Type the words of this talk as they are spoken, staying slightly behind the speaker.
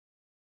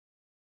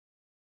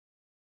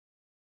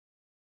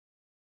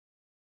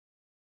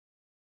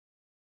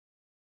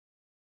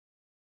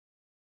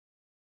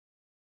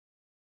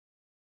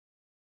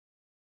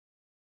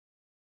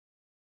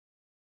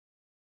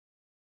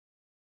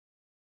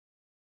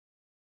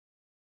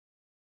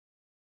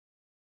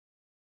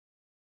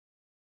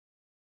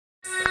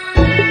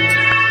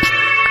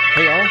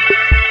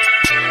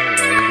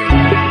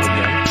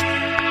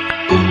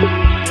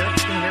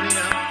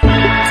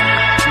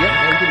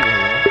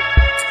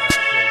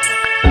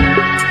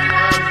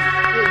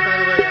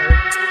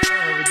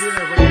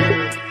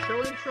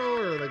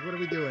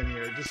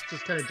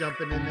kind of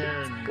jumping in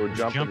there. And... We're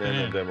jumping in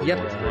and then we're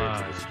going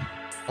straight to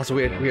the... Also,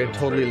 we are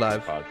totally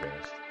live.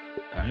 Podcast.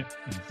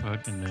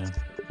 Yep, and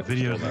the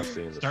videos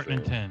are starting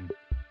in 10.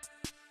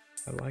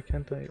 Why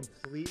can't I?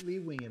 Completely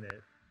winging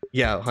it.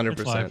 Yeah,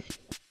 100%.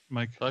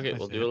 Mike, fuck it,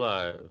 we'll do it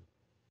live.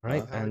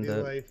 Right, and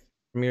the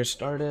premiere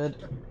started.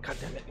 God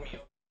damn it,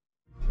 mute.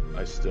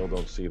 I still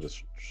don't see the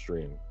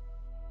stream.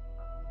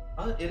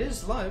 It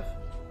is live.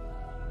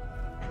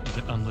 Is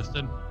it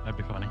unlisted? That'd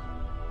be funny.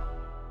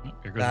 Oh,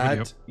 here goes That,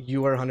 video.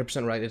 you are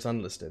 100% right. It's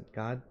unlisted.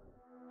 God.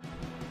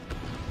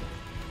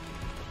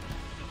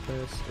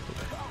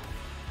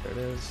 There it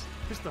is.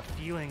 Just the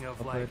feeling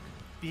of like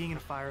being in a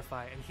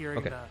firefight and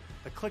hearing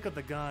the click of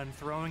the gun,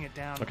 throwing it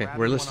down. Okay,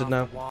 we're listed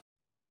now.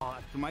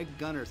 My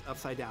gunner's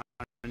upside down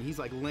and he's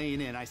like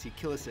laying in. I see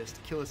kill assist.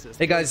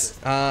 Hey guys,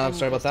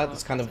 sorry about that.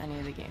 It's kind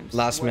of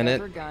last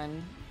minute.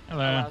 Gun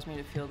Hello. allows me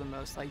to feel the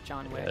most like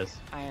John Wick. Yes.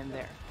 I am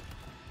there.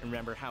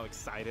 Remember how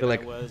excited I I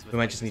was? we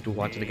might just need to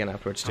watch it again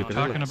afterwards too.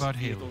 Talking about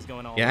Halo.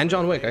 Yeah, and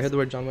John Wick. I heard the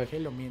word John Wick.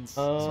 Halo means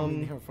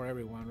something different for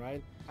everyone,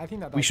 right? I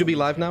think that we should be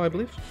live now, I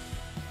believe.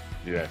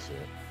 Yeah, I see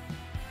it.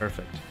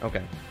 Perfect.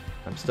 Okay.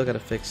 I'm still gotta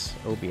fix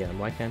OBM.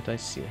 Why can't I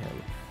see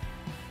him?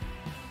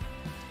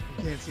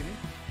 You can't see me?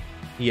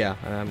 Yeah,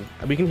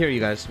 we can hear you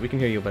guys. We can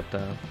hear you, but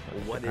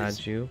what add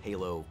is you.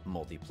 Halo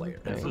multiplayer?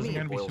 Okay. For me,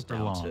 gonna it be boils super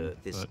down long, to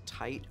this but...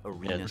 tight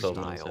arena 12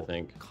 minutes, style I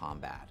think.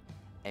 combat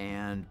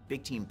and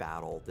big team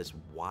battle. This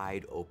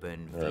wide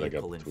open, Right,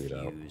 vehicle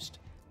infused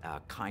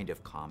kind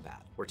of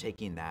combat. We're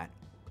taking that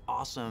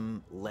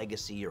awesome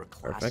legacy or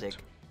classic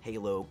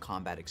Halo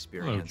combat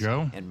experience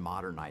and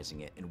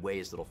modernizing it in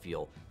ways that'll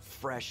feel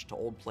fresh to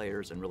old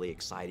players and really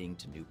exciting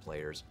to new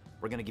players.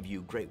 We're going to give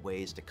you great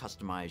ways to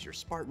customize your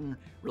Spartan,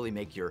 really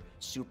make your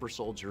super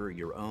soldier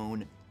your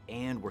own,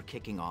 and we're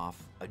kicking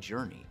off a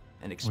journey.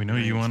 An experience we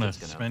know you want to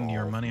that's spend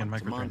your money on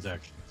month to month,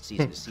 microtransactions.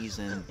 season to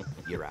season,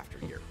 year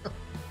after year.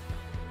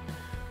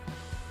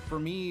 For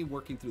me,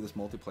 working through this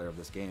multiplayer of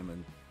this game,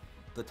 and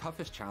the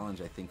toughest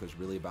challenge I think was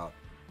really about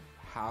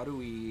how do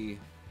we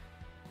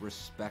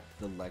respect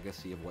the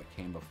legacy of what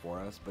came before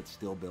us, but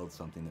still build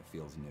something that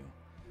feels new.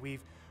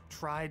 We've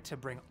tried to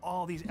bring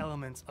all these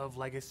elements of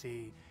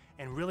legacy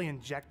and really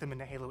inject them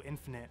into Halo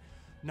Infinite,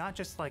 not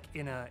just like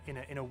in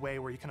a way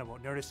where you kind of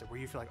won't notice it, where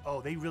you feel like,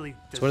 oh, they really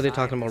So what are they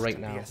talking about right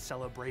to now? be a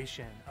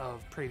celebration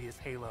of previous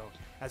Halo,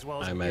 as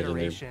well as I an imagine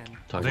iteration.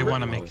 They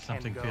want to make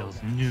something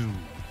feels new.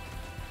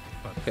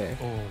 But, Okay.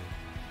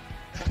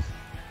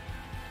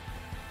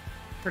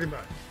 Pretty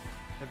much.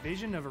 The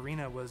vision of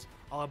Arena was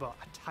all about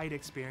a tight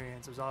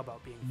experience. It was all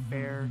about being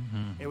fair.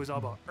 It was all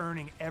about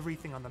earning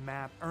everything on the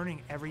map,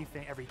 earning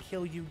everything, every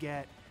kill you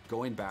get.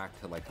 Going back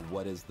to like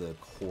what is the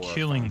core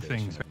Killing foundation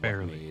things of what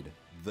fairly. made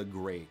the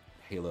great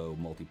Halo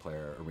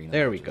multiplayer arena.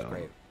 There we which is go.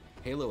 Great.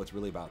 Halo, it's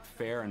really about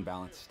fair and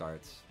balanced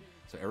starts,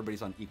 so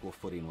everybody's on equal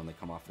footing when they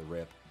come off the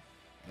rip.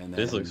 And then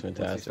This looks once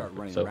they fantastic start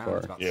running so around, far.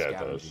 it's about Yeah, it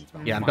scavenging, does. it's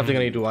about Yeah, I'm finding definitely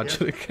gonna need to new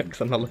watch it again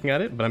because I'm not looking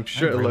at it, but I'm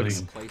sure it really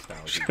looks.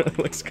 playstyles Sure you it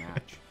can looks do to good.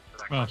 match.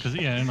 Well, because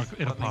yeah, it'll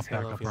What pop makes back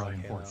Halo up feel probably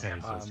in like 4K, Halo?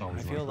 so it's I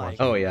always feel worth like watching.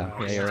 Oh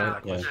yeah, yeah, you're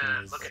right.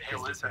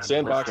 Yeah.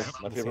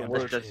 Sandbox, my favorite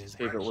word. That's his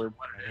favorite word.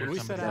 When we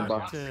set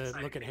out to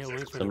look at Halo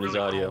Infinite, Somebody's really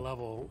audio. high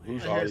level,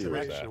 Whose and audio here's is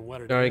direction that? of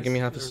what it Alright, is. give me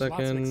half a There's lots of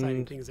exciting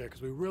second. things there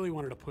because we really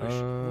wanted to push what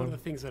are the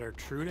things that are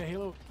true to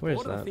Halo. Where's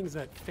What are that? the things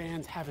that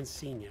fans haven't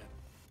seen yet?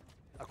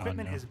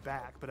 Equipment no. is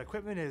back, but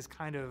equipment is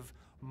kind of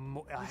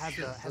has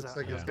Looks a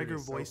like it's bigger gonna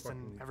be so voice than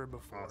fucking ever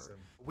before. awesome.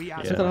 We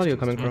asked Where's that audio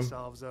coming questions from?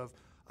 to ourselves of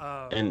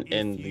And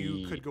if the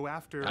you could go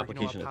after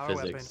application a of power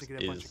weapon physics to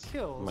get a bunch is of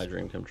kills, my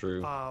dream come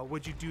true.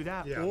 would you do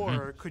that, Yeah.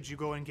 or could you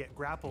go and get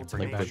grappled to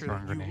Bring make back sure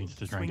throwing that you grenades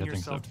to try and swing get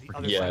things yourself up to the for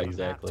other Yeah, side of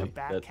the map exactly. to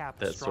back cap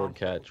the That sword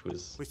stronghold? catch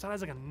was We saw it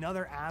as like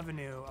another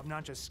avenue of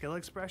not just skill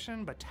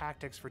expression, but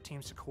tactics for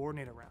teams to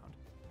coordinate around.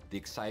 The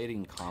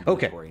exciting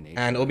Okay, combinatory nature.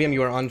 and OBM,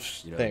 you are on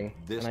you know, thing,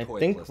 this and I toy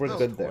think plus we're this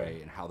good toy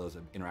there. And how those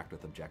interact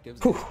with objectives.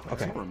 Whew, It's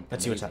okay, super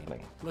let's see what's amazing.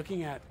 happening.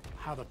 Looking at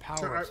how the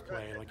power-ups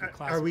play, like your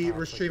classic Are we? power-ups,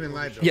 We're like streaming the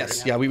live. though, Yes,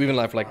 right? yeah, we've been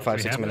live for like We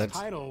 5-6 have it. minutes.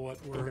 Title,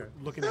 what we're Okay.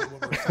 looking at,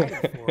 what we're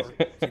excited for,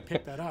 you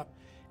pick that up,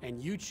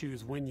 and you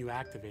choose when you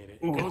activate it.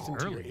 It goes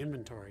into your early.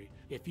 inventory.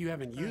 If you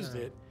haven't used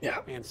it,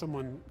 Yeah. and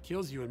someone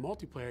kills you in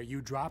multiplayer, you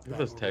drop that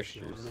those over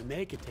shield, textures. and then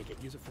they can take it,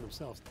 use it for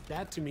themselves.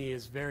 That to me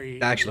is very.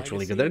 That actually looks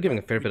really good. legacy, They're giving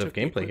a but fair we bit of took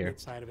the gameplay here. equipment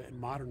side of it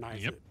and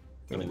modernized Yep. it.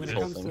 I mean, When this it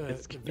whole comes thing, to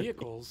it's the good.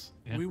 vehicles,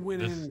 Yeah. we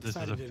went in and This is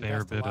decided a to fair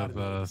invest a bit lot of,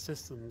 in the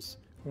systems.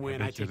 When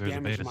bet I you take there's a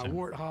damage beta from my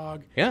soon.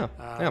 Warthog, Yeah,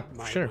 yeah,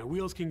 my, sure. my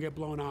wheels can get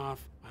blown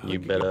off. my You hood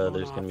can get beta, blown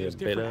there's off. gonna be a There's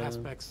different beta.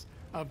 aspects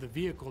of the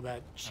vehicle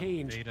that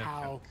change beta.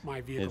 how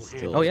my vehicle It's still-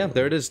 handles. Oh yeah,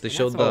 there it is. They And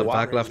showed that's the all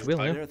back water left wheel.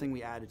 The Yeah. other thing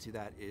we added to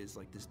that is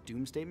like this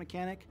doomsday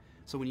mechanic.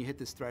 So when you hit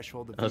this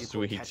threshold, the Oh,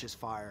 vehicle sweet. catches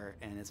fire,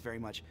 and it's very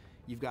much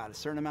You've got a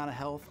certain amount of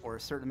health or a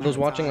certain amount Those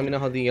of watching, time. let me know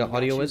how the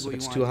audio is. If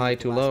it's too high,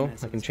 too low,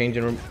 I can change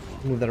and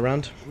move that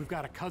around. We've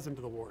got a cousin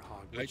to the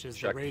Warthog, which is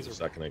the checked Razor. a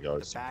second ago.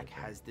 The back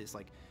has this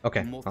like Okay,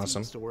 awesome.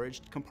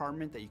 multi-storage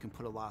compartment that you can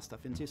put a lot of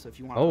stuff into. So if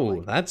you want Oh, to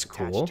like, that's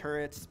attach cool.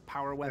 turrets,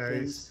 power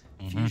weapons,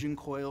 fusion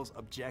coils,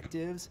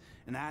 objectives,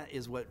 and that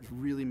is what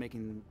really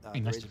making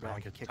the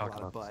Razorback kick a lot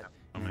of butt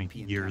in the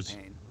PvP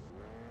campaign.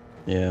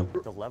 Yeah.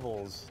 The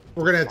levels.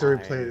 We're gonna have to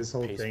replay this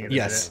whole thing. In a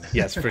Yes, minute.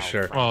 yes, for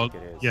sure. Well,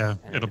 yeah,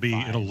 it'll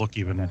look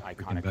even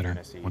freaking better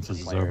once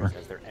this is over.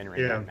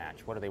 Yeah.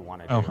 What do they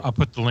want to Oh, do? I'll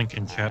put the link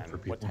in chat for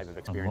people. What type of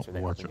experience are they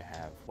watch looking it. to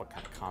have? What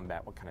kind of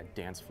combat? What kind of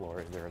dance floor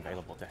is there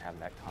available to have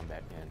that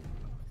combat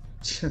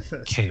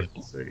in? Kale.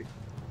 Sweet.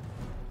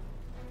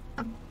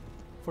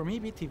 For me,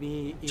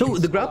 BTV. So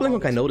is the grappling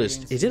hook I about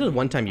noticed, is it a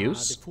one-time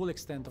use? The full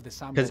extent of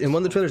the Because in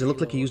one of the trailers, it looked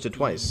like he used it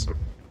twice.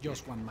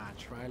 Just one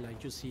match, right?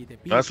 Like you see the.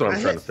 That's what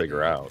I'm trying to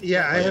figure out.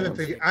 Yeah, I haven't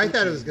figured. I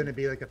thought it was going to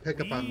be like a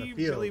pickup on the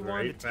field,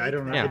 right? But I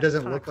don't know. Yeah. It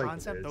doesn't Kinda look like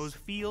concept, it those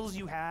is. feels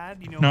you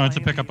had, you know, No, it's a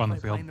playing pickup on the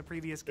playing field. the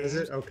previous Is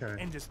games, it? Okay.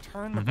 and just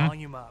turn the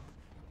volume up.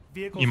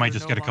 Vehicles You might are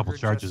just no get a couple longer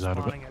charges just out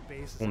of it. spawning at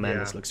bases. Oh man, Yeah.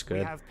 this looks We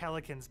good. have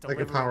Pelicans Like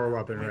a delivering power them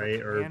weapon, with a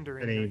right? Or commander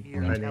in any your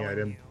ear money telling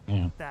item. you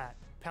Yeah. that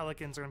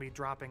Pelicans are going to be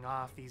dropping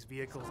off these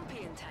vehicles.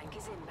 Tank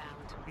is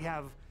inbound. We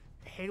have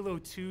Halo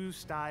 2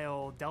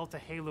 style Delta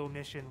Halo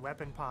mission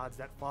weapon pods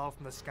that fall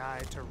from the sky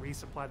to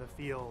resupply the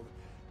field.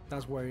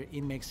 That's where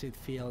it makes it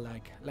feel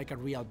like a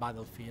real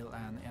battlefield,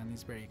 and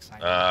it's very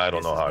exciting. I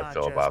don't know This how is I not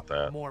feel just about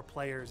that. More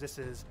players. This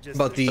is just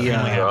About the,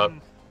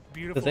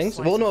 beautiful The things?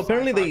 slice Well, no, of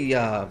apparently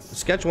sci-fi. the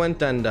sketch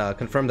went and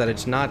confirmed that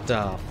it's not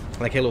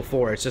like Halo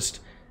 4. It's just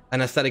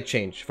an aesthetic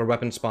change for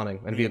weapon spawning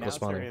and vehicle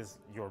spawning.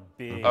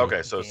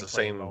 Okay, so it's the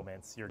same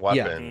weapon.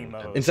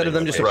 Yeah. Instead of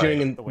them just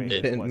appearing Right.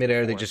 in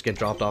midair, they just get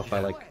dropped off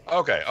by like.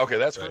 Okay,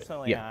 that's great.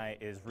 Yeah.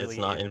 It's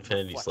not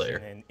Infinity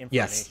Slayer.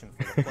 Yes.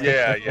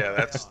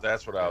 Yeah,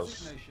 that's what I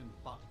was.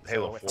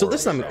 Halo 4. So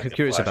this I'm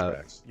curious about.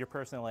 flashbacks. Your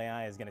personal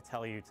AI is going to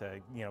tell you to,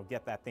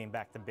 get that thing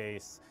back to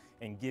base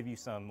and give you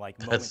some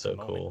That's so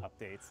cool.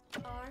 updates.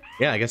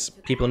 Yeah, I guess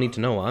people need to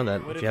know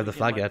that if you have the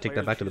flag, you gotta take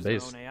that back to the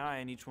base. AI,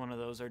 and each one of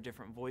those are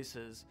different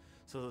voices,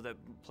 so that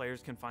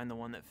players can find the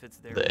one that fits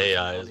their. The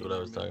AI is what I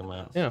was talking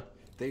about. Yeah.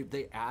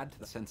 They add to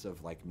the sense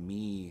of like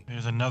me.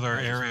 There's another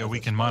area we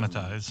can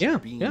monetize. Yeah,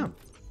 being yeah.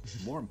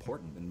 More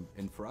important,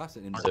 and for us,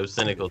 So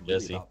cynical,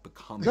 Jesse.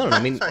 No,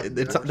 I mean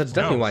that's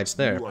definitely why it's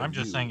there. I'm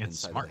just saying it's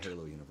inside smart. the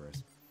Halo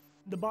universe.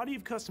 The body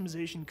of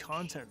customization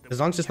content that As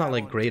long as we it's not have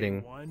like on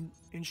grading. day one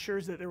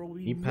ensures that there will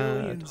be D-pad.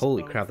 millions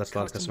Holy of crap, that's a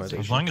lot of customization.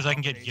 As long as I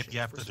can get information Yip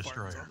Yap for the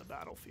Spartans Destroyer. on the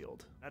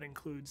battlefield. That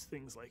includes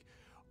things like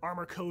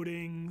armor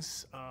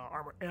coatings,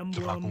 armor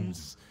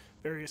emblems,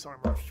 various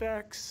armor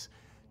effects,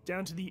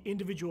 down to the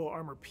individual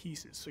armor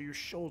pieces. So your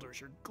shoulders,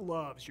 your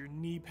gloves, your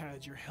knee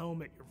pads, your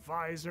helmet, your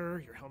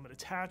visor, your helmet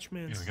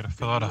attachments. Yeah, we gotta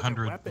fill out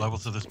 100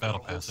 levels of this battle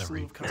pass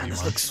every few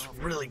months.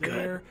 Really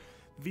good.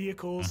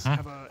 Vehicles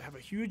have a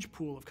huge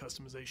pool of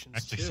customizations.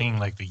 Actually too. seeing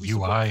like the We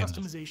support UI and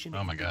customization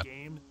oh my in the god.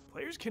 game.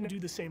 Players can do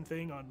the same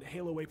thing on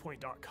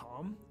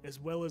HaloWaypoint.com as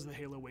well as the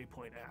Halo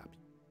Waypoint app.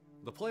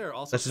 The player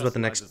also This is what the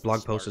next customizes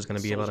blog post is going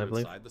to be about, I soldier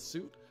believe. inside the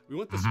suit. We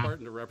want the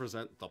Spartan to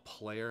represent the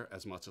player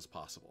as much as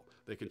possible.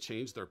 They can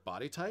change their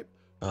body type.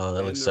 Oh, that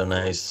and looks their so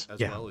voice, nice. As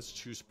Yeah. well as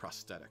choose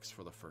prosthetics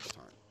for the first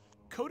time.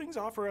 Coatings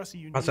offer us a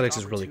unique Prosthetics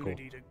is really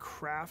opportunity to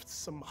craft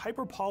some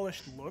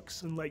hyper-polished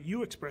looks and let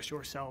you express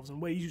yourselves in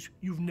ways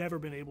you've never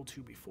been able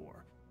to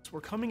before. So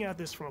we're coming at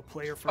this from a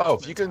player-first Oh,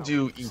 if you can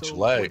do mentality. each So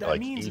leg, what that like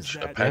means is each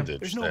that appendage,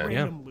 there's no then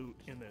random loot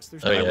in this.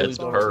 There's Oh, no yeah, I random really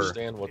don't bonus.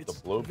 understand what the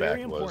It's very blowback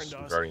was important to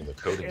us regarding the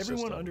coding everyone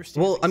system.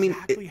 understands Well, I mean,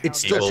 exactly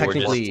it's how still People were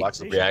just technically.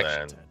 flexible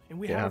reaction. than and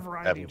we Yeah. have a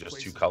variety having of just two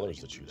places colors we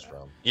to can choose do that.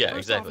 from. Yeah, First off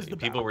exactly. is the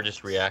People were battle just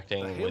pass.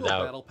 reacting The Halo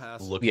without Battle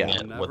Pass looking Yeah. at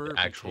will what never the be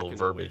actual taken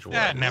verbiage away. was.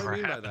 That What I never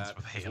mean by happens that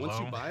with is once you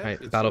Halo. buy it, Right,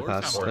 it's Battle yours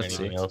Pass, for let's see.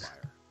 anything else.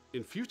 expire.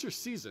 In future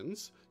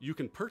seasons, you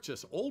can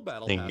purchase old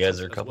battle I think you passes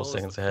guys are a as couple well as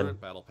seconds the ahead.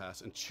 current battle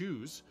pass and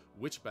choose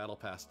which battle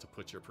pass to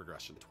put your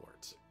progression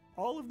towards.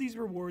 All of these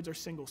rewards are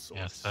single source.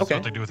 Yes, that's Okay.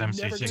 what they do with Never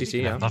gonna MCC. be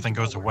CC, yeah. Nothing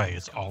goes away.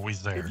 It's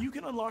always there. If you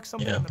can unlock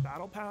something Yeah. in the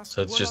battle pass,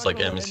 So it's we're just not like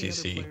gonna let any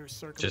MCC, other players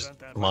circumvent just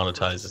that by monetized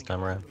purchasing this time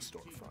it around. on the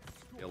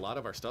storefront. A lot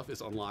of our stuff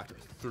is unlocked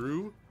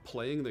through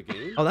playing the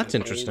game. Oh, that's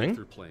and only interesting.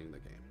 Through playing the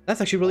game.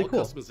 That's actually really All cool.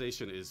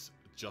 Customization is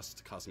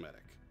just cosmetic.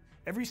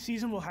 Every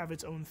season will have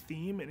its own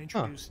theme and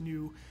introduce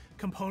new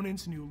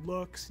components, new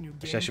looks, new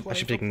gameplay. I should for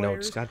take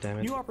notes. players, God damn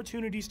it. New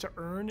opportunities to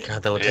earn.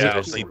 God, that looks Yeah, I so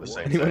was cool. thinking the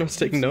same Anyone thing. else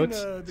taking You've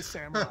notes? seen, the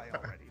samurai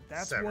already.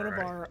 That's one of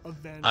Samurai. our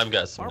event. I've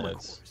got some armor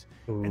notes. cores.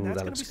 Ooh, And that's that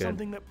gonna looks be good.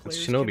 something that It's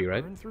players Shinobi, can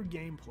right? earn through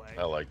gameplay.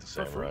 I like the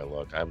for free. samurai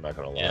look. I'm not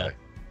gonna lie. Yeah.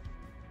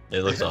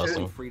 It looks It's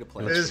awesome. free to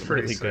play. It is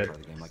pretty Really good. part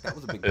of the game. Like, that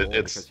was a big goal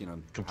It's because, you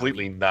know,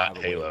 completely having- not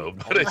having a way Halo, of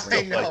but I still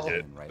I know. like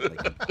it. right?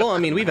 Like, Well, I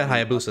mean, we've had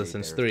Hayabusa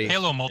since 3.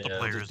 Halo Yeah,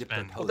 multiplayer just has been.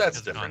 different Well, that's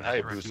has gone different. that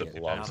Hayabusa direction.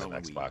 belongs Not on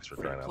only Xbox for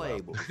free to crying out play,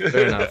 loud. but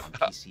Fair enough.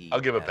 PC I'll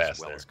give it as pass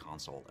well there. as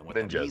console. And what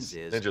that means Ninjas,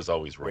 is ninjas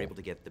always we're rule. able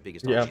to get the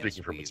biggest Yeah. audience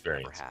Speaking from we've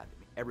experience. ever had.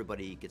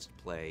 Everybody gets to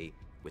play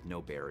with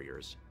no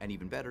barriers, and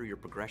even better, your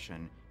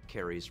progression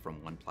carries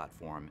from one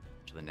platform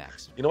to the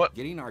next. You know what?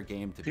 Getting our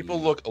game to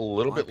people look a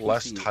little bit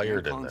less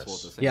tired in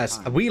this. Yes,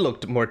 we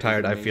looked more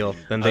tired, I feel,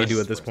 than they do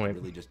at this point.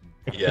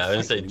 Yeah, I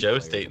was gonna say Joe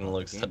Staten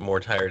looks more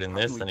tired in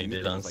this than he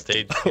did on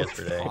stage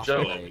yesterday.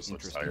 Joe always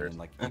looks tired.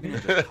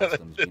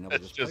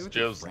 That's just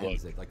Joe's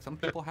look. Like some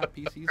people have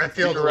PCs. I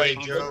feel the way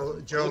Joe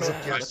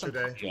looked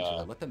yesterday.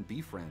 Let them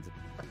be friends.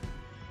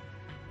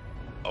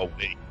 Oh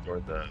wait, you're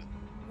the.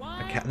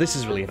 This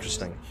is really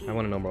interesting. I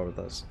want to know more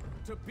about this.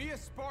 The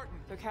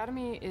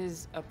Academy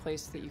is a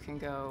place that you can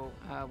go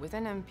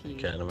within MP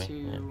Academy,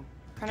 to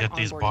kind Get of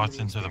these onboard bots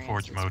you into the experience.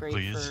 Forge It's mode, great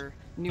please. for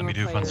Let me newer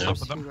do fun players stuff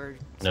with them. who are No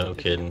still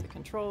picking kidding. up the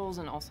controls,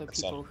 and also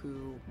That's people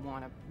who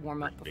want to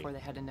warm up before they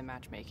head into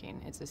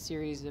matchmaking. It's a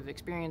series of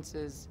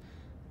experiences,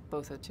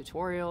 both a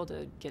tutorial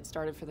to get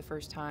started for the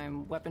first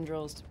time, weapon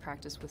drills to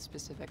practice with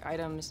specific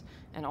items,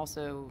 and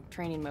also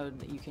training mode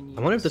that you can use.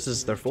 I wonder if this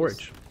is their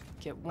Forge.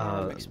 Get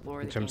warm,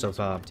 explore in the terms game of as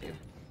you want to.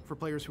 For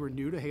players who are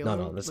new to Halo,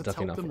 no, this is let's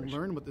definitely help not them Forge.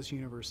 learn what this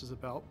universe is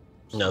about.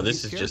 No,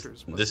 this is just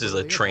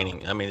a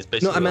training. I mean, it's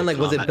basically. No, I meant like,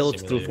 was it combat built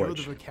through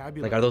simulator. Forge?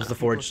 Like, are those the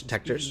Forge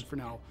textures? For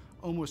now,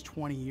 almost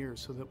 20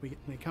 years, so that when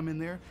they come in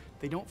there,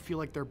 they don't feel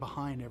like they're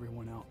behind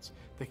everyone else.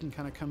 They can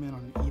kind of come in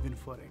on an even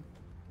footing.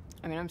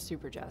 I mean, I'm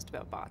super jazzed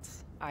about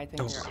bots. I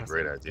think That's they're a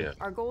great awesome. idea.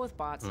 Our goal with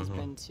bots has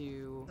been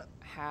to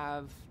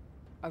have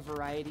a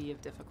variety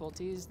of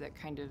difficulties that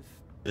kind of.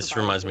 This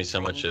provide a reminds me good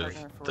so much training of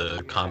partner for the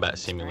your combat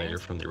experience. simulator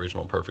from the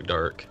original Perfect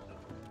Dark.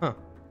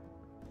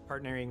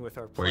 Partnering with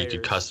our Where you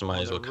could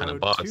customize what kind of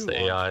bots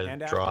the AI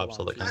drops,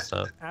 all that kind of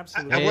stuff.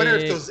 Absolutely. I wonder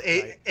if those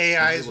Right.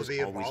 AIs will It's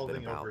be always been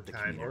evolving about over the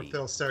time, or if community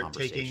they'll start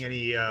taking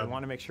any We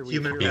want to make sure we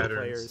human hear our patterns.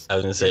 players. I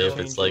was gonna say, if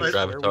make it's like changes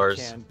where we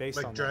Drivatars. can based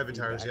Like on that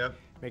Drivatars, feedback. yep.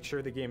 Make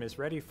sure the game is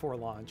ready for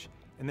launch,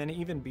 and then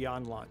even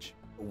beyond launch.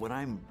 What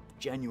I'm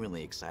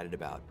genuinely excited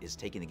about is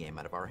taking the game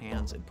out of our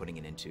hands and putting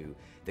it into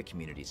the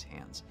community's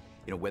hands.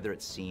 You know, whether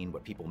it's seeing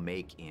what people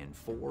make in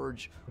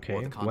Forge,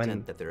 or the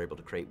content that they're able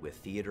to create with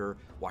theater,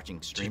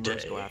 watching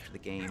streamers go after the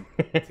game.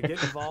 To get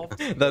involved,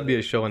 That'd be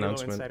a show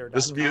announcement.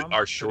 This would be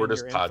our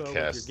shortest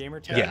podcast.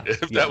 Yeah,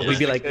 If that was we'd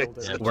be the like,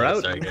 case. we're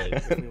out.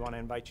 We want to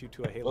invite you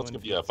to a Halo. Well, it's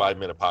gonna be a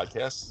 5-minute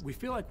podcast. We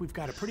feel like we've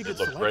got a pretty good It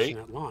looked selection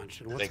great. at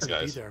launch and what's Thanks, going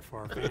to be guys. there for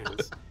our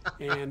fans.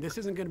 And this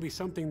isn't going to be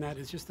something that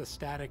is just a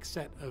static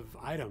set of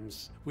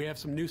items. We have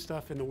some new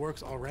stuff in the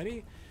works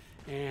already,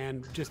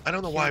 and just I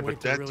don't know can't why, wait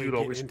but to that really dude get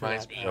always into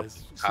reminds that me of as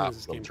soon Top as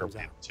this from game comes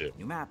Terminator out. 2.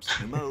 New maps,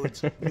 new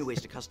modes, new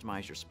ways to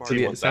customize your spark.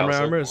 The Samurai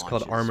Armor is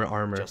called Launch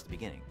Armor. Just the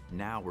beginning.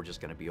 Now we're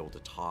just going to be able to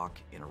talk,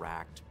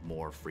 interact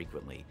more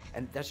frequently,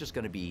 and that's just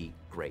going to be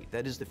great.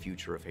 That is the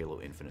future of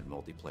Halo Infinite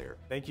multiplayer.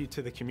 Thank you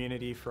to the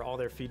community for all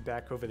their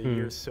feedback over the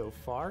years so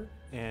far,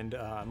 and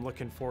I'm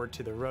looking forward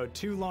to the road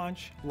to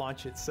launch,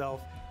 launch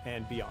itself,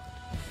 and beyond.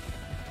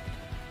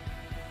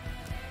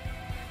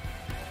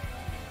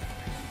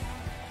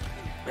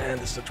 Man,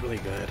 this looks really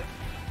good.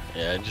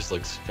 Yeah, it just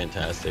looks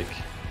fantastic.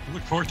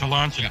 Look forward to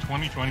launch in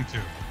 2022.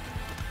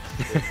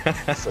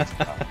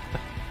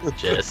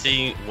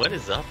 Jesse, what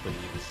is up with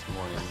you this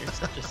morning? You're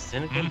such a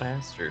cynical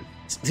bastard.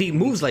 See, he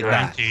moves like I'm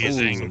that.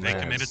 teasing. Ooh, They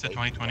man. committed to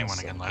 2021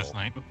 again last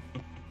night.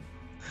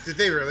 Did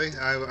they really?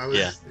 I was.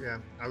 Yeah.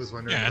 I was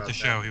wondering. Yeah, at about the that.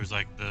 show, he was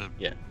like, the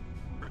Yeah.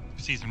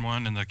 season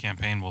 1 and the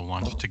campaign will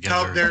launch Oh,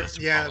 together there, this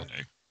yeah.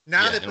 holiday.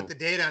 Now Yeah, they put the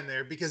date on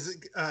there because.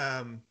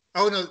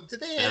 Oh no!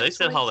 Did they? Yeah, they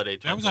said actually? holiday.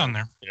 That was on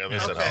there. Yeah, they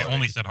Yeah, said they holiday.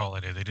 only said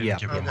holiday. They didn't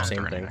give you a month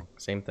same or thing. anything.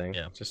 Same thing.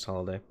 Yeah. Just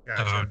holiday. So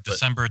Gotcha.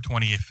 December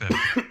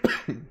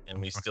 25th.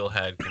 And we still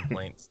had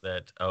complaints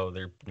that, oh,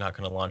 they're not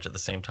going to launch at the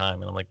same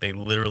time. And I'm like, they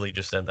literally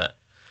just said that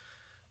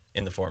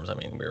in the forums. I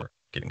mean, we were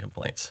getting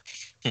complaints.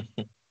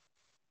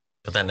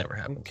 But that never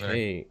happened.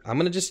 Okay, I'm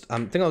gonna just. I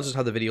think I'll just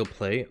have the video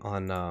play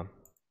on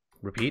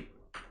repeat.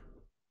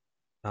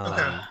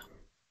 Okay. Let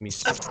me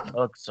see.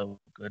 Looks so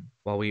good.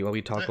 While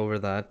we talk over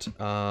that,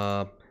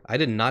 I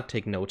did not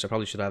take notes. I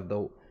probably should have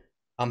though.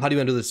 How do you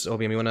want to do this,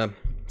 Obium? You want to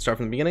start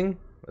from the beginning?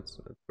 That's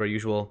our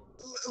usual.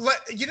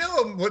 You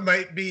know what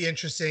might be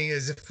interesting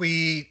is if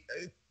we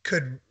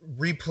could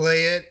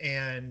replay it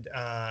and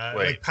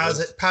like pause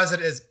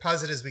it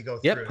as we go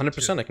through. Yep,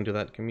 100%. I can do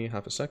that. Give me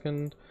half a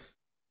second.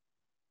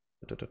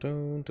 So,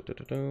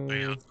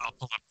 yeah, I'll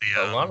pull up the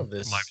A lot of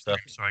this live stuff.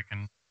 stream so I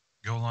can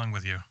go along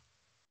with you.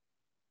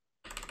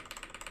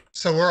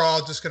 So we're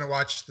all just gonna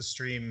watch the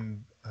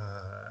stream,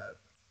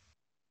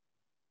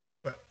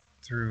 but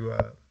through.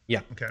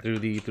 Yeah, Okay. through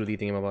the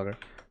thingamabogger.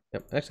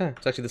 Yep, it's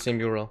actually the same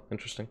URL.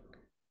 Interesting.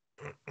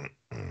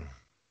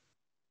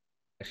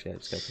 Actually, I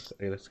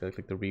just gotta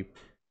click the re.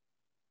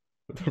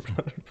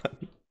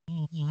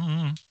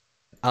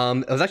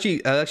 It was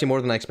actually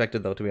more than I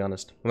expected though, to be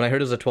honest. When I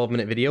heard it was a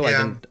 12-minute video, I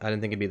didn't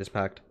think it'd be this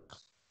packed.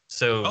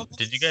 So,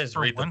 did you guys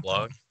read the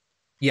blog?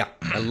 Yeah,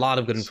 a lot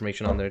of good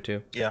information on there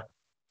too. Yeah.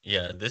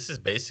 Yeah, this is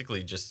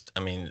basically just, I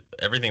mean,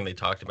 everything they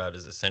talked about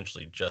is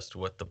essentially just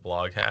what the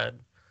blog had,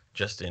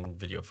 just in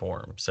video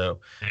form. So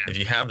if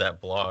you have that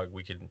blog,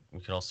 we can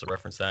also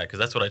reference that, because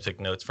that's what I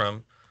took notes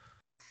from.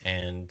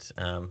 And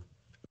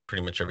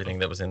pretty much everything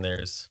that was in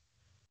there is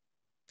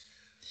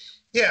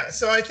Yeah,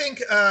 so I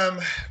think,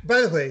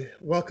 by the way,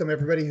 welcome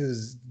everybody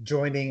who's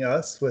joining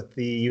us with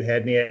the You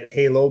Had Me at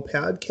Halo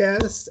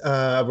podcast.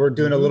 We're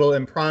doing a little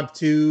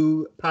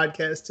impromptu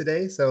podcast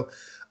today. So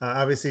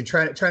obviously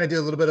trying to do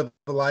a little bit of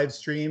a live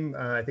stream.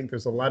 I think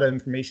there's a lot of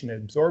information to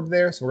absorb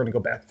there. So we're going to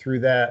go back through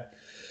that.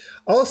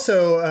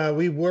 Also,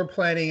 we were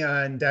planning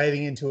on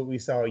diving into what we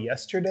saw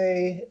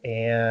yesterday.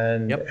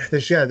 And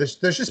there's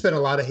just been a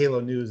lot of Halo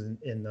news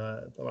in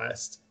the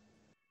last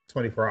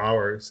 24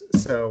 hours.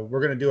 So we're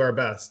going to do our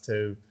best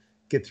to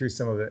get through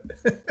some of it.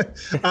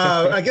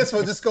 I guess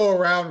we'll just go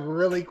around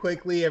really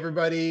quickly.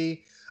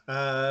 Everybody,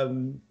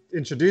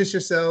 introduce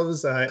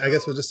yourselves. I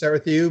guess we'll just start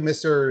with you,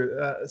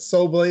 Mr.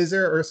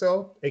 Soulblazer,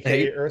 Urso,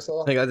 aka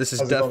Urso. Hey guys, this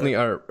is definitely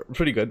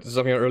pretty good. This is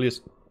definitely our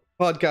earliest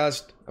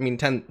podcast. I mean,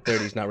 10:30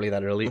 is not really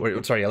that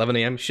early. Sorry, 11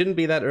 a.m. shouldn't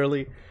be that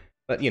early.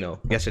 But,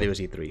 yesterday was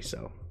E3,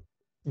 so.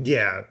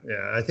 Yeah.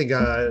 I think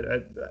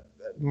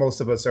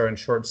most of us are in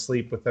short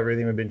sleep with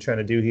everything we've been trying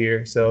to do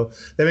here. So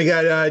then we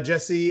got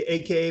Jesse,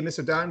 aka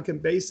Mr. Don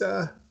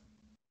Cabeza.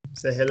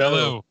 Say hello.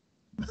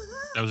 Hello.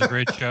 That was a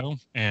great show,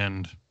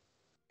 and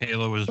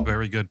Halo was a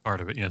very good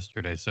part of it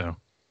yesterday, so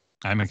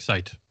I'm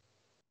excited.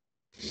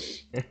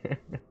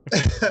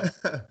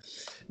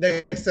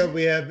 Next up,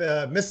 we have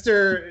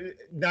Mr.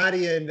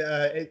 Nadian,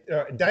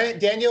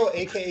 Daniel,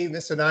 aka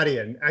Mr.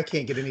 Nadian. I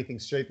can't get anything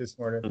straight this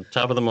morning.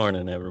 Top of the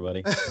morning,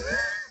 everybody.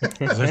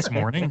 Is this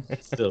morning?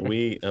 Still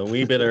a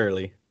wee bit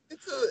early.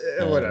 It's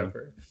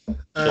whatever.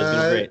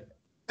 Great.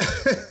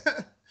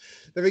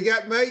 Then we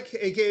got Mike,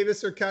 aka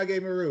Mr.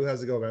 Kage Maru.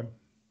 How's it going, man?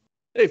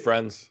 Hey,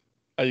 friends.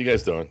 How you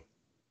guys doing?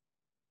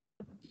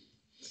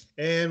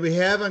 And we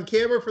have on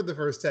camera for the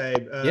first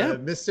time,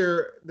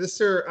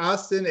 Mr.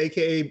 Austin,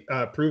 aka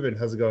Proven.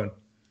 How's it going?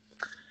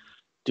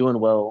 Doing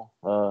well.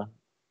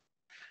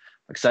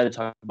 Excited to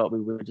talk about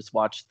what we just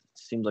watched.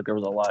 Seems like there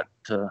was a lot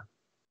to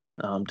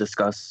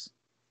discuss.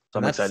 So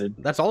I'm excited.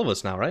 That's all of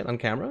us now, right? On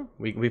camera,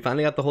 we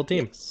finally got the whole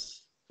team.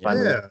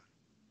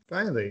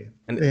 Finally.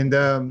 And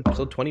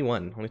episode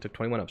 21 only took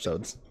 21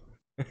 episodes.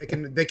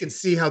 They can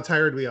see how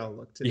tired we all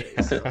look today.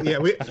 Yeah,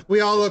 so, we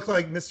all look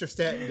like Mr.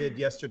 Stanton did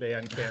yesterday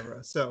on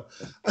camera. So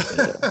he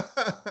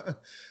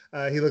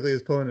looked like he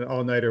was pulling an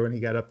all-nighter when he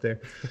got up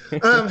there.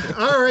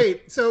 All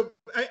right. So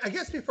I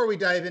guess before we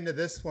dive into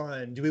this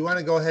one, do we want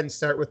to go ahead and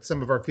start with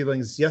some of our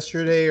feelings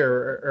yesterday,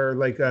 or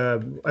like I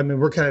mean,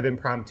 we're kind of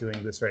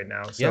impromptuing this right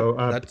now. So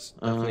that's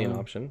definitely an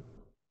option.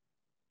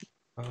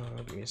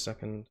 Give me a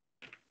second.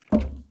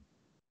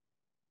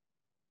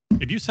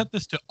 Did you set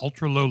this to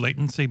ultra low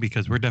latency?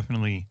 Because we're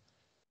definitely...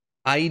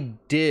 I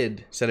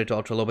did set it to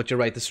ultra low, but you're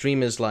right. The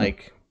stream is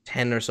like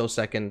 10 or so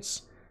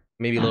seconds,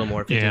 maybe a little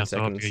more, 15 seconds.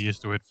 So I'll get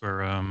used to it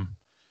for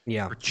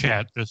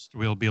chat. Just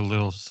we'll be a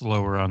little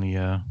slower on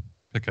the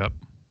pickup.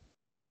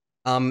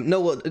 No,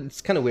 well,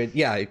 it's kind of weird.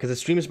 Yeah, because the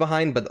stream is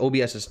behind, but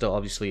OBS is still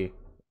obviously...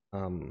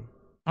 Oh,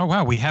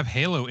 wow. We have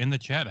Halo in the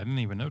chat. I didn't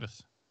even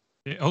notice.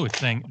 Oh, it's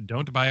saying,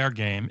 don't buy our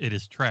game. It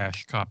is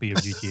trash. Copy of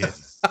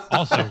GTA.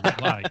 Also,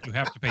 lie. You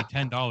have to pay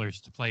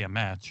 $10 to play a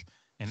match,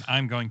 and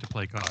I'm going to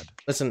play COD.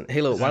 Listen,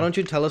 Halo, why don't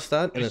you tell us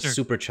that in a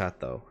super chat,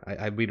 though?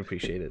 We'd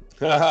appreciate it.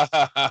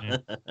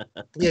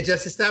 Yeah,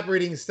 Jesse, stop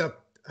reading stuff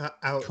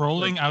out.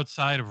 Trolling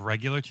outside of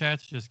regular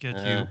chats just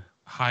gets you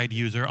hide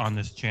user on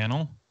this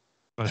channel,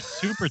 but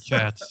super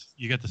chats,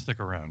 you get to stick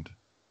around.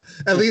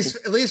 At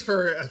least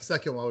for a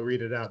second while we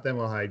read it out, then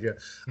we'll hide you.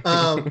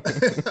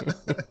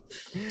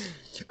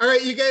 All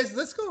right, you guys,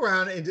 let's go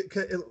around, and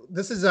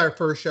this is our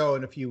first show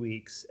in a few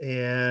weeks,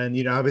 and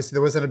obviously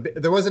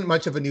there wasn't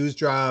much of a news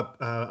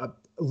drop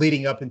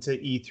leading up into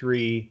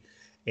E3,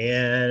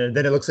 and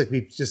then it looks like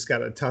we've just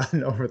got a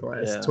ton over the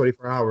last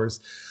 24 hours.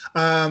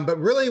 But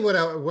really, what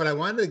I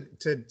wanted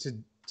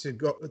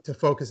to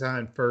focus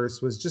on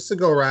first was just to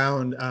go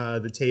around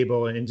the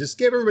table and just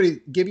give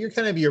your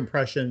kind of your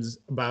impressions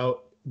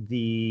about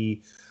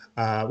the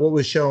what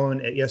was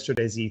shown at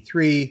yesterday's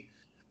E3.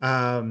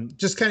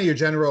 Just kind of your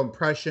general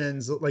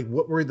impressions, like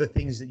what were the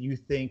things that you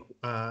think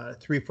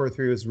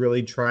 343 was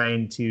really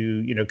trying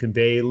to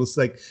convey? It looks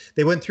like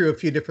they went through a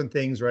few different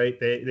things, right?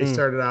 They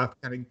started off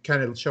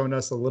kind of showing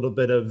us a little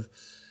bit of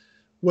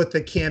what the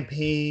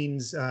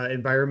campaign's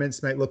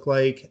environments might look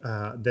like.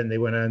 Then they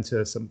went on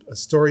to some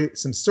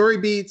story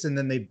beats, and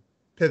then they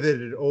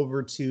pivoted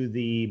over to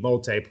the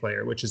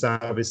multiplayer, which is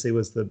obviously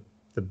was the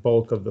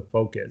bulk of the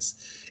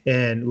focus,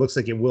 and it looks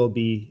like it will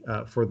be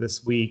for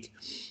this week.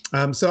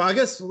 So I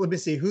guess let me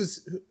see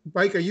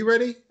Mike, are you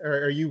ready, or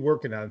are you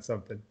working on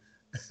something?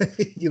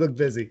 You look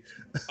busy.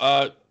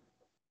 Yeah.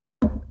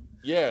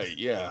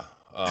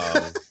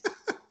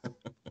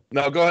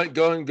 No, go ahead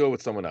and go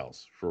with someone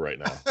else for right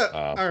now.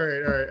 All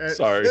right.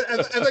 Sorry. I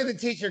like the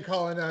teacher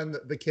calling on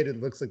the kid who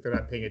looks like they're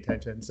not paying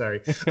attention. Sorry.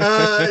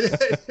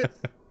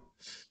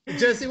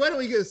 Jesse, why don't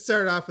we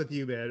start off with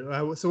you,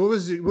 man? So what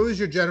was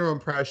your general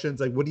impressions?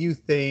 Like, what do you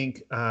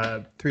think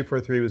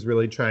 343 was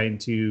really trying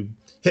to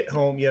hit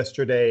home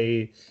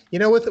yesterday?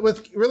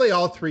 With really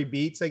all three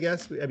beats, I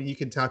guess. I mean, you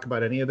can talk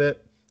about any of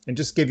it and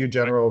just give your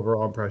general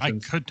overall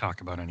impressions. I could talk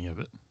about any of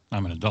it.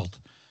 I'm an adult.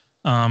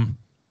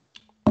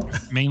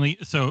 mainly,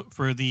 so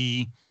for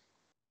the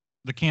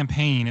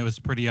campaign, it was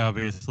pretty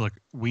obvious. Look,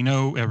 we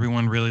know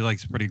everyone really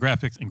likes pretty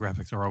graphics, and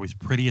graphics are always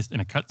prettiest in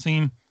a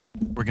cutscene.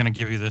 We're going to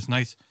give you this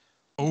nice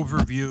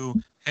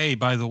overview. Hey,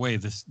 by the way,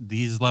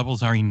 these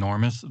levels are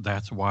enormous.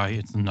 That's why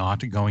it's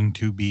not going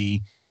to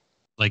be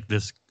like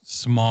this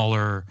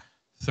smaller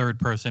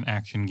third-person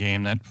action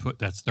game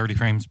that's 30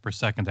 frames per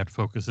second that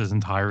focuses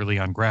entirely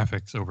on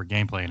graphics over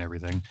gameplay and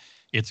everything.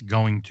 It's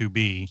going to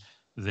be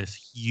this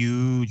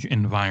huge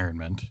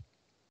environment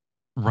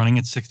running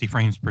at 60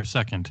 frames per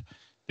second.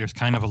 There's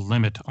kind of a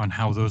limit on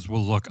how those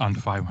will look on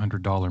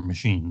 $500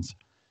 machines.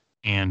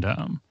 And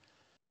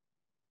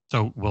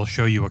so we'll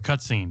show you a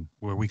cutscene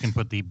where we can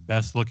put the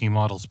best looking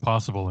models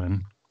possible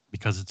in,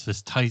 because it's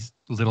this tight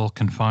little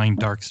confined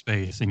dark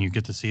space, and you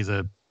get to see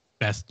the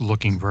best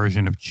looking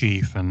version of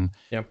Chief. And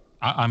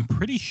I'm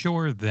pretty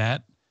sure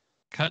that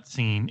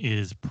cutscene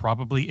is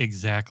probably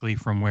exactly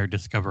from where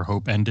Discover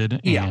Hope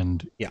ended,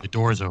 and the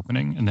door's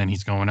opening, and then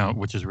he's going out,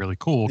 which is really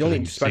cool. The only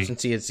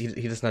discrepancy is he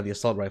doesn't have the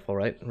assault rifle,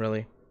 right?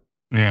 Really?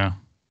 Yeah.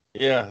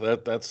 Yeah,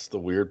 that's the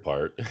weird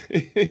part.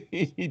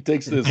 He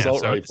takes the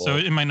assault rifle. So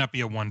it might not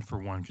be a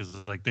 1-for-1, because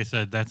like they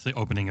said, that's the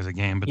opening of the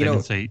game, but they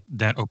didn't say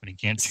that opening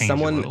can't change.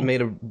 Someone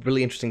made a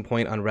really interesting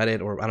point on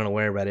Reddit, or I don't know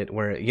where Reddit,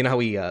 where you know how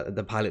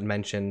the pilot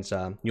mentions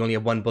you only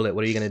have one bullet.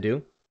 What are you gonna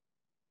do?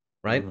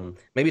 Right?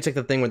 Maybe it's like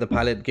the thing where the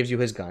pilot gives you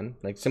his gun,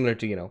 like similar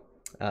to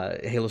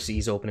Halo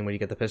C's opening where you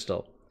get the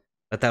pistol.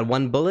 But that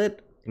one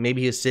bullet,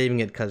 maybe he's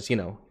saving it because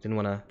didn't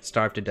want to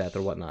starve to death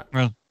or whatnot.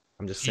 Well,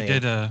 I'm just saying. He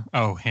did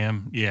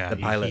him. Yeah, the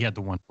pilot. He had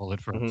the one bullet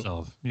for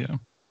himself. Yeah.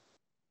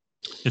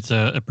 It's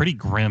a pretty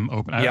grim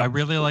open. I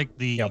really like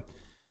the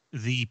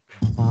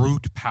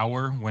brute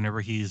power whenever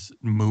he's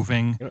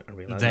moving.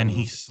 Then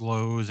he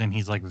slows, and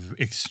he's like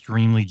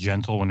extremely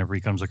gentle whenever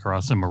he comes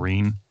across a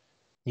Marine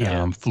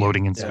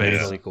floating in space.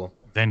 Really cool.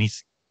 Then he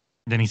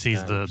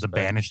sees the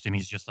banished, and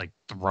he's just like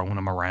throwing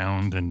them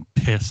around and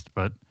pissed.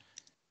 But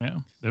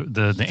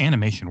the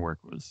animation work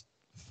was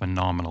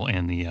phenomenal,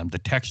 and the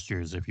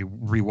textures, if you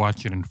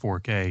rewatch it in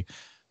 4K,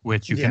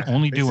 which you can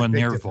only do on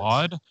their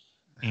VOD,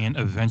 and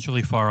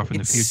eventually far off in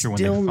the future when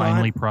they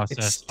finally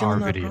process our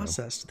video.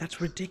 Processed.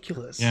 That's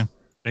ridiculous. Yeah,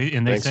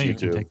 they say it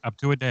can take up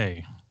to a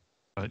day,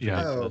 but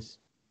because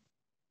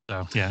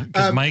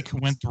Mike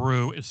went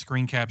through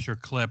screen capture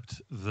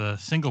clipped the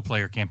single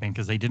player campaign,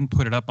 because they didn't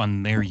put it up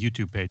on their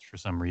YouTube page for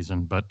some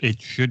reason, but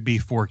it should be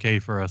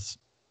 4K for us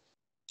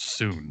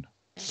soon.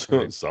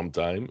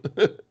 Sometime.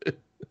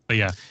 But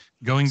yeah,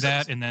 going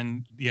that, and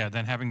then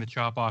having the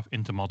chop off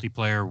into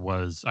multiplayer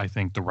was, I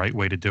think, the right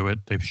way to do it.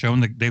 They've shown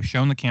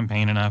the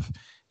campaign enough,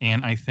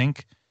 and I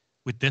think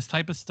with this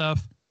type of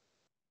stuff,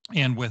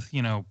 and with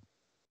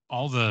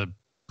all the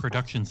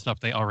production stuff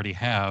they already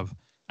have,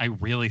 I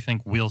really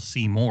think we'll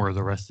see more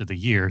the rest of the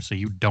year. So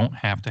you don't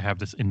have to have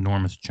this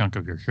enormous chunk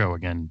of your show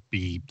again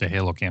be the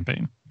Halo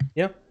campaign.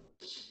 Yeah.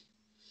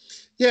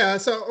 Yeah.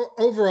 So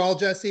overall,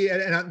 Jesse,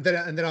 and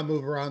then I'll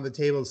move around the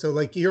table. So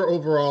like your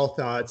overall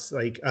thoughts,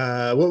 like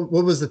what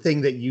was the thing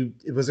that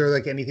was there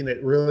like anything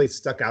that really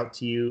stuck out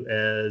to you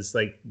as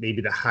like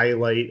maybe the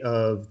highlight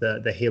of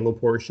the Halo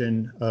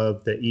portion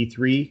of the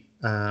E3?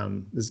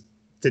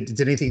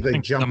 Did anything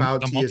like jump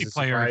out to you as a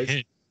surprise?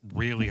 Hit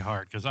really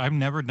hard, because I've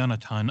never done a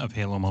ton of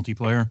Halo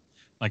multiplayer.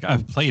 Like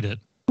I've played it,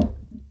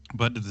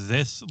 but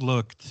this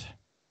looked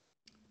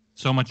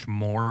so much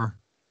more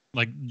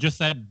like just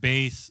that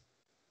base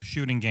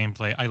shooting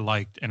gameplay I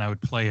liked, and I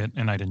would play it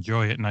and I'd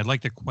enjoy it, and I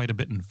liked it quite a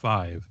bit in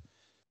 5.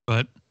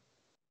 But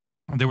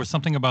there was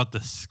something about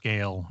the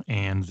scale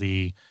and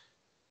the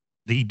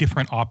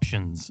different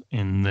options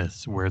in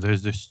this, where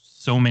there's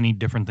just so many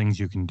different things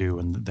you can do,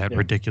 and that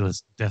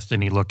ridiculous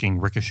Destiny looking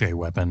ricochet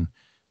weapon,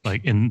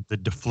 like in the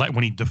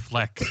when he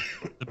deflects.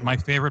 My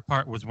favorite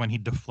part was when he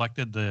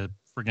deflected the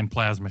friggin'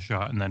 plasma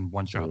shot and then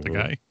one shot the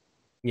guy.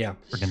 Yeah,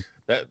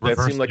 that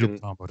seemed like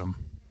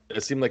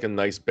it seemed like a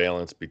nice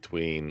balance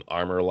between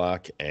armor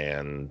lock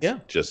and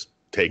just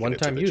taking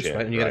one-time use,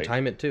 right? And you got to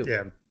time it too.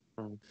 Yeah.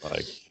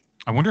 Like,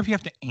 I wonder if you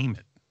have to aim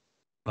it.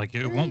 Like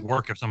it won't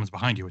work if someone's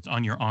behind you. It's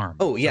on your arm.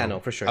 Oh yeah, no,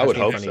 for sure. I would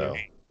hope so.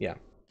 Yeah.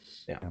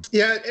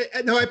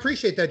 No, I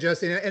appreciate that,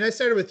 Justin. And I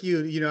started with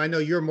you. I know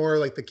you're more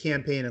like the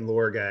campaign and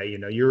lore guy.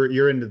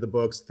 You're into the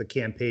books, the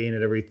campaign,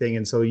 and everything.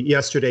 And so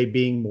yesterday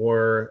being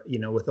more,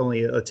 with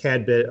only a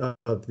tad bit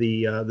of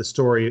the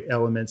story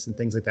elements and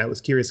things like that,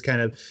 was curious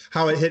kind of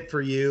how it hit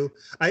for you.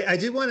 I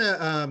do want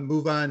to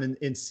move on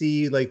and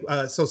see like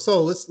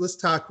so let's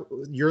talk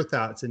your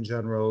thoughts in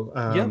general.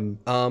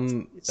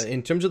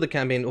 In terms of the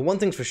campaign, one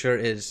thing's for sure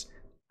is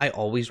I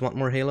always want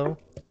more Halo.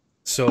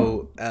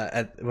 So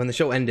when the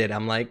show ended,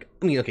 I'm like,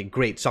 okay,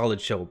 great,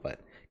 solid show, but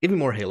give me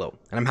more Halo.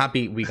 And I'm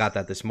happy we got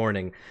that this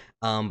morning.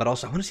 But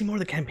also, I want to see more of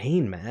the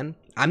campaign, man.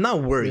 I'm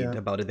not worried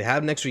about it. They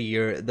have an extra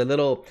year. The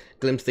little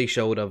glimpse they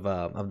showed of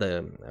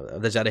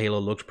the Zeta Halo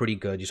looks pretty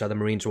good. You saw the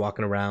Marines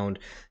walking around.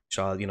 You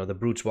saw, the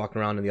brutes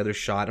walking around in the other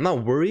shot. I'm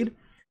not worried.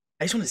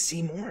 I just want to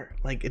see more.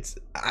 Like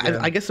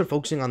I guess they're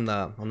focusing on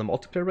the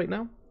multiplayer right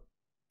now,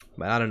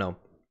 but I don't know.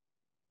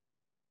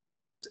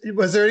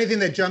 Was there anything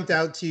that jumped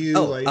out to you,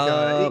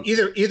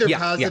 either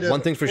positive? Yeah,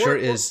 one thing for sure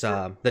is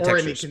the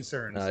textures. Any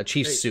concerns?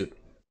 Chief's suit.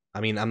 I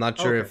mean, I'm not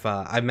sure if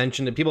I've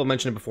mentioned it. People have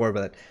mentioned it before,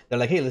 but they're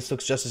like, "Hey, this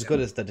looks just as good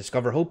as the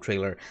Discover Hope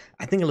trailer."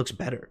 I think it looks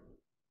better.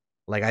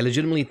 Like, I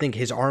legitimately think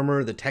his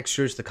armor, the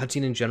textures, the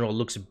cutscene in general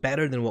looks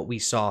better than what we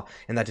saw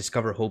in that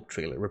Discover Hope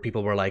trailer, where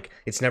people were like,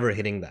 "It's never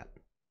hitting that,"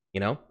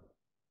 you know?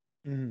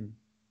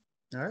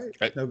 Mm-hmm. All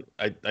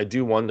right. I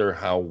do wonder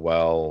how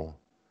well.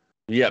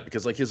 Yeah,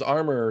 because like his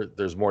armor,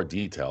 there's more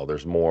detail.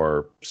 There's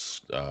more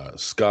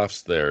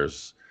scuffs.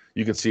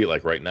 You can see it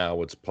like right now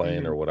what's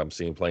playing or what I'm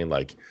seeing playing.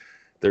 Like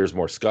there's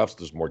more scuffs.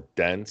 There's more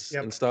dents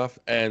and stuff.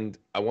 And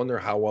I wonder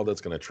how well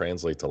that's going to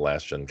translate to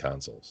last gen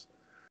consoles,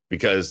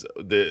 because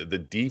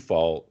the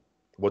default,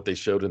 what they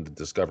showed in the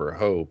Discover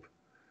Hope,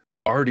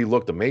 already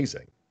looked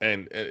amazing.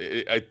 And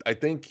I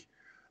think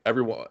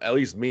everyone, at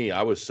least me,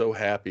 I was so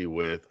happy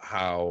with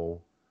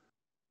how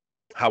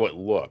it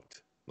looked.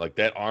 Like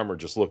that armor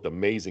just looked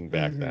amazing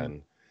back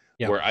then,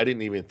 where I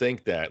didn't even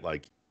think that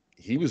like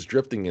he was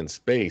drifting in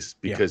space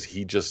because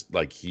he just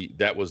like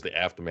that was the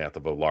aftermath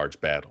of a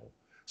large battle.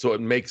 So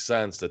it makes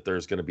sense that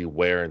there's going to be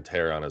wear and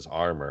tear on his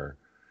armor.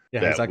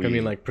 Yeah, it's not going to be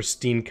in like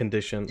pristine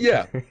condition.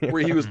 Yeah,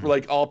 where he was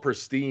like all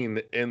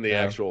pristine in the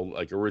actual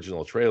like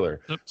original trailer.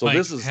 So Mike,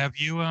 this is. Have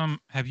you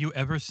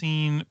ever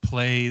seen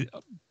play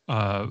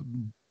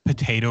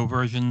potato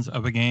versions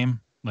of a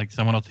game? Like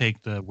someone will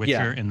take The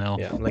Witcher and they'll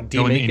like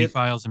go in the INI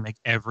files and make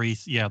every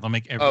they'll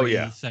make every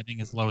setting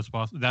as low as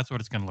possible. That's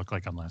what it's going to look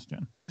like on last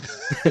gen.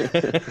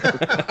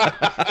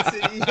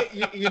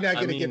 You're not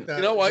going to get that.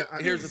 You know what?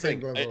 Here's the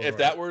thing. If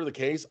that were the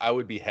case, I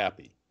would be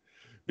happy,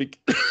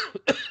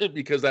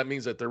 because that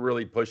means that they're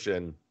really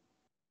pushing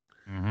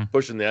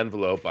the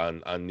envelope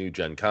on new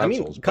gen consoles.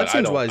 I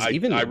mean, cutscenes wise,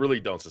 I really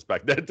don't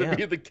suspect that to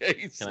be the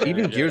case.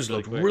 Even Gears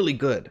looked really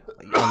good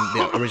on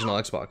the original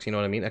Xbox. You know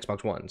what I mean?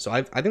 Xbox One. So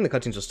I think the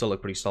cutscenes will still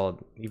look pretty solid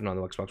even on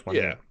the Xbox One.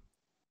 Yeah.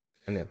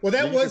 And well,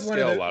 that was one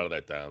of a lot of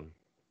that down.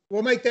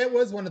 Well, Mike, that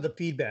was one of the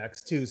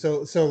feedbacks too.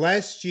 So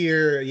last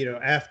year,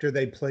 after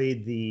they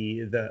played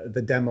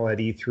the demo at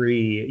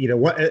E3,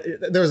 what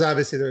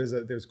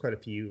there's quite a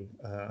few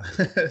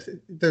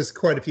there's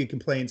quite a few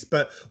complaints,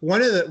 but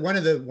one of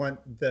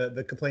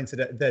the complaints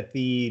that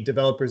the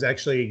developers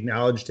actually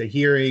acknowledged to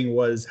hearing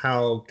was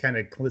how kind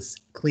of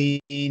clean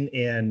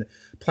and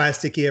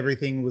plasticky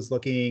everything was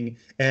looking,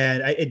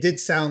 and it did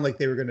sound like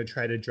they were going to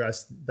try to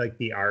address like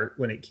the art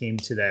when it came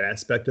to that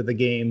aspect of the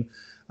game.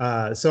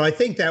 So I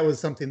think that was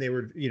something they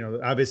were,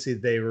 obviously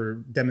they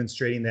were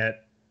demonstrating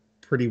that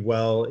pretty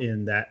well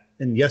in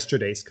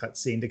yesterday's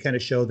cutscene to kind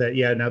of show that,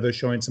 now they're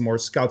showing some more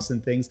scuffs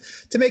and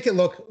things to make it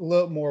look a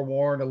little more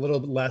worn, a little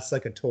bit less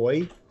like a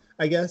toy,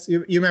 I guess.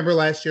 You remember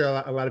last year,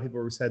 a lot of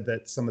people said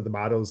that some of the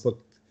models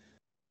looked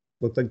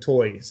like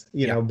toys,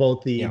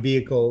 both the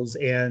vehicles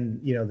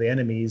and, the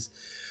enemies.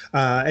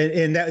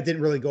 And that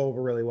didn't really go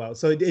over really well.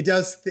 So it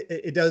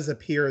does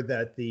appear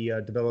that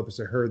the developers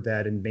have heard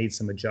that and made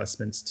some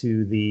adjustments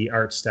to the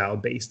art style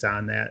based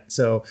on that.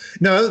 So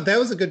no, that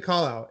was a good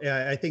call out.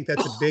 I think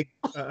that's a big,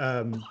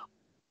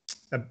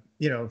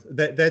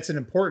 that's an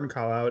important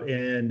call out,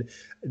 and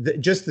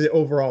just the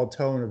overall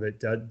tone of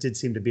it did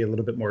seem to be a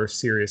little bit more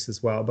serious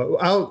as well. But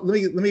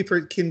let me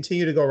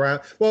continue to go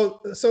around.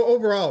 Well, so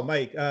overall,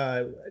 Mike,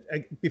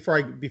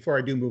 before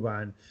I do move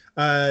on,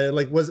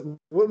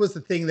 what was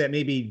the thing that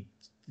maybe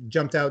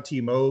jumped out to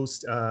you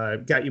most,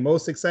 got you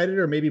most excited,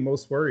 or maybe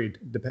most worried,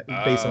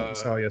 based on what you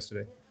saw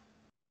yesterday?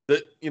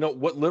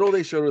 What little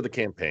they showed of the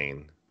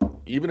campaign,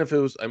 even if it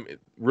was,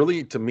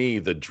 really to me,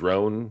 the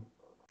drone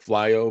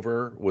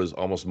flyover was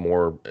almost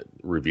more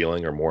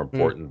revealing or more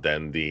important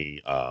than the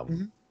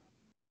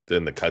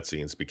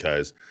cutscenes,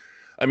 because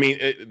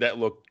that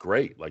looked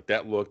great. Like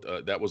that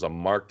was a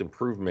marked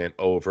improvement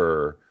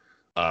over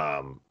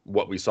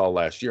what we saw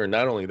last year. And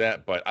not only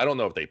that, but I don't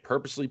know if they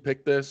purposely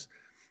picked this,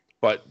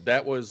 but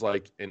that was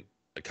like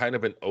a kind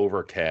of an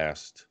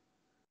overcast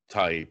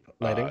type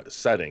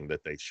setting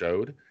that they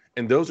showed.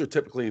 And those are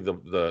typically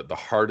the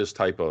hardest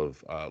type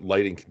of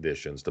lighting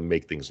conditions to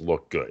make things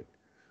look good.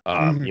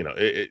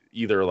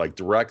 Either like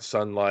direct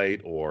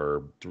sunlight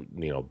or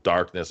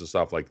darkness and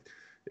stuff like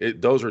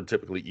those are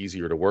typically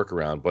easier to work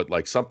around, but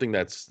like something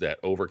that's that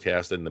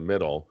overcast in the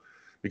middle,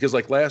 because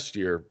like last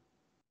year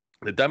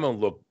the demo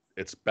looked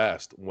its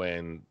best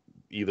when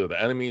either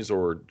the enemies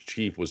or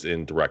Chief was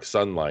in direct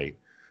sunlight,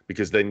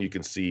 because then you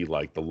can see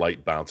like the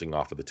light bouncing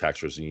off of the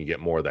textures and you get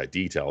more of that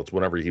detail. It's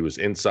whenever he was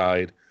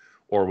inside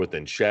or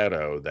within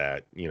shadow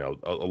that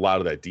a lot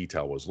of that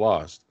detail was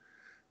lost.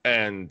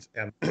 And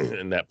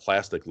that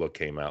plastic look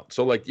came out.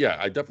 So I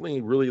definitely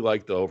really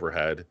like the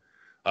overhead.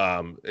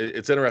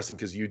 It's interesting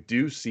because you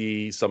do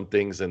see some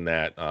things in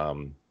that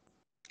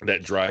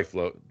that drone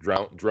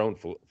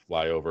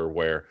flyover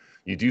where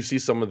you do see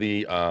some of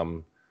the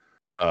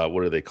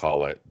what do they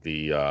call it?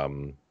 The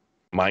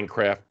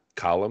Minecraft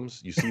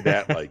columns. You see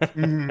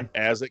that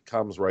as it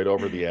comes right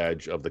over the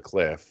edge of the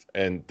cliff,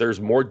 and there's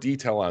more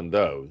detail on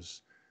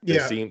those.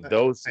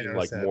 Those seem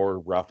like more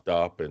roughed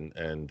up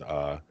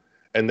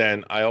and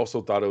then I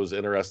also thought it was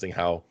interesting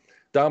how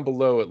down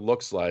below it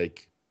looks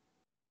like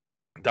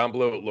it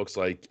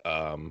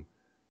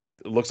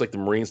looks like the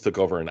Marines took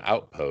over an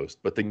outpost,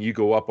 but then you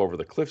go up over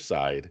the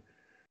cliffside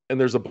and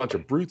there's a bunch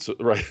of brutes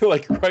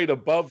right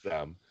above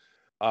them.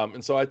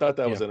 And so I thought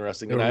that was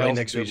interesting. They were and I right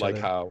also next to did each like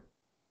other. how,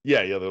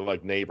 yeah, they're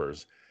like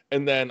neighbors.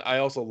 And then I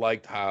also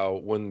liked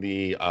how when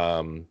the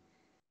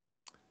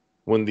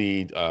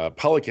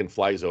pelican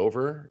flies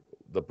over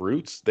the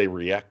brutes, they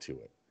react to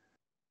it.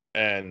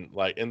 And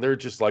they're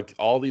just like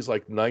all these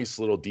like nice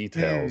little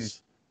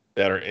details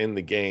that are in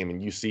the game,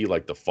 and you see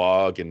like the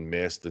fog and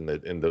mist and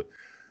the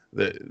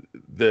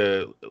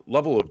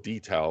level of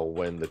detail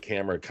when the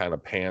camera kind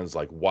of pans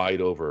like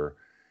wide over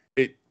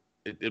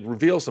it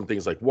reveals some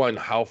things, like one,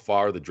 how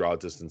far the draw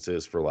distance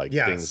is for like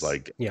things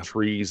like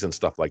trees and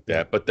stuff like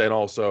that. But then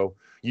also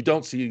you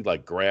don't see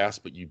like grass,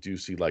 but you do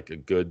see like a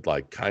good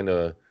like kind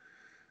of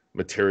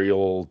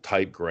material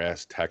type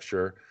grass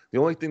texture. The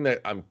only thing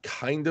that I'm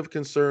kind of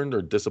concerned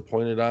or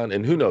disappointed on,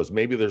 and who knows,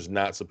 maybe there's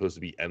not supposed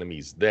to be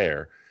enemies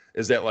there,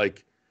 is that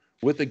like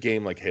with a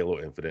game like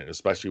Halo Infinite,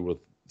 especially with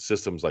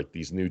systems like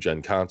these new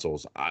gen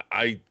consoles,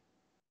 I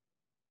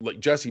like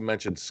Jesse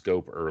mentioned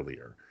scope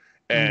earlier.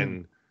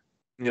 And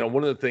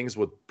one of the things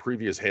with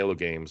previous Halo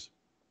games,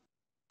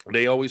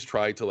 they always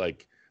try to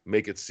like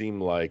make it seem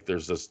like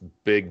there's this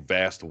big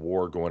vast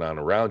war going on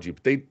around you,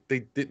 but they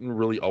didn't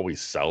really always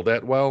sell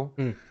that well.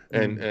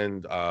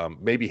 And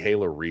maybe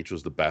Halo Reach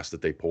was the best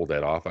that they pulled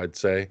that off, I'd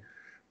say.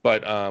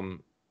 But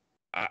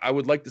I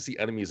would like to see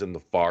enemies in the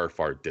far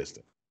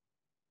distance.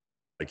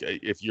 Like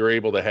if you're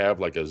able to have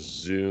like a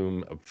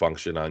zoom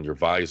function on your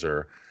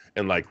visor,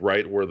 and like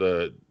right where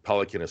the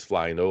Pelican is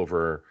flying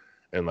over,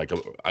 and like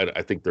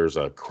I think there's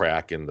a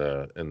crack in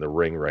the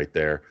ring right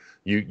there.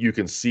 You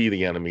can see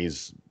the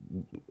enemies,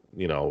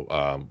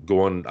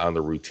 going on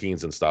the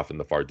routines and stuff in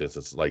the far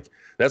distance. Like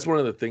that's one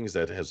of the things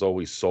that has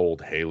always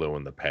sold Halo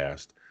in the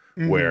past,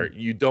 where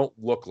you don't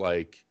look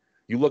like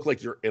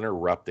you're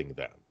interrupting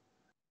them.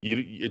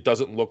 It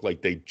doesn't look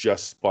like they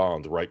just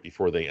spawned right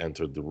before they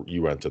entered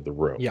the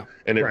room. Yeah,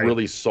 and it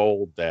really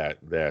sold that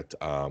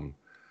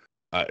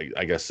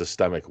I guess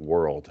systemic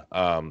world.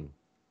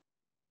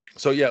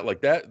 So yeah,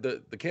 like that,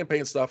 the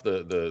campaign stuff,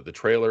 the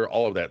trailer,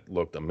 all of that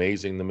looked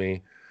amazing to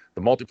me.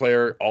 The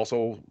multiplayer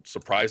also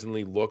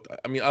surprisingly looked.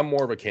 I mean, I'm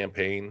more of a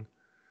campaign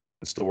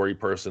and story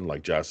person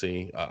like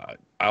Jesse.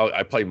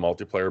 I play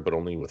multiplayer, but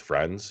only with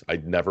friends.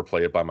 I'd never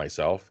play it by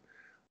myself.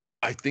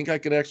 I think I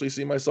can actually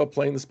see myself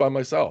playing this by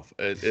myself.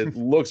 It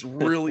looks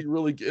really,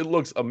 really. It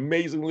looks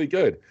amazingly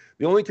good.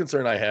 The only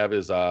concern I have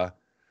is the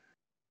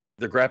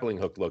grappling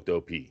hook looked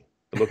OP. It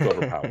looked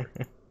overpowered.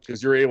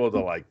 Because you're able to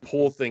like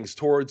pull things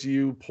towards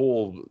you,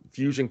 pull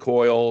fusion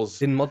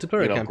coils in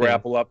multiplayer campaign.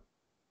 Grapple up.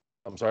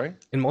 I'm sorry.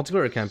 In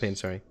multiplayer campaign,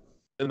 sorry.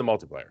 In the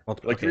multiplayer,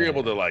 you're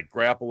able to like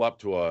grapple up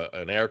to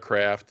an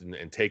aircraft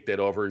and take that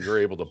over. You're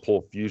able to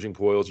pull fusion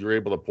coils. You're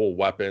able to pull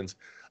weapons.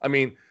 I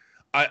mean,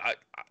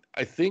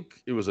 I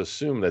think it was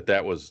assumed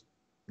that was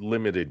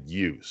limited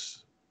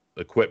use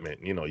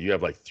equipment. You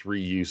have like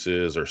 3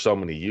 uses or so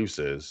many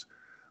uses.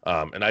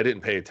 And I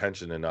didn't pay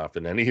attention enough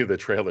in any of the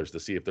trailers to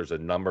see if there's a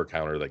number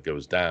counter that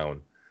goes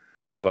down.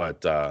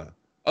 But other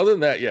than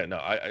that, yeah, no,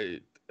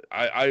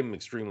 I'm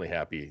extremely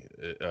happy.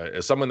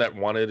 As someone that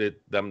wanted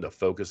them to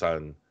focus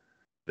on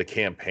the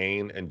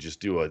campaign and just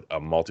do a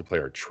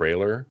multiplayer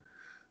trailer,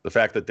 the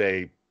fact that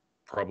they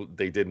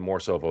did more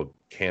so of a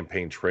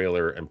campaign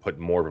trailer and put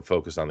more of a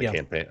focus on the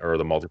campaign or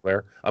the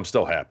multiplayer, I'm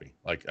still happy.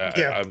 Like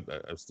I'm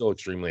still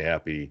extremely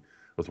happy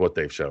with what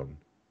they've shown.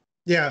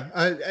 Yeah,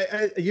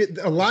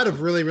 a lot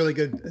of really, really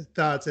good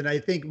thoughts, and I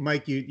think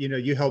Mike,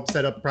 you helped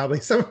set up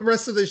probably some of the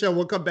rest of the show.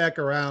 We'll come back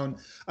around,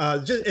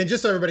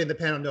 just so everybody in the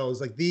panel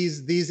knows, like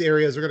these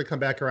areas we're going to come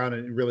back around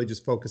and really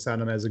just focus on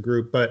them as a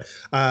group. But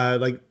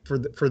like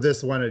for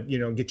this one,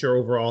 get your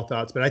overall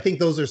thoughts. But I think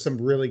those are some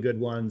really good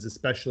ones,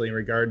 especially in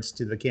regards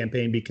to the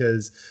campaign,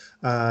 because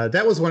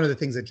that was one of the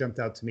things that jumped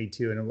out to me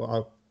too, and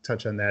I'll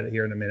touch on that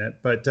here in a minute.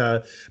 But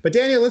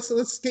Daniel,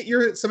 let's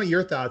get some of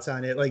your thoughts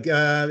on it. Like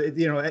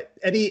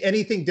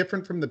anything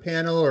different from the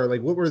panel, or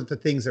like what were the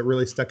things that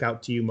really stuck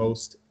out to you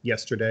most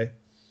yesterday?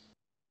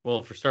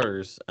 Well, for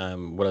starters,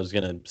 what I was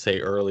going to say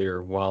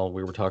earlier while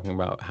we were talking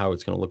about how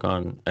it's going to look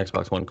on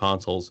Xbox One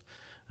consoles,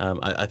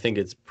 I think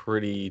it's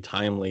pretty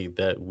timely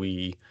that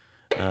we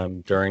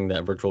during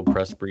that virtual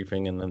press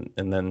briefing and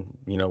then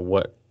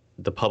what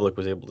the public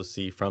was able to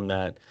see from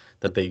that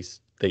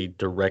they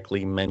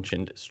directly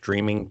mentioned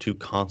streaming to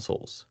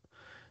consoles.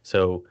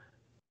 So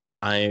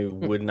I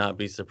would not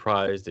be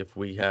surprised if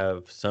we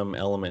have some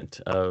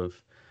element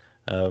of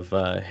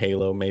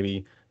Halo,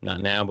 maybe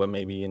not now, but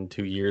maybe in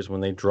 2 years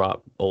when they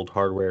drop old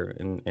hardware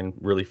and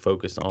really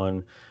focus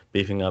on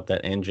beefing up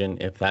that engine,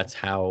 if that's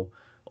how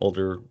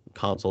older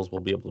consoles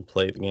will be able to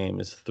play the game,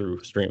 is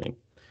through streaming.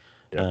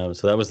 Yeah.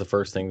 So that was the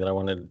first thing that I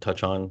wanted to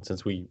touch on,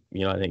 since I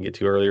didn't get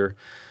to earlier.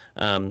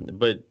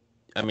 But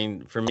I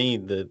mean, for me,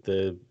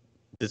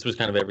 this was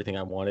kind of everything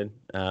I wanted.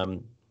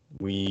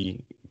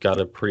 We got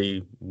a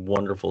pretty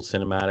wonderful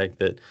cinematic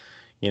that,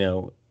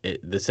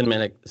 the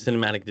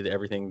cinematic did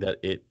everything that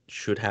it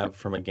should have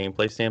from a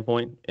gameplay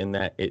standpoint, in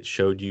that it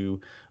showed you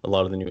a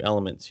lot of the new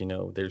elements.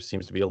 There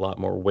seems to be a lot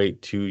more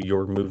weight to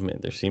your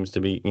movement. There seems to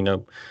be,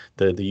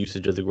 the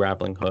usage of the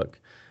grappling hook,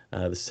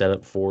 the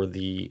setup for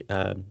the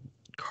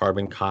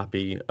carbon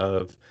copy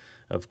of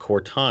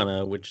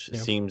Cortana, which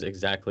seems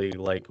exactly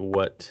like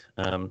what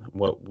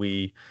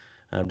we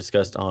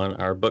discussed on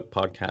our book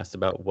podcast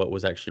about what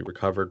was actually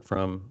recovered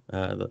from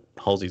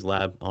Halsey's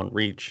lab on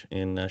Reach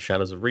in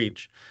Shadows of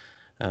Reach.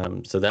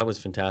 So that was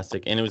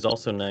fantastic. And it was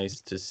also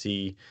nice to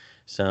see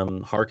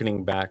some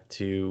hearkening back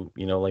to,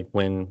 like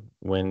when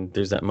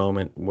there's that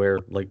moment where,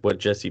 like what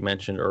Jesse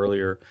mentioned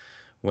earlier,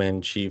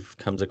 when Chief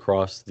comes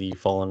across the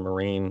fallen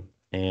Marine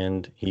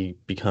and he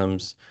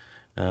becomes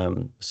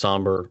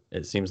somber.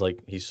 It seems like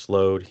he's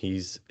slowed.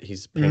 He's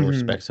paying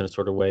respects in a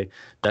sort of way.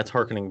 That's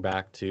hearkening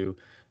back to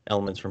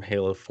elements from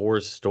Halo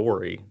 4's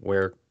story,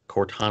 where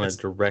Cortana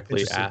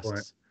directly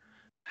asks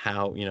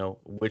how,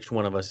 which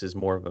one of us is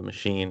more of a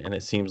machine. And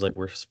it seems like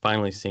we're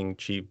finally seeing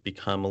Chief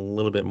become a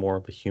little bit more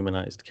of a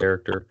humanized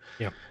character.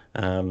 Yeah.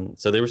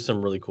 So there were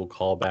some really cool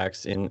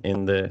callbacks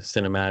in the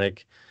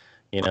cinematic.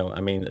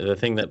 The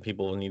thing that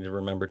people need to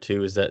remember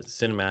too is that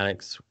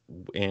cinematics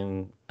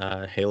in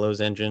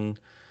Halo's engine,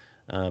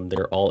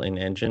 they're all in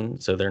engine,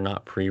 so they're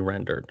not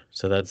pre-rendered.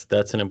 So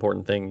that's an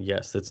important thing.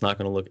 Yes, it's not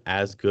going to look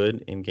as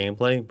good in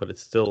gameplay, but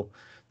it's still,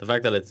 the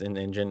fact that it's in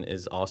engine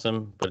is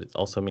awesome, but it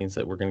also means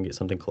that we're going to get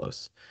something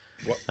close.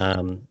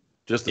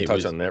 Just to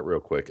touch on that real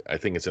quick, I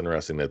think it's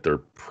interesting that they're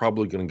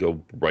probably going to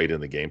go right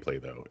in the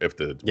gameplay, though, if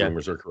the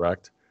rumors are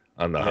correct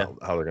on how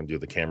they're going to do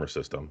the camera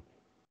system.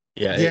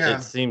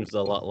 It seems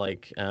a lot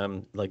like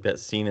that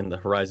scene in the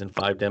Horizon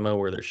 5 demo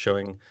where they're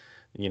showing,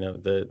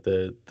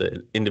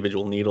 the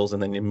individual needles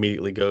and then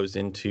immediately goes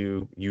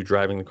into you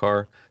driving the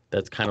car.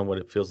 That's kind of what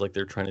it feels like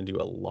they're trying to do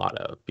a lot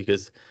of,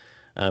 because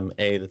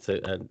that's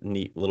a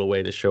neat little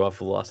way to show off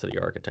velocity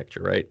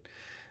architecture, right?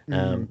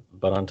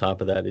 But on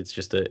top of that, it's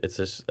just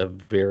a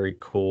very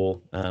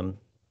cool,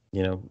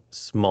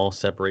 small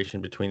separation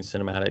between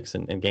cinematics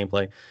and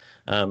gameplay.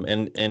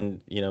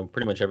 And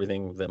pretty much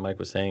everything that Mike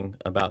was saying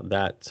about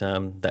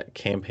that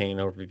campaign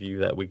overview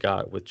that we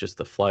got with just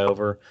the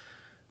flyover.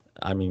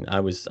 I mean, I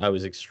was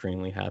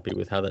extremely happy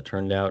with how that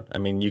turned out. I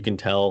mean, you can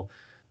tell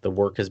the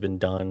work has been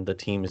done. The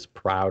team is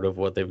proud of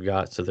what they've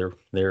got, so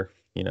they're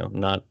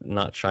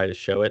not shy to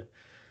show it.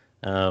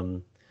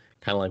 Kind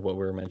of like what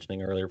we were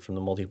mentioning earlier from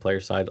the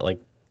multiplayer side. Like,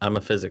 I'm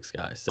a physics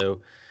guy,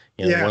 so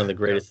one of the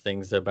greatest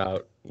things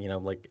about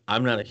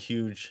I'm not a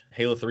huge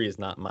Halo 3 is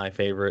not my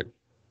favorite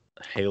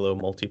Halo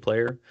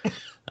multiplayer.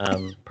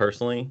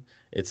 Personally,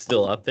 it's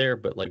still up there,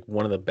 but like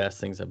one of the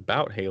best things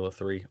about Halo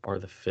 3 are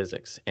the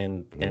physics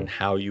and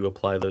how you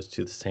apply those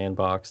to the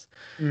sandbox.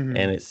 And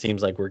it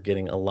seems like we're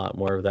getting a lot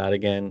more of that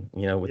again,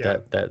 with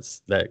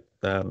that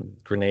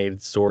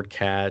grenade sword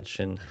catch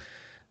and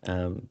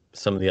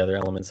some of the other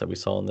elements that we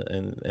saw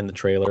in the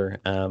trailer.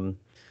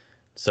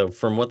 So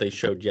from what they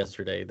showed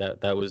yesterday,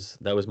 that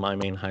was my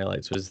main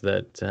highlights, was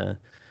that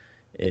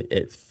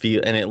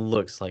it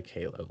looks like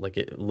Halo. Like,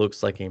 it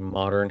looks like a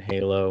modern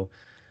Halo.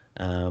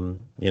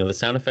 The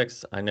sound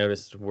effects I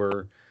noticed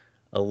were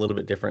a little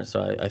bit different,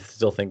 so I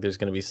still think there's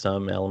going to be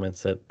some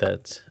elements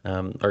that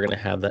are going to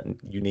have that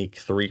unique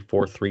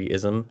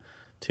 343-ism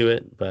to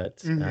it.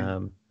 But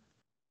I'm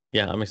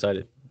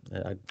excited.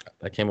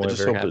 I came away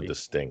very happy. They're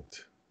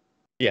distinct.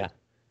 Yeah.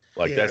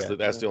 That's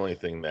the only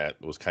thing that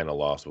was kind of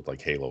lost with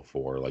like Halo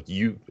 4. Like,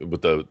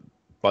 with the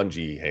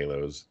Bungie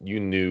Halos, you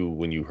knew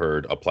when you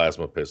heard a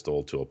plasma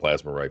pistol to a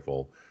plasma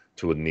rifle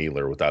to a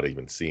kneeler without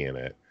even seeing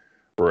it.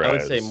 Whereas, I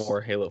would say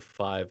more Halo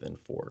 5 than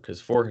 4,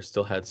 because 4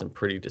 still had some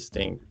pretty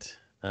distinct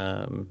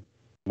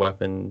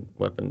weapon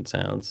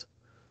sounds.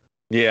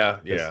 Yeah,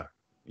 you're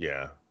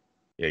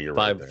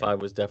right there.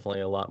 5 was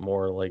definitely a lot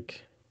more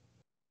like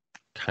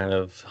kind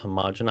of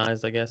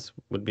homogenized, I guess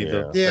would be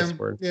the best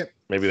word. Yeah.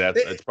 Maybe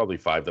that's probably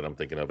 5 that I'm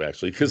thinking of,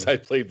 actually, because I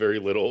played very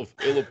little of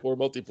Halo 4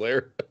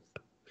 multiplayer.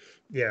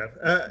 Yeah,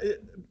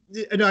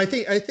 no, I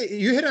think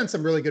you hit on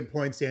some really good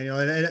points, Daniel,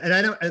 and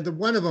I know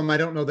one of them I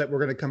don't know that we're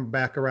going to come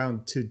back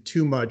around to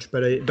too much,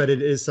 but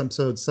it is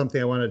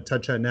something I want to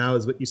touch on now,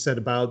 is what you said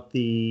about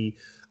the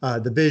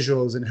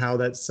visuals and how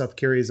that stuff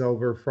carries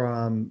over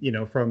from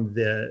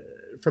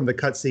the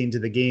cutscene to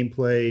the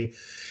gameplay.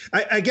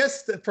 I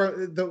guess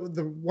for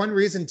the one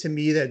reason to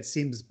me that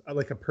seems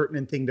like a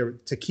pertinent thing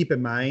to keep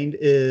in mind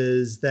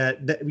is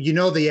that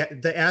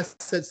the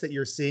assets that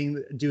you're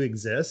seeing do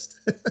exist.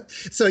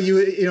 So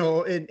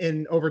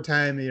in over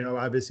time,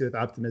 obviously with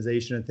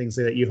optimization and things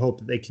like that, you hope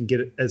that they can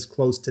get as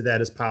close to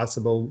that as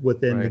possible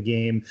within the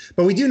game.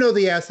 But we do know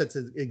the assets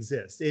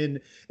exist. And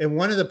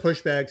one of the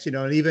pushbacks,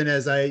 and even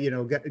as I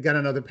got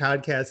on other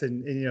podcasts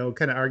and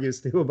kind of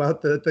argues too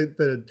about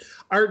the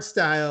art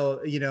style style,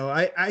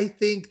 I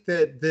think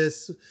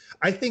this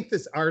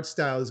art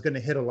style is going to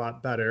hit a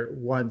lot better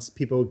once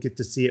people get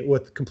to see it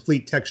with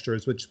complete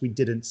textures, which we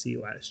didn't see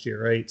last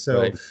year, right?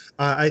 So Right.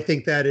 I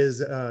think that is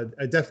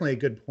definitely a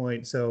good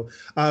point. So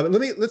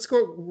let's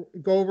go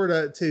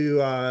over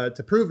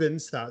to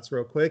Proven's thoughts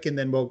real quick, and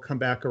then we'll come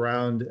back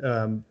around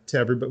to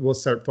everybody. We'll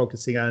start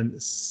focusing on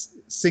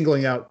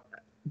singling out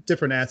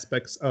different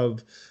aspects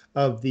of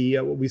the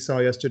what we saw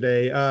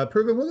yesterday.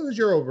 Proven, what was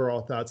your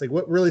overall thoughts? Like,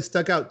 what really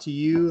stuck out to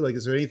you? Like,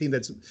 is there anything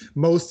that's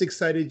most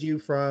excited you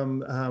from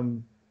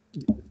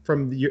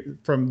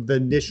the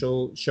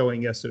initial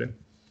showing yesterday?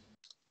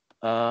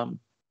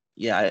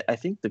 Yeah, I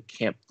think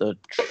the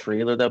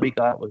trailer that we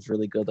got was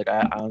really good. Like,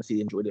 I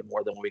honestly enjoyed it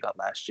more than what we got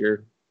last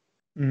year.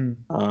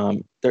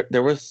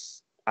 There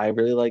was, I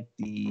really like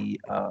the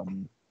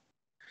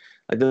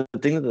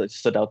thing that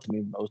stood out to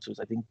me most was,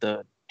 I think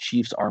the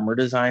Chief's armor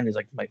design is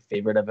like my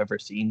favorite I've ever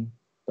seen.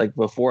 Like,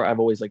 before, I've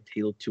always liked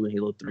Halo 2 and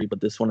Halo 3,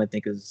 but this one I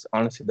think is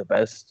honestly the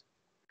best.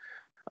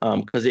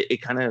 Because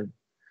it kind of,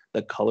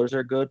 the colors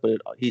are good,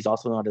 but he's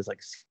also not as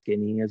like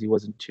skinny as he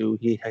was in 2.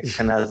 He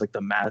kind of has like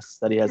the mass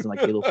that he has in like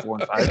Halo 4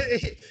 and 5.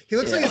 He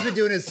looks like he's been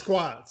doing his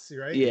squats,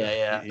 right?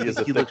 Yeah. He is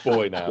a thick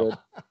boy now.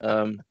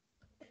 Yeah,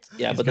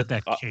 He's but got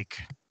that cake.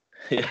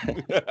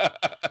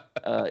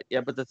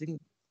 Yeah, but the thing,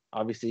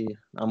 obviously,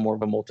 I'm more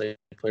of a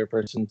multiplayer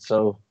person,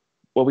 so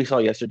what we saw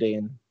yesterday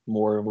and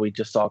more of what we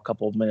just saw a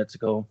couple of minutes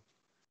ago,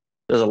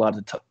 there's a lot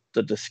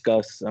to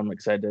discuss. I'm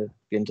excited to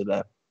get into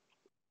that.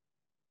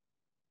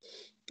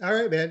 All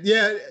right, man.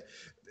 Yeah.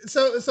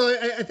 So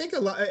I think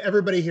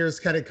everybody here is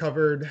kind of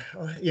covered,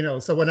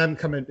 so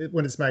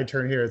when it's my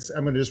turn here,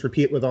 I'm going to just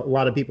repeat what a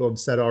lot of people have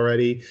said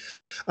already.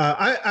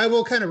 I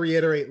will kind of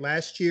reiterate,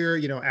 last year,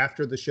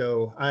 after the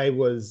show, I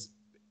was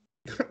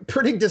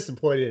pretty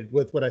disappointed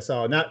with what I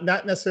saw. Not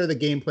necessarily the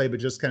gameplay, but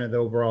just kind of the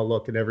overall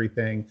look and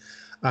everything.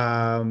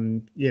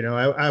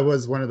 I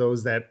was one of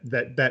those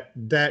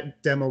that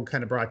demo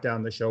kind of brought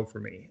down the show for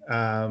me.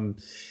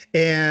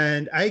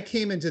 And I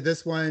came into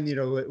this one,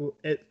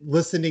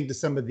 listening to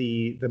some of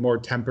the more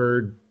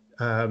tempered,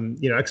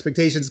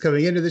 expectations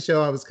coming into the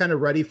show. I was kind of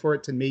ready for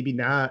it to maybe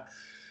not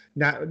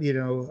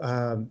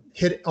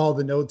hit all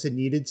the notes it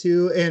needed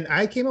to. And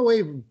I came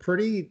away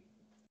pretty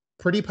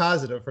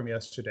positive from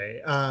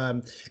yesterday.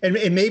 And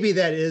maybe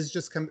that is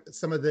just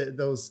some of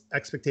those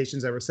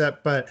expectations that were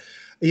set, but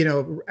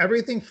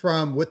everything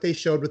from what they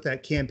showed with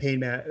that campaign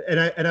map, and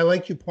I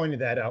like you pointed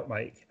that out,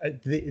 Mike,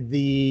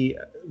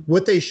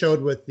 what they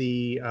showed with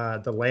the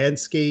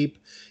landscape,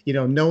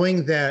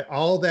 knowing that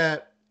all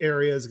that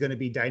area is going to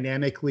be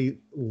dynamically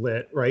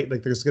lit, right?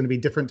 Like, there's going to be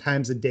different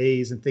times of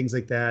days and things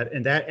like that.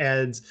 And that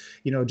adds,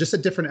 just a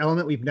different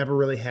element we've never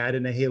really had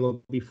in a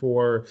Halo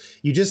before.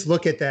 You just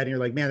look at that and you're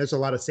like, man, there's a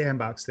lot of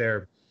sandbox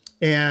there.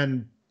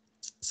 And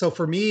so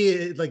for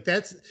me, like,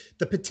 that's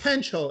the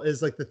potential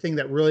is like the thing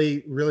that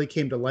really, really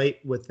came to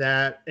light with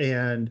that.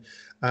 And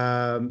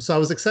so I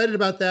was excited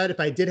about that. If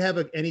I did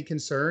have any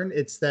concern,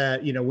 it's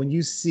that, when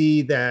you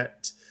see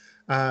that,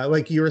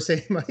 like you were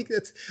saying, Mike,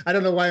 I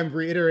don't know why I'm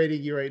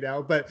reiterating you right now,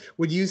 but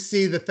when you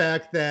see the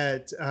fact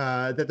that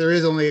that there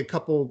is only a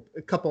couple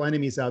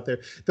enemies out there,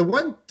 the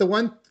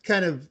one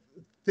kind of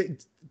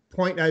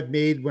point I've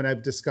made when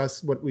I've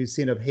discussed what we've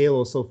seen of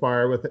Halo so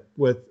far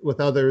with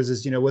others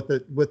is, with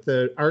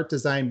the art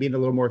design being a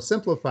little more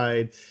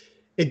simplified,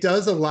 it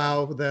does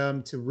allow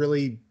them to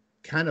really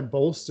kind of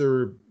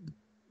bolster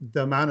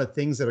the amount of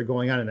things that are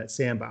going on in that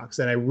sandbox.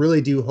 And I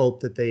really do hope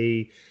that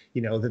they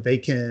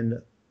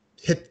can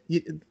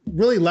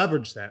really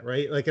leverage that,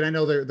 right? Like, and I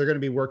know they're going to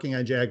be working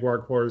on Jaguar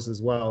cores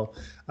as well,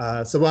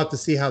 so we'll have to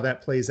see how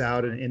that plays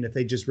out, and if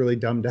they just really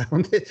dumb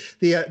down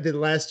the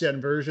last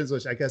gen versions,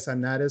 which I guess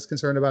I'm not as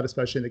concerned about,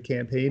 especially in the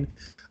campaign.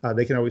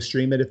 They can always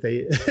stream it if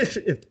they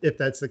if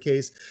that's the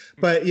case.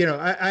 But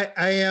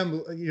I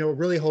am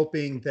really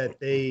hoping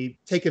that they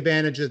take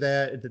advantage of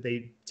that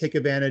they take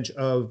advantage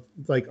of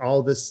like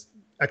all this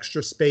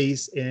extra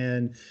space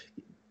and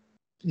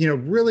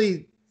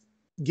really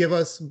give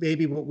us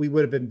maybe what we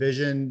would have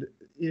envisioned,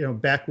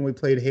 back when we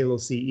played Halo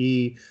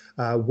CE,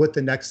 what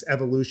the next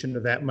evolution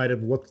of that might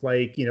have looked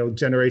like,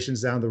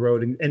 generations down the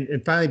road,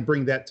 and finally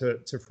bring that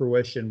to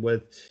fruition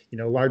with,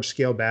 large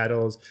scale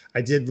battles.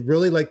 I did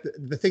really like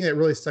the thing that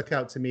really stuck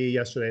out to me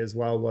yesterday as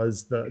well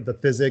was the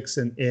physics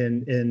and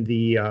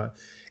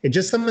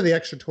just some of the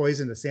extra toys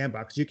in the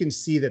sandbox. You can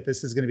see that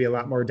this is going to be a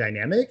lot more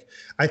dynamic.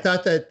 I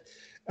thought that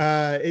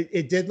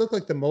it did look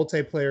like the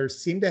multiplayer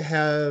seemed to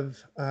have,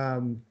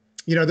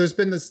 there's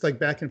been this like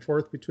back and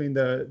forth between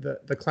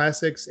the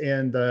classics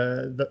and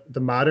the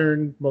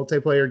modern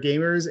multiplayer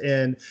gamers.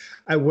 And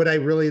what I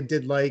really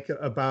did like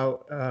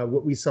about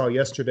what we saw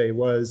yesterday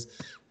was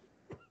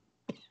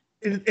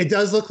it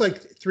does look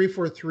like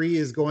 343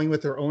 is going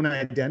with their own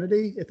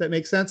identity, if that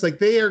makes sense. Like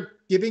they are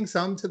giving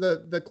some to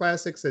the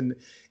classics, and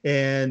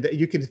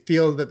you can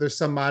feel that there's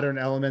some modern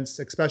elements,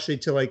 especially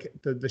to like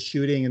the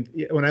shooting. And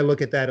when I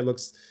look at that, it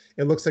looks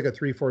like a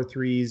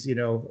 343's,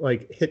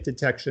 like hit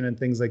detection and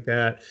things like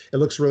that. It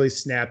looks really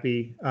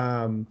snappy.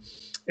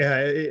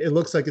 It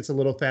looks like it's a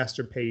little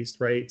faster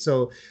paced, right?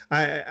 So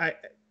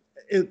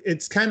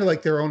it's kind of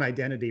like their own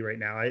identity right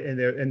now, and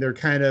they're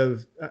kind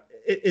of.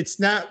 It's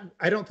not.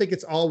 I don't think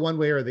it's all one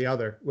way or the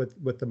other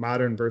with the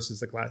modern versus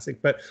the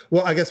classic. But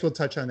well, I guess we'll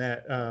touch on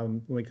that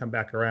when we come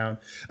back around.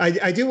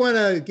 I do want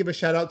to give a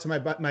shout out to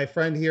my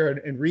friend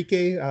here,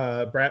 Enrique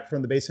Bratt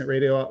from the Basement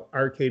Radio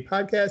Arcade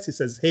Podcast. He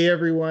says, "Hey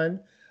everyone,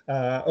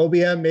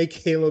 OBM make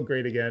Halo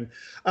great again."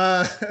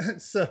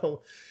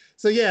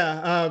 So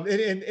yeah,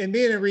 and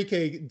me and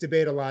Enrique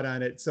debate a lot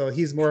on it. So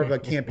he's more of a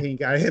campaign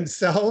guy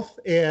himself,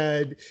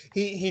 and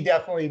he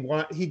definitely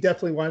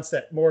wants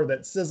that more of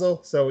that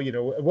sizzle. So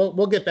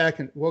we'll get back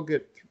and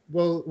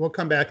we'll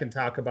come back and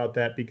talk about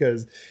that,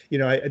 because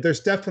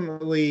there's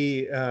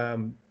definitely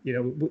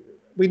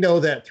we know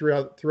that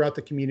throughout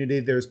the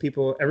community, there's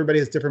people. Everybody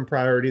has different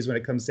priorities when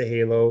it comes to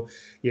Halo,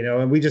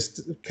 and we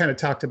just kind of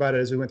talked about it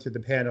as we went through the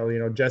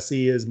panel.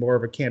 Jesse is more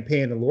of a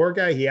campaign and lore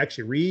guy. He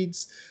actually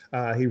reads.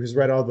 He has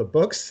read all the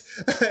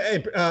books.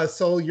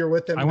 So you're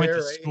with him. I went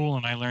to school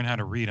and I learned how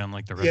to read,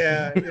 unlike the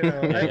rest of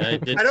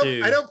them.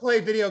 I don't play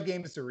video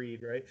games to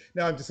read, right?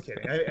 No, I'm just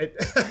kidding.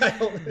 I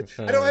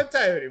don't have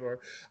time anymore.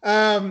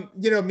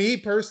 Me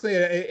personally,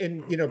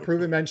 and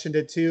Proven mentioned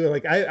it too.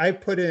 Like I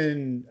put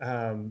in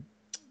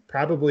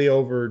probably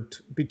over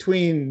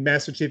between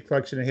Master Chief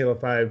Collection and Halo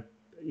 5,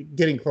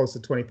 getting close to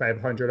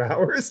 2,500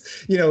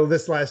 hours,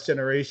 this last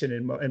generation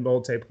in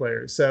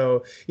multiplayer.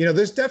 So,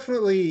 there's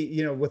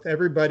definitely, with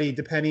everybody,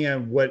 depending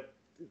on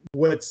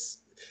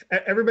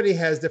everybody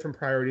has different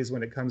priorities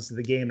when it comes to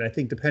the game. And I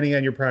think depending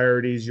on your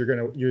priorities,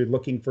 you're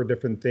looking for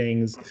different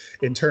things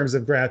in terms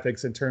of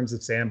graphics, in terms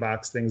of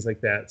sandbox, things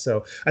like that.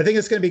 So I think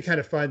it's going to be kind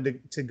of fun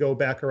to go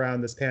back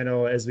around this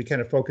panel as we kind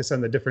of focus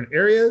on the different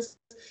areas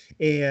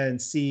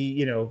and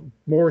see,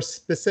 more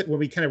specific, when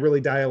we kind of really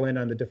dial in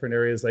on the different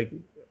areas, like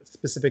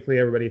specifically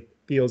everybody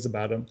feels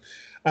about them.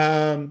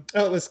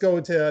 Let's go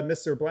to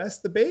Mr.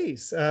 Blast the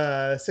Base,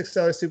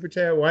 $6 super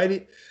chat.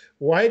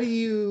 Why do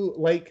you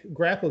like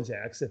grapple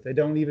jacks if they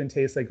don't even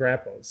taste like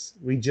grapples?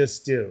 We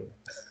just do.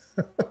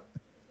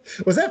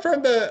 Was that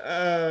from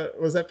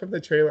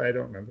the trailer? I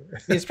don't remember.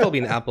 It's probably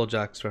an Apple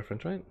Jacks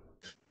reference, right?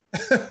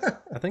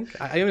 I think.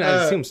 I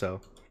assume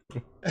so.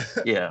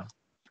 Yeah.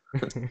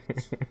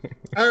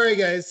 All right,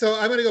 guys. So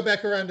I'm going to go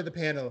back around to the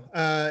panel,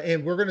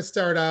 and we're going to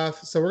start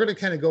off. So we're going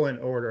to kind of go in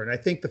order. And I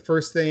think the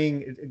first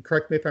thing,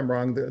 correct me if I'm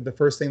wrong, the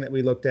first thing that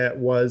we looked at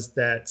was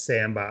that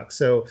sandbox.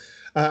 So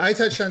I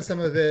touched on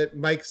some of it.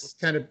 Mike's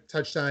kind of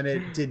touched on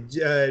it.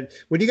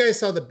 When you guys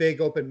saw the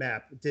big open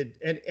map, did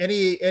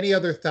any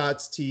other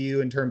thoughts to you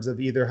in terms of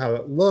either how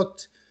it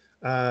looked,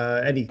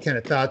 any kind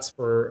of thoughts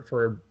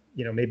for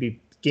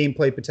maybe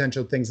gameplay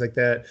potential, things like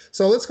that?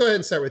 So let's go ahead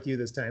and start with you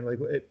this time.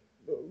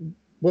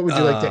 What would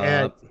you like to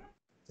add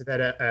to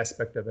that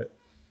aspect of it?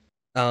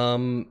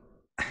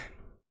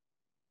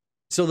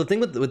 So the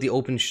thing with the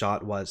open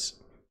shot was,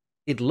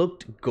 it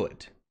looked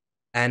good.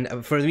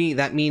 And for me,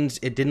 that means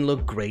it didn't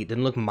look great,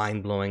 didn't look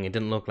mind-blowing, it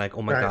didn't look like,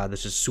 oh my god,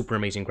 this is super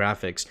amazing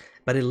graphics,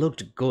 but it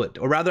looked good.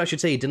 Or rather, I should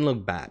say, it didn't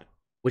look bad,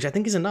 which I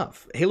think is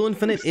enough. Halo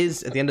Infinite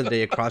is, at the end of the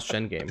day, a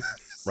cross-gen game,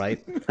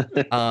 right?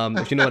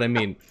 If you know what I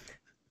mean.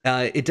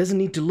 It doesn't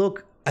need to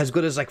look as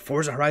good as like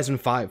Forza Horizon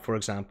 5, for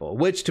example,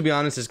 which, to be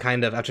honest, is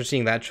kind of, after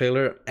seeing that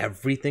trailer,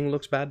 everything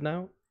looks bad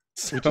now.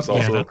 So, which is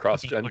also a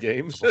cross-gen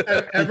game.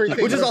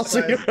 Which is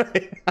also, you're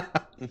right.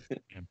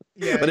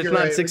 But it's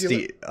not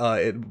 60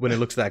 when it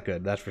looks that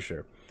good, that's for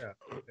sure.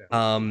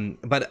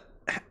 But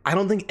I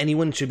don't think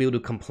anyone should be able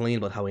to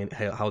complain about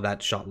how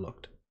that shot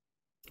looked.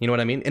 You know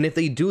what I mean? And if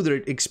they do,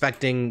 they're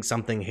expecting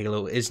something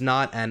Halo is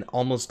not and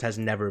almost has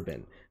never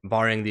been,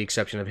 barring the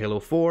exception of Halo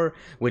 4,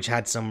 which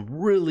had some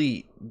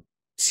really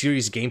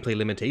serious gameplay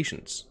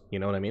limitations. You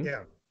know what I mean?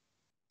 Yeah.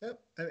 Yep.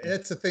 I mean,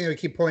 that's the thing I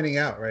keep pointing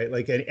out, right?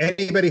 Like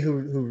anybody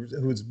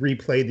who's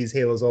replayed these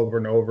Halos over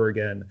and over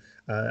again,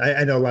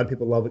 I know a lot of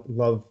people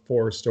love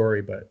 4's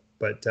story, but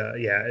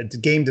yeah,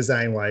 game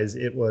design wise,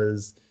 it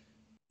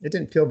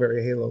didn't feel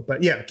very Halo.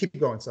 But yeah, keep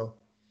going. So.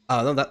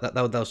 No, that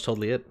was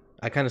totally it.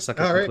 I kind of suck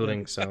at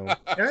concluding, so.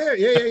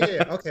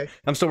 Yeah. Okay.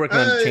 I'm still working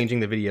on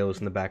changing the videos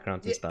in the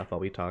background and stuff while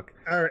we talk.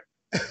 All right.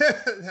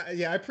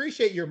 Yeah, I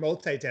appreciate your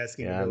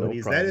multitasking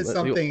abilities. No that is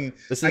something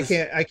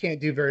I can't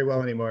do very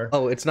well anymore.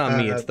 Oh, it's not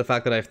me. It's the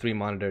fact that I have 3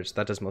 monitors.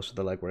 That does most of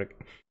the legwork.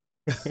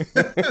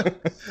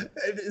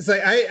 It's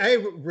like I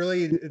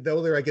really, the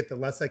older I get, the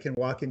less I can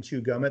walk and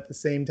chew gum at the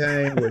same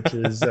time, which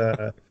is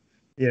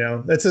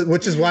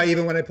which is why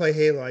even when I play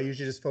Halo, I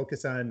usually just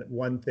focus on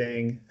one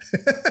thing.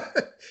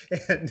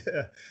 And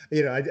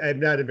I'm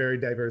not a very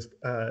diverse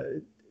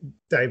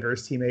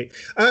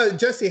teammate.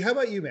 Jesse, how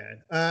about you,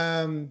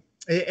 man?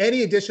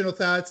 Any additional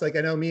thoughts? Like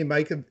I know me and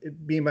Mike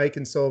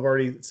and Sol have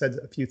already said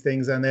a few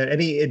things on that.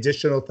 Any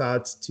additional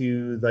thoughts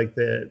to like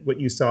what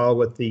you saw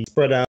with the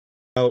spread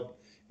out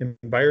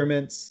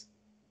environments?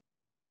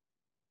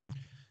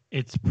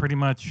 It's pretty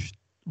much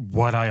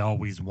what I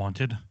always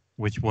wanted,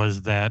 which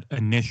was that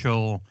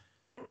initial,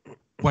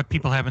 what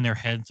people have in their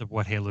heads of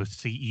what Halo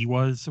CE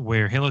was,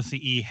 where Halo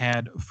CE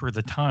had, for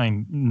the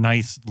time,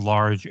 nice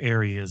large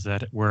areas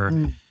that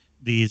were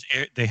they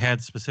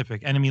had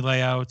specific enemy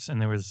layouts,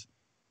 and there was,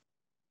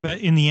 but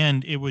in the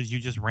end, it was you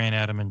just ran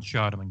at them and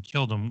shot them and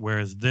killed them,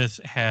 whereas this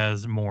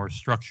has more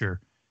structure.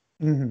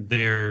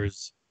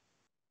 There's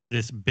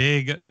this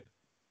big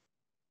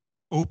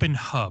open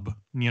hub,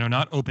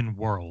 not open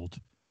world,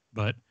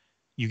 but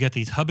you get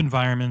these hub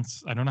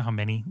environments. I don't know how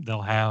many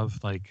they'll have,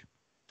 like,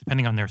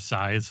 depending on their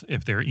size.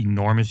 If they're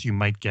enormous, you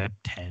might get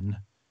 10,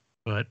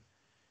 but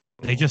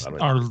they just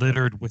are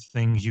littered with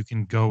things you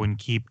can go and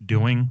keep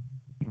doing,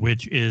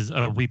 which is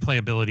a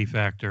replayability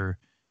factor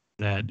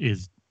that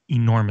is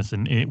enormous,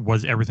 and it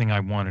was everything I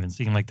wanted. And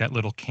seeing like that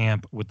little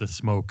camp with the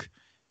smoke,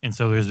 and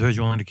so there's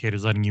visual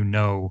indicators letting you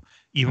know,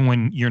 even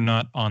when you're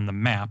not on the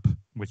map,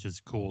 which is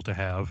cool to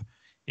have,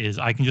 is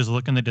I can just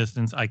look in the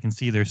distance, I can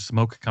see there's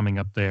smoke coming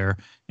up there,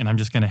 and I'm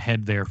just going to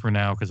head there for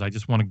now because I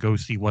just want to go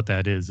see what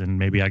that is, and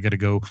maybe I got to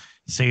go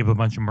save a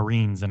bunch of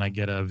Marines and I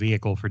get a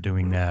vehicle for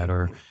doing that,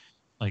 or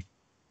like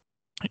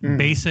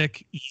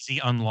basic easy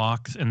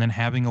unlocks, and then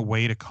having a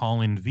way to call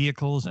in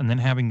vehicles, and then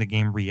having the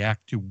game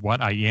react to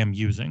what I am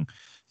using.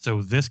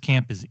 So this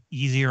camp is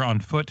easier on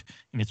foot,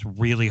 and it's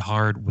really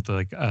hard with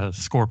like a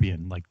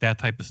Scorpion. Like that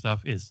type of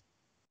stuff is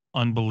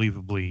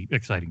unbelievably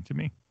exciting to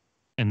me.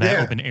 And that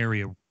open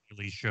area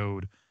really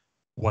showed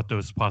what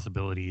those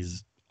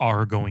possibilities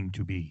are going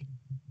to be.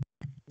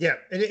 Yeah,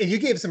 and you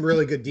gave some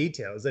really good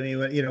details. I mean,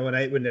 when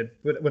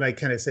I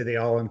kind of say the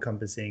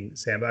all-encompassing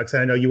sandbox,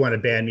 I know you want to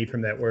ban me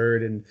from that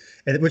word, and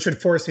which would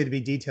force me to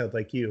be detailed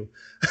like you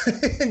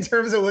in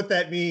terms of what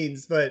that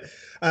means. But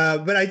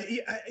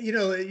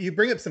you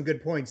bring up some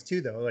good points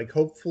too, though. Like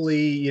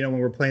hopefully, when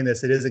we're playing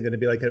this, it isn't going to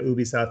be like an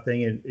Ubisoft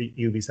thing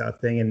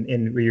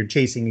and where you're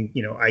chasing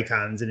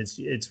icons, and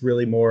it's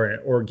really more an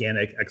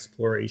organic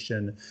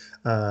exploration.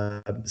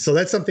 So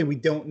that's something we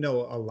don't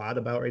know a lot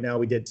about right now.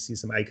 We did see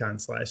some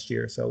icons last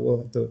year, so we'll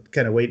have to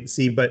kind of wait and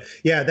see. But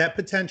yeah, that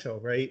potential,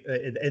 right?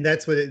 And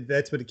that's what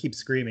it keeps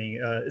screaming.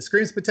 It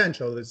screams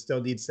potential. It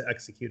still needs to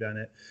execute on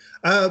it.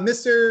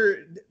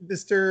 Mr.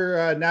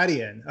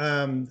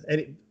 Nadian,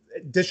 any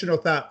additional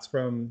thoughts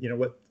from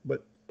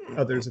what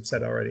others have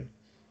said already?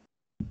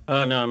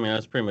 No, I mean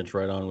that's pretty much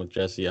right on with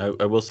Jesse. I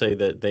will say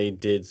that they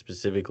did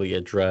specifically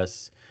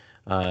address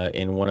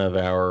in one of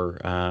our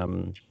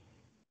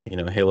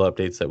Halo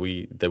updates that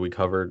we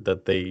covered,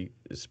 that they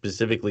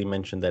specifically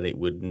mentioned that it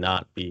would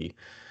not be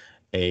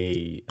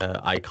a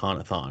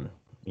iconathon.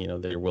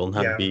 There will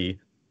not be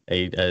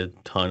a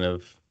ton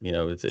of,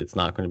 it's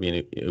not going to be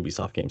an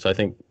Ubisoft game. So I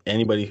think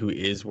anybody who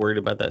is worried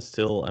about that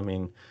still, I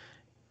mean,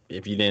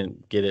 if you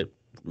didn't get it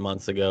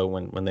months ago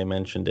when they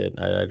mentioned it,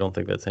 I don't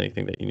think that's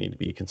anything that you need to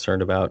be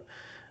concerned about.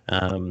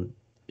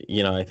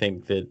 I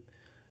think that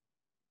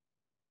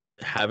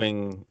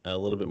having a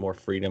little bit more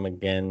freedom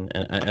again,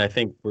 and I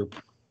think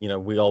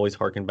we always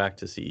harken back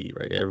to CE,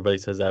 right? Everybody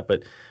says that,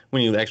 but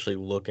when you actually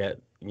look at,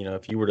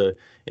 if you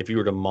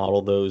were to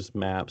model those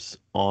maps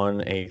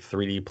on a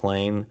 3D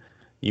plane,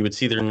 you would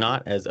see they're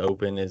not as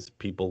open as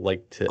people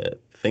like to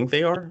think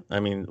they are. I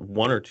mean,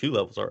 1 or 2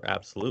 levels are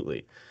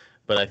absolutely,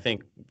 but I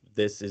think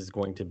this is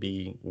going to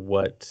be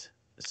what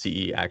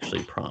CE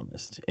actually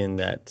promised, in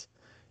that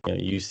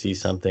you see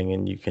something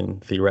and you can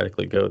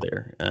theoretically go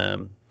there.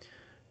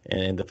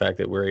 And the fact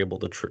that we're able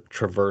to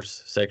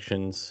traverse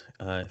sections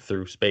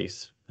through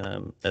space,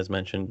 as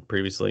mentioned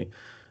previously,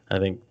 I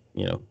think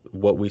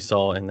what we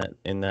saw in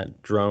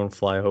that drone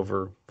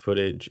flyover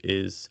footage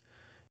is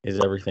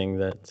everything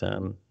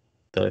that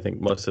I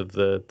think most of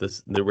the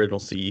original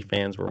CE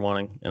fans were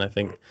wanting. And I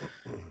think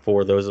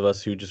for those of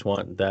us who just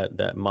want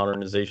that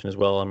modernization as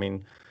well, I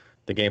mean,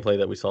 the gameplay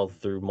that we saw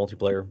through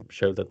multiplayer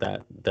showed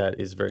that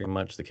is very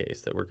much the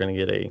case, that we're going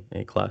to get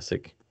a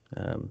classic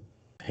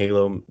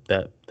Halo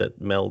that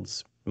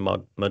melds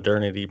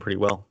modernity pretty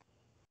well.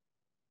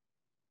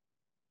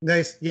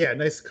 Nice, yeah,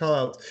 nice call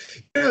out.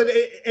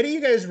 Any of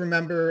you guys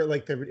remember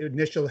like the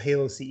initial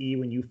Halo CE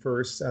when you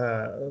first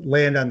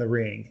land on the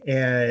ring,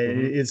 and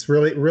it's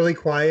really, really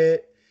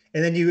quiet,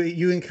 and then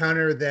you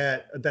encounter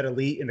that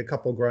elite and a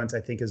couple grunts,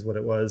 I think is what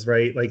it was,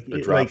 right? Like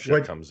the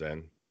dropship comes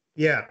in.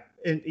 Yeah,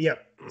 and yeah.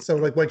 So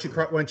like once you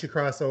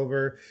cross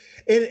over,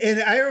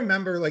 and I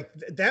remember like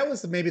that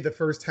was maybe the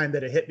first time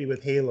that it hit me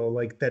with Halo,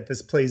 like that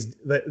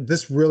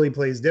this really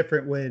plays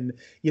different when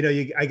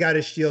I got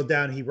his shield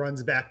down, he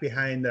runs back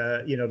behind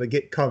the to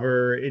get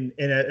cover, and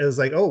it was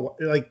like, oh,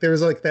 like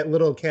there's like that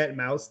little cat and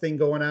mouse thing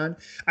going on.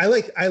 I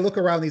look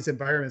around these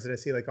environments and I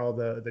see like all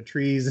the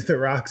trees and the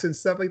rocks and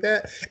stuff like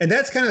that, and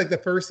that's kind of like the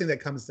first thing that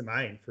comes to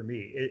mind for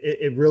me.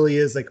 It really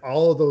is like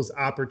all of those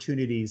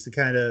opportunities to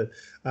kind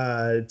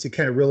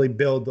of really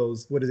build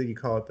those what is it you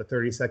call it, the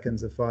 30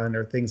 seconds of fun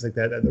or things like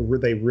that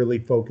they really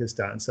focused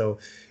on. So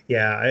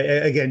yeah,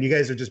 again, you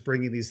guys are just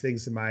bringing these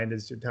things to mind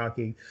as you're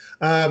talking.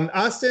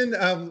 Austin,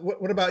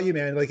 what about you,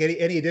 man? Like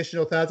any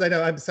additional thoughts? I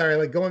know, I'm sorry,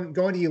 like going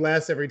to you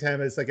last every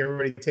time, it's like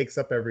everybody takes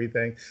up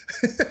everything.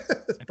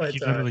 But you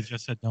literally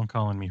just said don't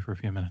call on me for a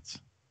few minutes.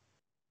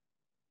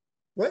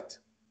 What?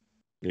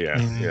 Yeah.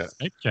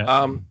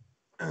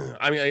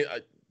 I mean, I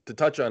to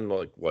touch on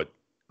like what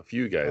a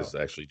few guys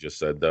actually just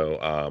said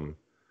though,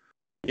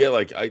 yeah,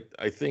 like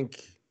I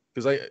think,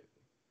 because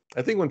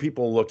I think when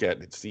people look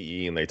at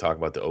CE and they talk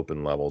about the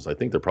open levels, I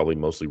think they're probably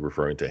mostly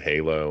referring to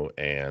Halo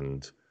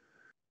and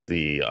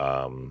the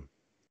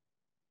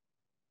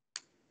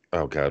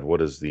oh god,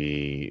 what is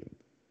the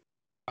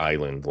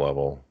island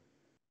level?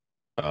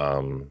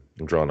 I'm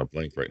drawing a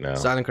blank right now.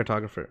 Silent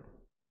Cartographer.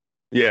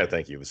 Yeah,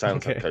 thank you. The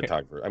Silent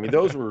Cartographer. I mean,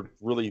 those were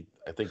really,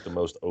 I think, the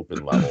most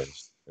open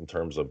levels in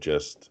terms of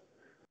just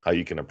how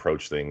you can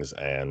approach things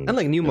and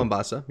like New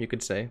Mombasa, you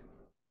could say.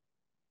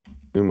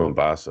 New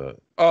Mombasa.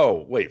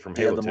 Oh, wait, from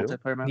Halo 2?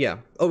 Yeah.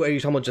 Oh, are you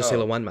talking about just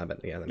Halo 1 map?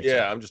 Yeah, that makes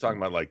sense. I'm just talking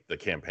about like the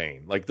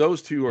campaign. Like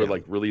those two are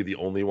like really the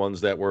only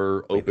ones that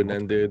were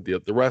open-ended.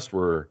 The rest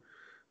were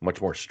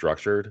much more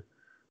structured,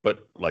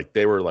 but like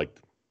they were like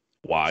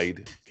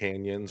wide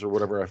canyons or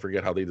whatever. I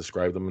forget how they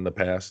described them in the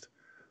past.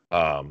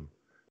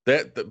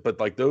 But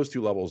like those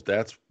two levels,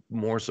 that's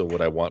more so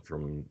what I want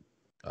from.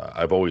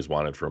 I've always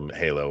wanted from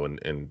Halo,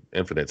 and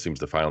Infinite seems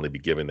to finally be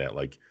giving that.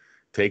 Like,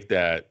 take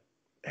that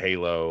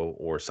Halo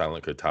or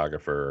Silent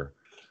Cartographer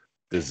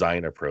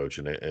design approach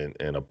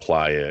and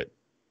apply it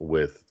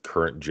with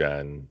current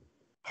gen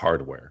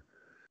hardware,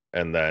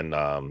 and then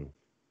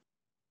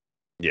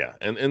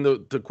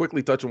to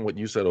quickly touch on what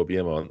you said,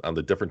 OBM, on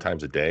the different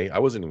times of day. I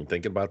wasn't even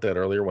thinking about that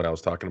earlier when I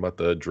was talking about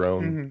the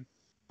drone,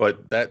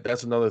 but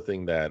that's another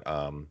thing that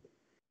I'm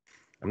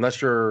not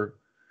sure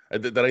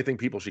that I think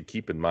people should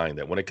keep in mind,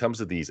 that when it comes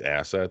to these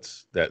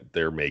assets that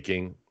they're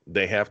making,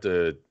 they have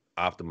to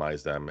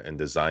optimize them and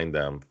design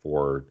them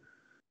for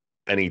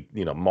any,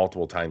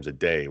 multiple times a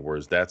day,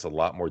 whereas that's a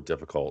lot more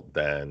difficult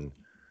than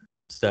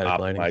static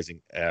optimizing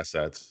lighting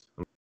assets.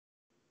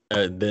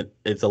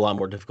 It's a lot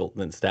more difficult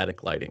than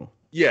static lighting.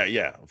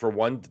 Yeah. For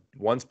one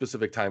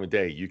specific time of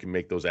day, you can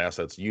make those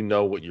assets. You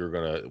know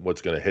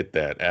what's gonna hit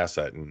that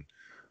asset and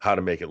how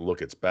to make it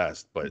look its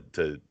best. But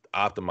to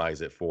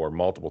optimize it for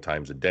multiple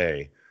times a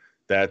day,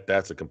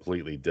 that's a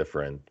completely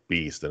different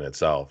beast in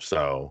itself.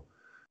 So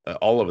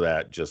all of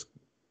that just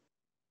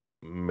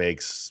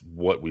makes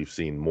what we've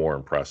seen more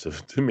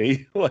impressive to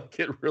me. Like,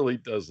 it really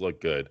does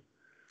look good.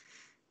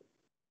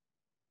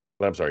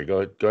 But I'm sorry,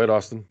 go ahead,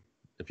 Austin,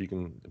 if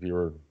you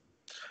were.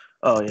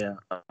 Oh yeah.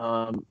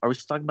 Are we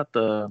still talking about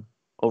the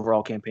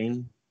overall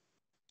campaign?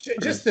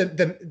 Just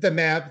the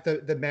map,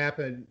 the map,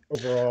 and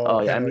overall.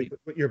 Oh yeah,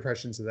 what your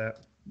impressions of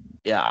that?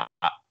 Yeah.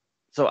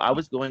 So I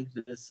was going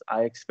to this.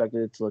 I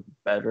expected it to look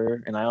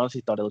better, and I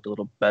honestly thought it looked a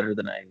little better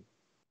than I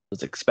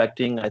was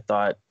expecting. I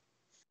thought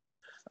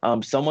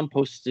someone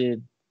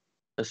posted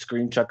a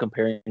screenshot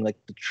comparing like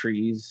the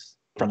trees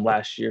from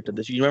last year to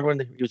this. You remember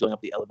when he was going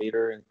up the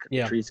elevator and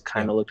the trees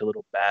kind of looked a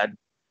little bad?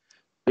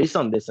 Based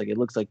on this, like it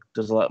looks like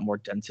there's a lot more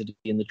density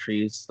in the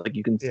trees. Like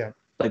you can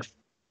like.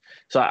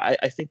 So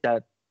I think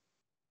that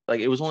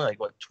like it was only like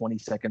 20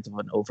 seconds of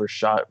an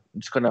overshot.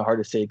 It's kind of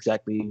hard to say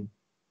exactly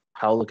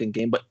how looking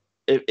game, but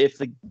if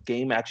the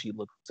game actually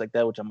looks like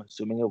that, which I'm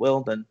assuming it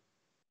will, then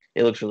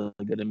it looks really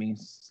good to me.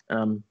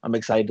 I'm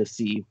excited to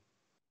see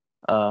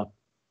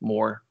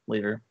more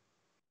later.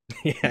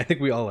 Yeah, I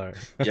think we all are.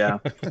 Yeah.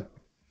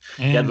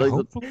 And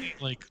hopefully,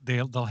 like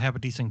they'll have a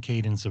decent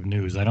cadence of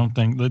news. I don't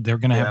think they're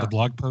going to have the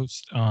blog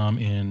post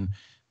in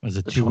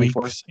 2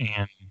 weeks,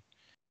 and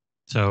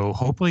so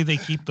hopefully they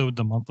keep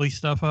the monthly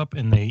stuff up,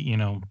 and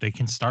they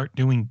can start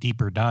doing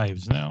deeper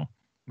dives now.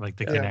 Like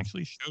they can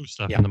actually show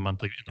stuff in the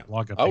monthly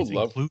blog updates. I would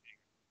love.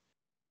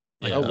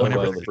 I would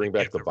love them to bring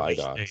back the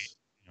Vidocs.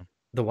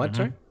 The what,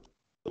 sorry?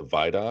 The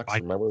Vidocs,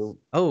 remember?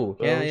 Oh,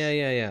 those?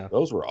 Yeah.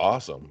 Those were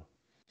awesome.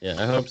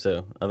 Yeah, I hope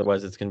so.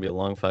 Otherwise, it's going to be a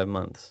long 5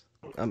 months.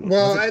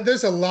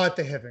 There's a lot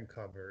they haven't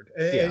covered,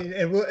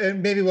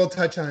 and maybe we'll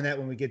touch on that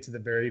when we get to the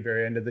very,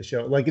 very end of the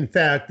show. Like, in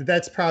fact,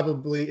 that's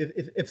probably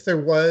if there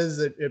was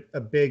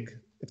a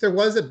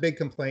big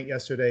complaint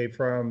yesterday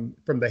from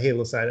the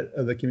Halo side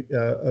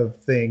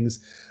of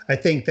things, I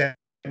think that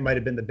might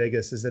have been the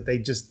biggest, is that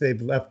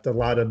they've left a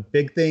lot of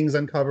big things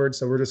uncovered.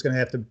 So we're just going to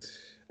have to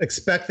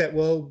expect that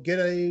we'll get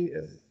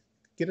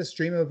a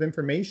stream of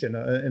information,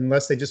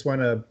 unless they just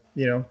want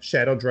to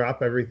shadow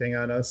drop everything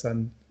on us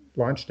on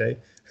launch day.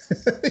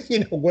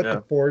 What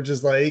the Forge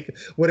is like,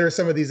 what are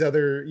some of these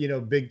other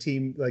big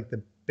team, like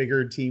the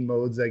bigger team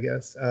modes, I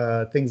guess,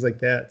 things like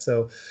that.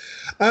 So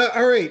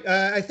all right,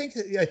 I think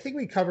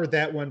we covered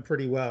that one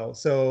pretty well.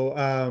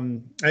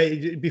 So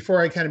before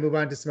I kind of move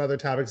on to some other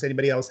topics,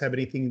 anybody else have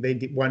anything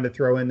they wanted to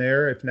throw in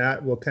there? If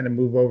not, we'll kind of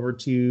move over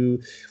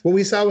to what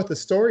we saw with the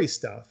story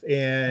stuff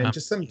and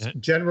just some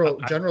general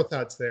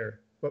thoughts there.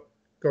 But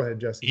go ahead,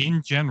 Jesse.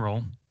 In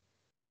general,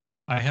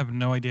 I have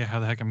no idea how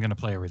the heck I'm going to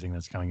play everything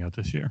that's coming out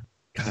this year.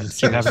 I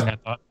just keep having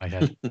that thought in my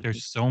head.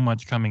 There's so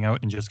much coming out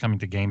and just coming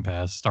to Game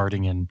Pass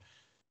starting in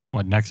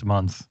next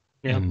month.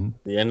 Yeah. And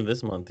the end of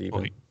this month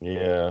even.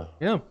 Yeah.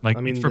 Yeah. Like,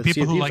 I mean, for the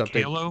people who Sea of like Thieves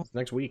update Halo,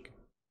 next week.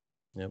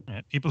 Yep.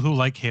 Yeah, people who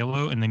like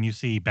Halo, and then you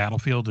see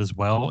Battlefield as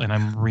well, and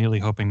I'm really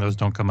hoping those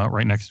don't come out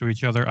right next to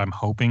each other. I'm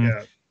hoping.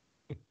 Yeah.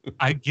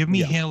 Give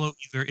me Halo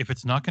either. If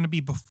it's not going to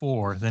be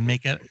before, then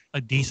make it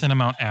a decent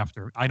amount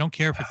after. I don't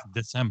care if it's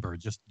December.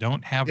 Just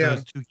don't have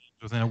those two games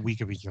within a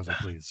week of each other,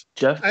 please.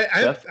 Jeff,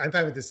 I'm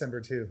fine with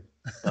December too.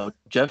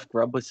 Jeff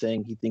Grubb was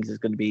saying he thinks it's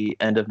going to be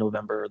end of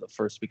November or the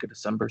first week of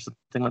December,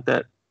 something like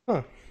that.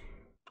 Huh.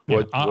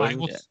 Yeah,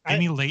 give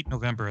me late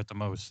November at the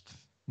most.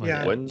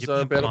 When's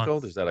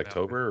Battlefield? Is that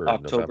October or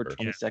October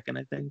November? 22nd,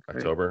 I think. Right?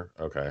 October.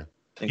 Okay.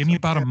 Give me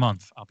about a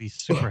month. I'll be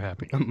super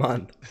happy. A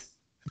month.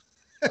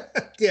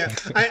 Yeah,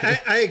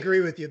 I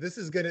agree with you. This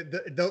is gonna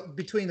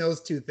between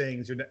those two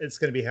things, it's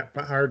gonna be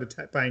hard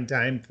to find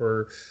time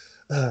for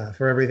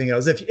everything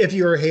else. If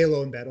you're a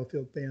Halo and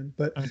Battlefield fan,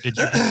 but did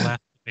you get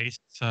last base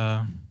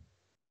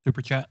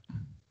super chat?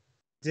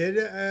 Did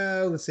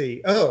let's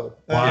see. Oh,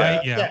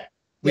 why? Yeah.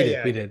 We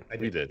did.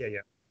 We did. Yeah.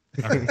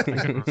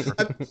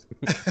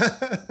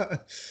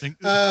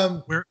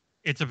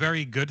 It's a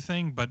very good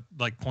thing, but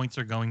like points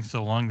are going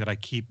so long that I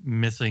keep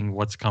missing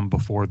what's come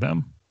before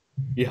them.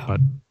 Yeah. But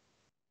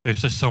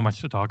there's just so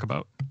much to talk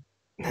about.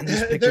 And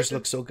these pictures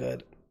look so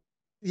good.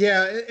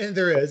 Yeah, and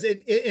there is,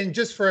 and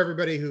just for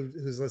everybody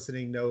who's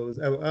listening knows,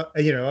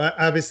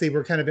 obviously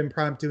we're kind of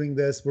impromptuing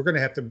this. We're going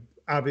to have to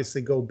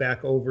obviously go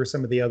back over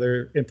some of the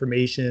other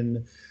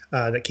information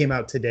that came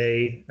out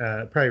today.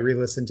 Probably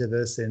re-listen to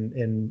this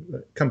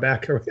and come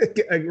back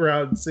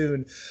around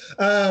soon.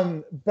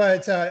 So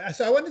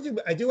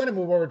I do want to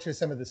move over to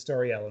some of the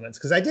story elements,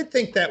 because I did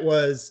think that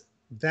was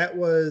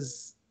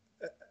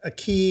a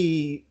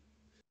key.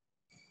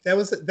 That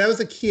was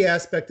a key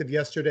aspect of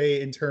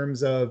yesterday in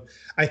terms of,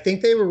 I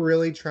think they were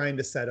really trying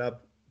to set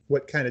up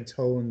what kind of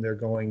tone they're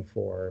going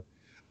for.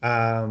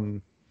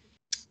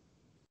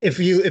 If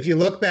you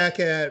look back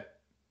at,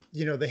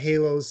 the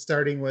Halos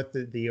starting with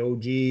the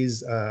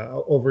OGs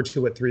over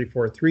to what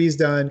 343's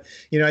done,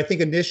 I think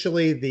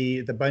initially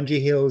the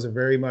Bungie Halos are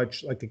very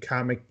much like a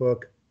comic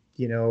book,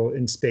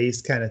 in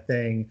space kind of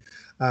thing.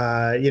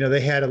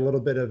 They had a little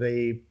bit of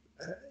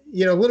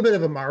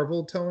a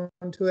Marvel tone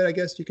to it, I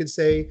guess you could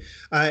say.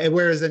 And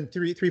whereas in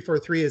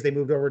 343, as they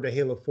moved over to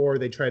Halo 4,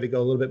 they tried to go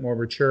a little bit more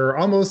mature,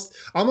 almost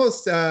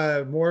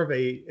more of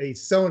a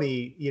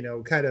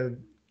Sony, kind of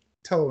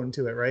tone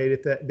to it, right?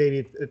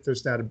 If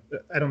there's not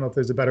I don't know if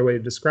there's a better way to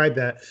describe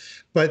that,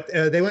 but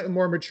they went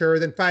more mature.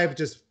 Then 5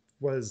 just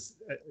was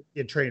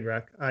a train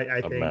wreck,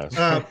 I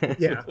think.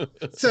 Yeah.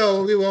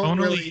 So we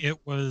won't really. It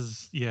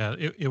was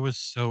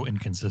so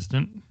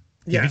inconsistent.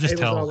 You Yeah, could just it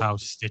was tell all- how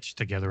stitched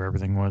together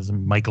everything was,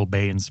 and Michael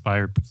Bay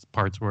inspired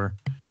parts were.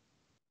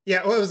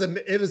 Yeah, well,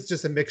 it was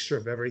just a mixture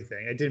of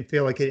everything. I didn't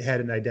feel like it had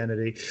an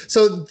identity.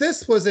 So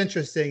this was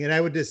interesting, and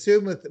I would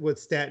assume with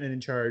Statton in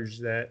charge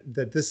that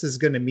this is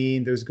going to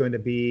mean there's going to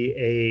be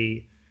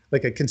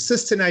a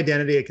consistent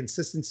identity, a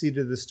consistency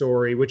to the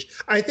story, which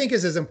I think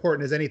is as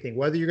important as anything.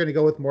 Whether you're going to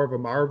go with more of a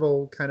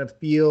Marvel kind of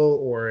feel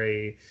or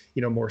a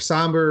more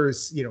somber,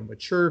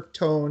 mature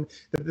tone,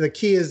 the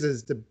key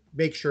is to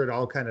make sure it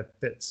all kind of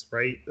fits,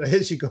 right,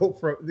 as you go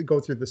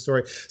through the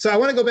story. So I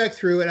want to go back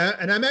through,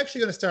 and I'm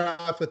actually going to start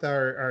off with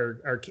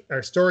our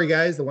story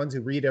guys, the ones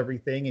who read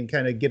everything, and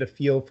kind of get a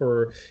feel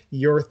for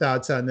your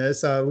thoughts on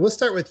this. We'll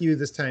start with you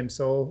this time,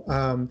 Sol.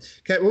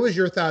 What was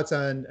your thoughts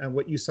on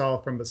what you saw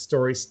from a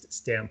story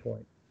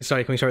standpoint?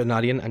 Sorry, can we start with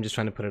Nadian? I'm just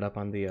trying to put it up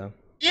on the.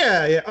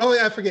 Yeah.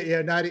 Oh, I forget.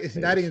 Yeah,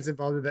 Nadian's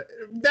involved in that.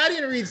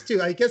 Nadian reads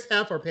too. I guess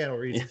half our panel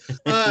reads.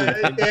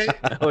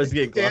 I always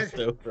get glossed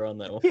over on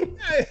that one.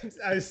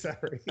 I'm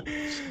sorry.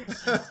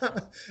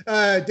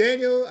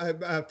 Daniel,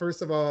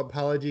 first of all,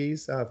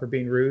 apologies for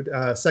being rude.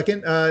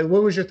 Second,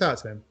 what was your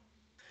thoughts, man?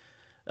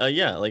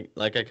 Yeah,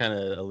 like I kind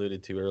of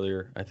alluded to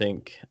earlier, I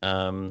think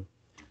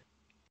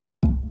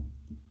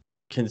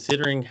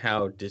considering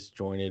how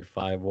disjointed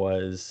 5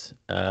 was,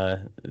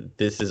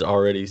 this is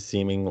already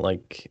seeming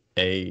like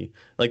they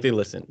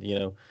listened.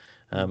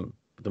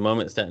 The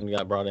moment Statton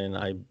got brought in,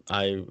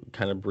 I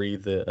kind of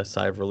breathed a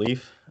sigh of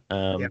relief.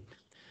 And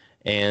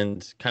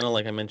kind of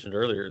like I mentioned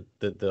earlier,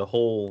 the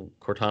whole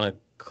Cortana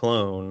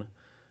clone,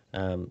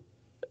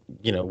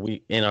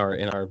 we in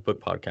our book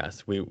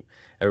podcast,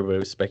 everybody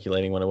was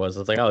speculating what it was.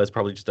 It's like, oh, it's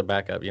probably just a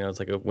backup. It's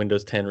like a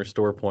Windows 10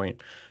 restore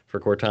point for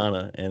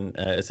Cortana, and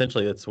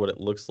essentially that's what it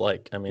looks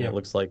like. I mean, It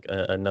looks like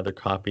another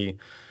copy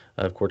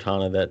of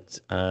Cortana that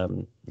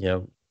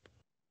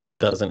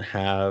doesn't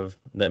have,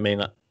 that may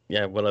not.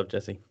 Yeah, what up,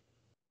 Jesse?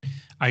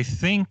 I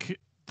think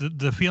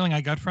the feeling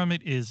I got from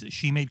it is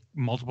she made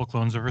multiple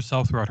clones of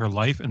herself throughout her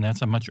life, and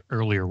that's a much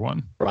earlier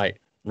one. Right.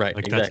 Like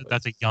Exactly.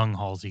 that's a young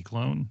Halsey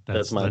clone.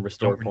 That's my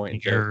restore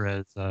point.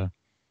 Here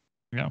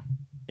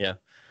Yeah.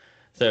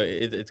 So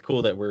it's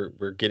cool that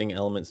we're getting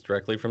elements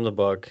directly from the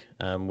book,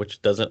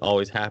 which doesn't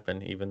always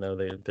happen, even though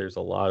there's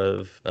a lot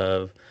of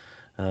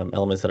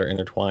elements that are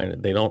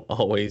intertwined. They don't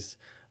always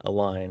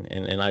align,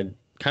 and I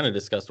kind of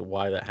discussed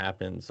why that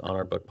happens on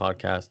our book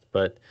podcast,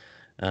 but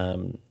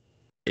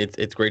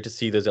it's great to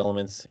see those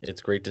elements.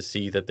 It's great to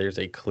see that there's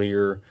a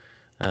clear,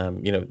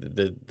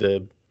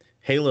 the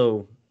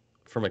Halo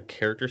from a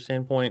character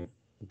standpoint,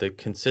 the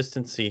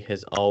consistency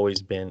has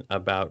always been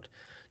about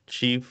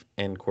Chief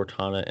and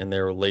Cortana and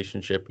their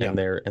relationship and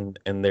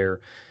their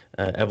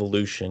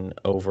evolution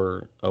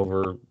over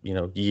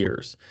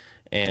years.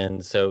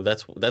 And so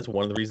that's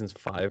one of the reasons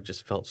 5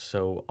 just felt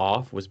so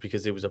off, was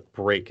because it was a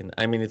break. And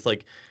I mean, it's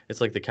like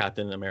the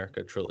Captain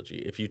America trilogy.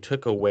 If you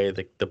took away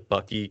the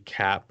Bucky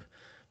Cap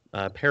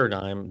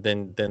paradigm,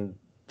 then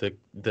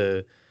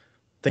the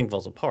thing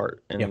falls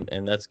apart,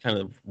 and that's kind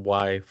of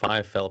why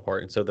 5 fell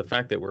apart. And so the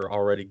fact that we're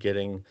already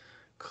getting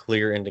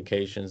clear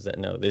indications that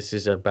no, this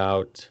is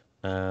about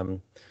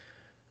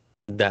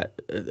that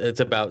it's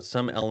about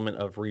some element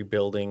of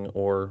rebuilding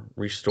or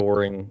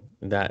restoring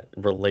that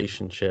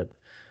relationship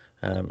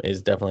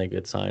is definitely a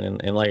good sign.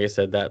 And like I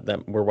said,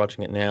 that we're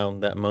watching it now,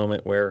 that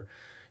moment where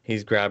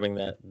he's grabbing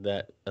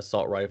that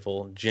assault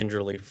rifle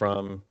gingerly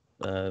from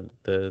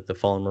the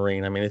fallen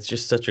Marine. I mean, it's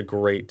just such a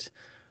great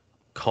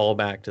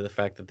callback to the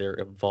fact that they're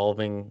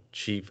evolving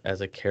Chief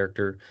as a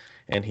character,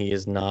 and he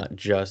is not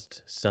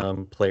just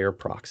some player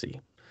proxy.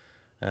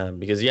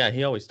 Because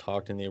he always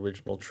talked in the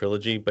original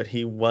trilogy, but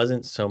he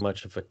wasn't so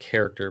much of a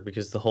character,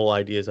 because the whole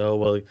idea is, oh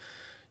well,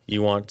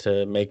 you want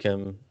to make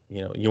him,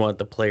 you want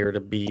the player to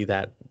be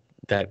that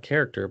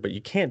character, but you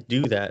can't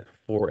do that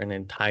for an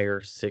entire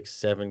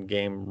 6-7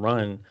 game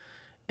run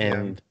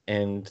and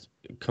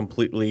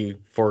completely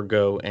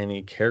forego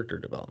any character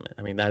development.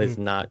 I mean, that is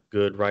not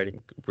good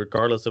writing,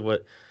 regardless of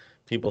what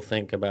people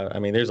think about. I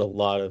mean, there's a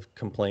lot of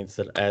complaints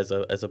that as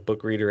a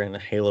book reader and a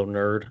Halo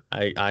nerd,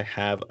 I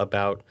have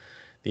about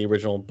the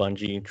original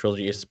Bungie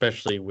trilogy,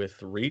 especially with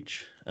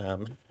Reach.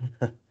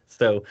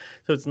 So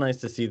it's nice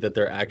to see that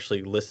they're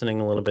actually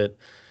listening a little bit,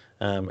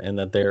 and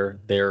that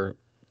they're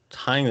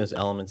tying those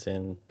elements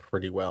in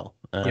pretty well.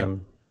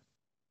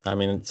 I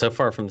mean, so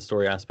far from the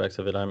story aspects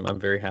of it, I'm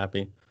very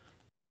happy.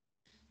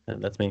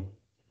 That's me.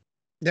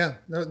 Yeah,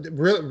 no,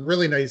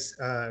 really nice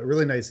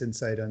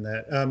insight on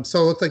that.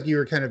 So it looked like you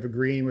were kind of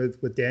agreeing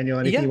with Daniel.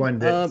 Anything you wanted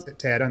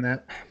to add on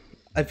that?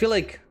 I feel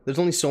like there's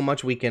only so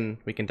much we can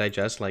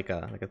digest, like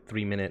a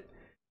 3-minute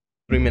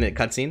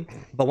cutscene.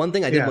 But one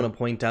thing I did want to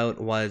point out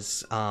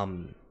was,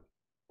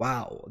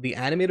 wow, the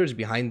animators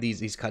behind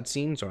these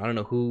cutscenes, or I don't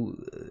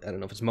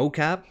know if it's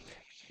mocap,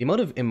 the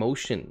amount of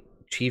emotion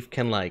Chief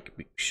can like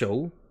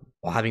show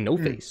while having no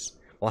face,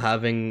 while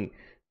having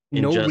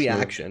no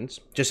reactions,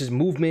 just his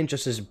movement,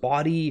 just his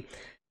body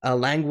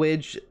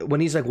language.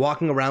 When he's like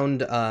walking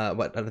around, I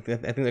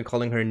think they're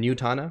calling her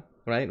Newtana,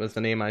 right? Was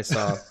the name I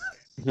saw.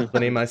 The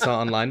name I saw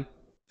online.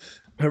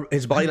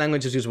 His body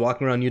language as he was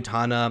walking around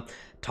Newtana,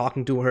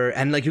 talking to her,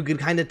 and like you could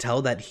kind of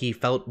tell that he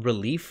felt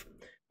relief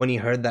when he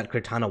heard that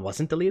Cortana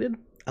wasn't deleted.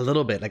 A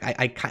little bit, like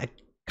I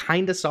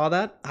kind of saw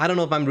that. I don't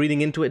know if I'm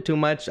reading into it too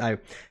much. I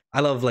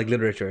love like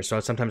literature, so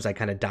sometimes I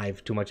kind of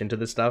dive too much into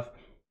this stuff.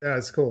 Yeah,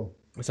 it's cool.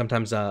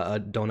 Sometimes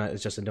a donut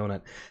is just a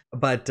donut.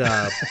 But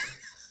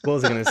what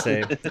was I gonna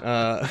say?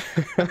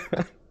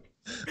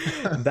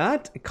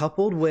 That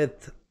coupled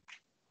with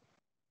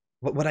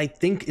what I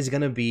think is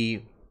going to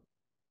be...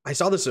 I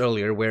saw this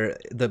earlier, where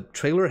the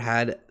trailer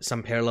had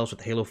some parallels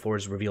with Halo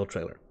 4's reveal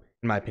trailer,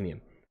 in my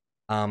opinion.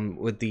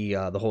 With the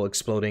whole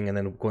exploding and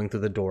then going through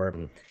the door.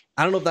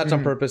 I don't know if that's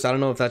on purpose. I don't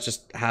know if that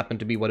just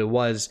happened to be what it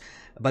was.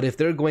 But if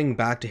they're going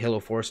back to Halo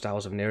 4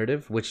 styles of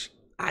narrative, which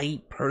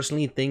I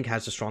personally think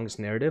has the strongest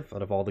narrative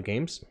out of all the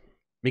games,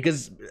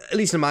 because, at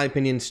least in my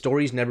opinion,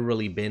 story's never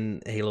really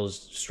been Halo's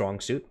strong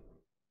suit.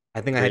 I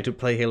think I had to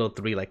play Halo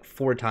 3 like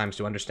 4 times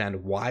to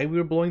understand why we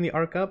were blowing the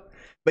arc up.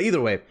 But either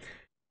way,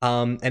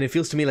 and it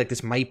feels to me like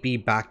this might be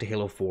back to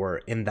Halo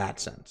 4 in that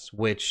sense,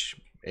 which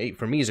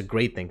for me is a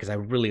great thing, because I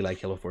really like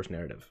Halo 4's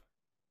narrative.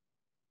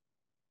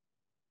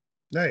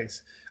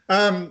 Nice.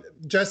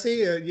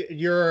 Jesse,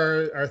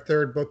 you're our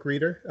third book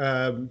reader.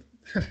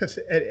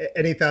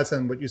 Any thoughts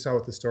on what you saw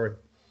with the story?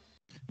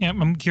 Yeah,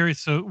 I'm curious.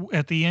 So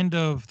at the end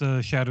of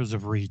the Shadows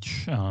of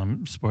Reach,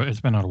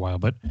 it's been out a while,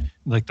 but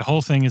like the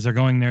whole thing is they're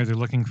going there, they're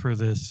looking for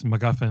this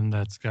MacGuffin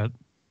that's got,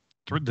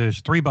 there's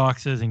 3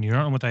 boxes and you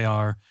don't know what they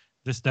are.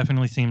 This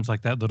definitely seems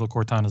like that little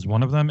Cortana is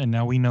one of them. And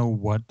now we know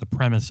what the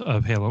premise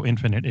of Halo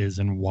Infinite is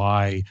and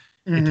why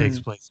it takes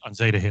place on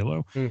Zeta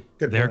Halo.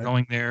 They're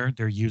going there,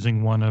 they're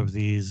using one of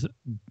these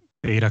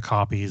beta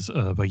copies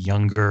of a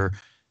younger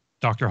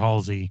Dr.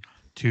 Halsey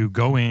to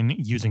go in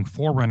using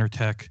Forerunner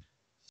tech,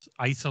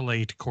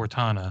 isolate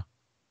Cortana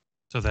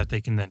so that they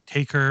can then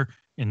take her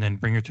and then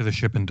bring her to the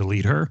ship and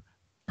delete her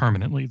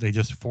permanently. They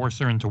just force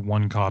her into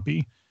one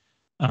copy,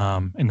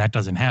 and that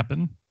doesn't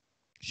happen.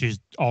 She's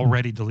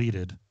already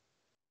deleted.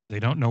 They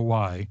don't know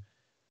why.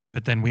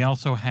 But then we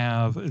also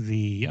have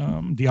the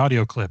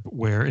audio clip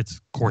where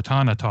it's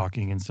Cortana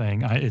talking and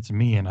saying, it's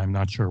me and I'm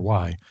not sure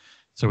why.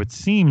 So it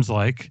seems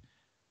like,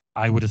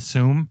 I would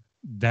assume,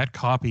 that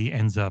copy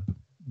ends up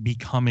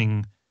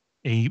becoming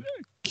a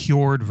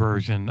cured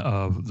version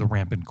of the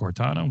rampant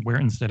Cortana, where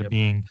instead of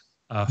being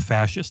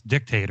fascist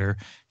dictator.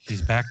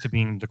 She's back to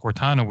being the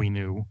Cortana we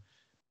knew,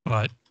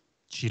 but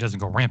she doesn't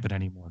go rampant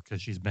anymore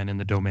because she's been in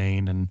the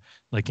domain and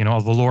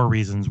all the lore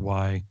reasons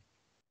why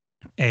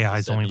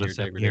AIs only live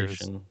 7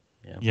 years.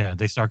 Yeah,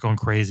 they start going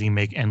crazy,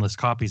 make endless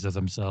copies of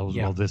themselves.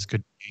 Yeah. Well, this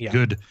could be a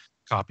good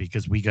copy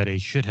because we got a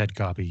shithead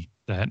copy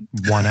that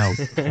won out.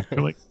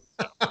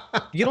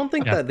 You don't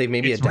think that they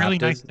maybe adapted? It's really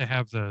nice to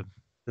have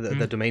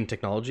the domain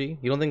technology.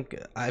 You don't think?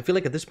 I feel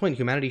like at this point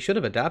humanity should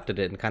have adapted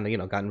it and kind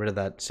of gotten rid of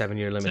that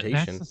 7-year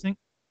limitation. That's the thing.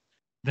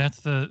 That's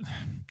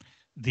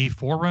the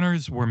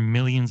Forerunners were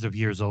millions of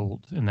years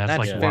old, and that's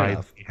why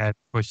they had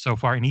pushed so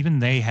far. And even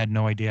they had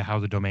no idea how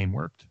the domain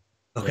worked.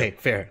 Okay,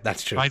 fair.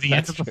 That's true. By the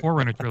end of the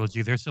Forerunner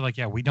trilogy, they're still like,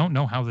 we don't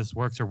know how this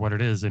works or what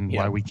it is and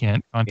why we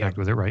can't contact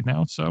with it right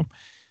now. So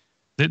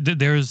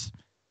there's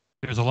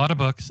a lot of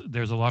books.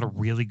 There's a lot of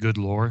really good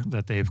lore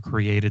that they've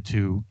created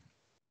to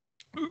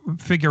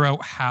figure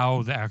out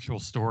how the actual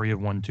story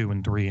of 1, 2,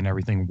 and 3 and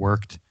everything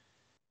worked,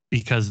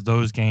 because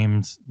those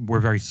games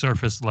were very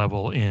surface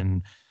level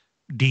in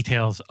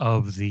details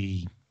of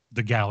the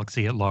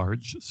galaxy at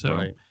large.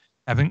 So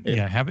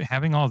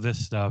having all this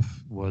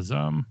stuff was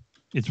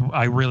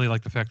I really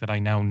like the fact that I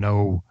now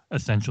know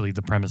essentially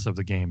the premise of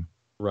the game.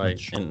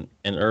 Right. And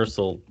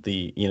Ursel,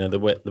 the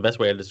best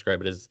way I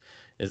describe it is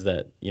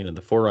that,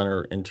 the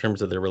Forerunner, in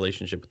terms of their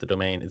relationship with the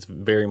domain, is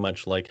very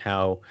much like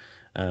how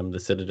the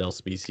Citadel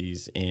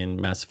species in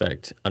Mass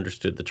Effect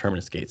understood the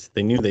terminus gates.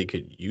 They knew they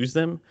could use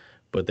them,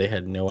 but they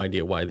had no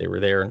idea why they were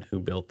there and who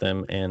built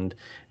them and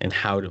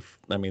how to.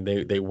 I mean,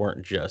 they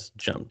weren't just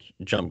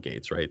jump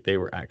gates, right? They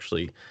were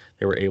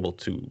able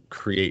to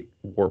create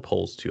warp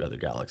holes to other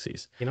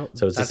galaxies. So it's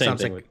that the same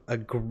sounds thing like a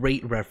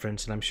great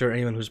reference, and I'm sure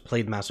anyone who's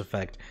played Mass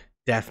Effect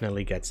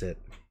definitely gets it.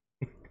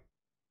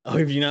 Oh,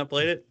 have you not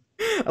played it?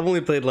 I've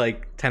only played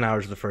like 10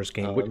 hours of the first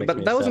game,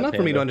 but that was enough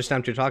for me to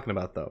understand what you're talking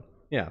about, though.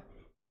 Yeah.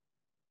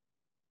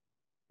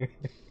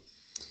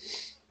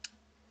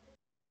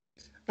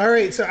 All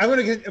right, so I want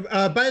to get.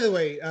 By the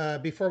way,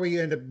 before we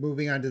end up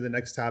moving on to the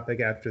next topic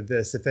after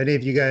this, if any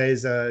of you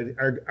guys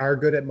are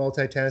good at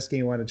multitasking,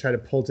 you want to try to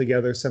pull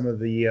together some of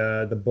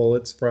the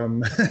bullets from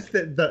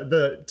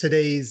the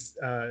today's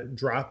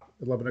drop,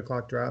 11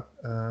 o'clock drop,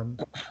 that'd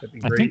be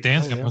great. I think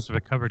Dan's got most of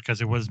it covered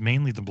because it was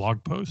mainly the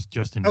blog post,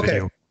 just in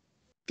video.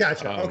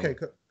 Gotcha. Okay,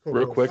 cool.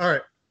 Real quick. All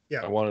right.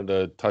 Yeah. I wanted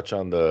to touch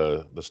on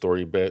the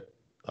story bit.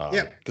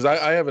 Because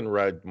I haven't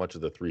read much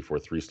of the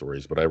 343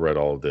 stories, but I read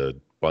all of the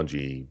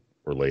Bungie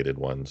related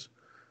ones.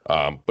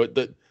 But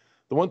the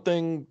one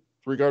thing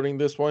regarding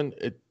this one,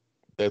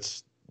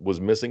 that's was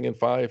missing in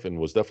 5 and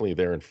was definitely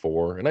there in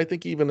 4, and I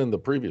think even in the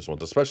previous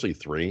ones, especially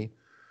 3,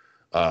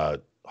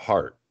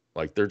 heart.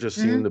 Like there just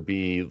seemed to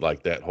be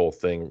like that whole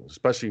thing,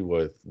 especially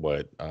with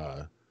what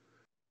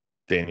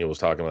Daniel was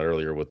talking about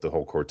earlier with the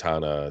whole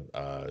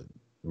Cortana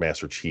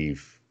Master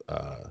Chief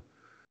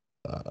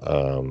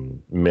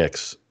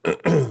mix.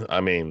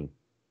 I mean,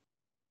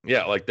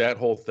 like that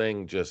whole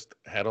thing just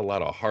had a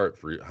lot of heart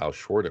for how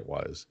short it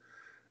was.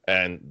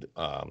 And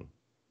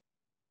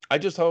I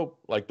just hope,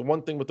 like, the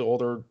one thing with the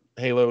older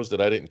Halos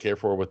that I didn't care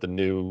for with the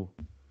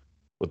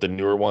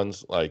newer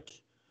ones, like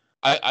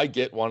I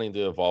get wanting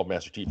to evolve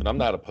Master Chief, and I'm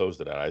not opposed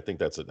to that. I think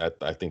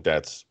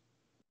that's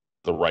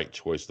the right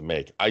choice to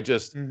make. I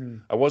just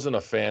I wasn't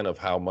a fan of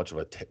how much of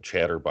a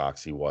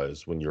chatterbox he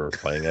was when you were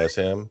playing as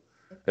him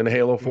in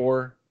Halo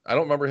 4. I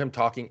don't remember him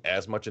talking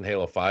as much in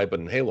Halo 5, but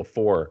in Halo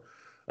 4,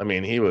 I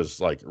mean, he was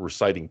like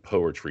reciting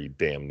poetry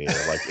damn near.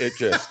 Like it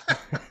just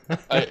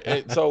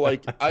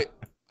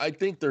I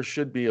think there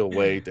should be a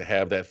way to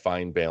have that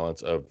fine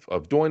balance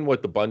of doing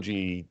what the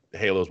Bungie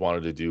Halos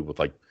wanted to do with,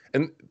 like,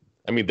 and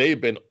I mean, they've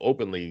been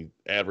openly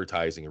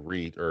advertising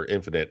Reed or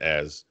Infinite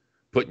as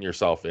putting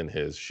yourself in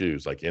his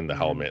shoes, like in the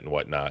helmet and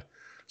whatnot.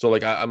 So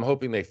like I'm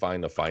hoping they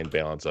find a fine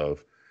balance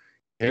of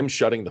him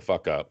shutting the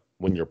fuck up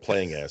when you're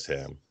playing as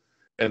him,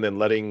 and then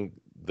letting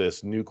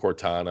this new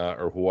Cortana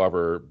or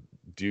whoever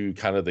do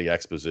kind of the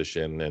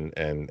exposition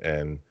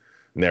and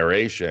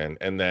narration,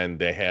 and then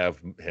they have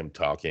him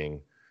talking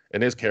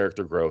and his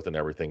character growth and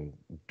everything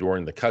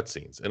during the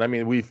cutscenes. And I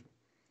mean,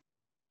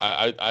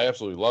 I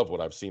absolutely love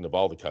what I've seen of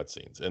all the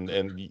cutscenes, and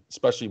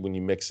especially when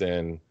you mix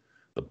in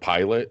the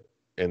pilot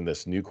and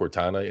this new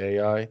Cortana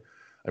AI.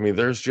 I mean,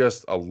 there's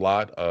just a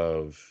lot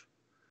of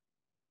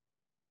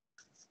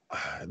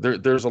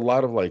there's a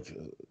lot of like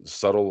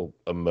subtle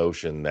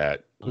emotion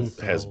that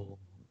has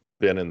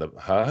been in the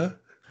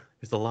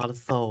There's a lot of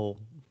soul.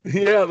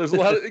 Yeah, there's a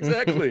lot of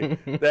exactly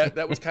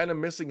that was kind of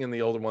missing in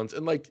the older ones,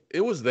 and like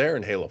it was there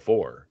in Halo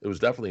 4. It was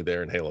definitely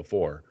there in Halo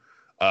 4.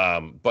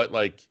 But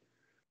like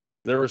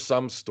there were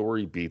some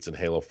story beats in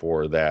Halo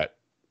 4 that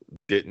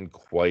didn't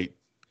quite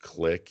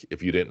click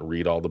if you didn't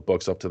read all the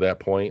books up to that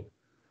point.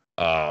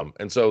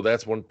 And so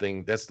that's one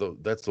thing. That's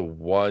the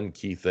one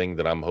key thing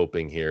that I'm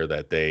hoping here,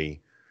 that they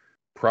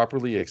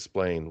properly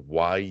explain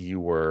why you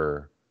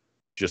were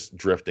just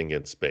drifting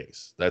in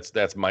space.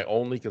 That's my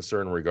only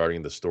concern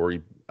regarding the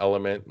story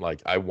element.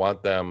 Like I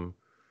want them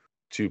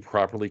to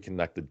properly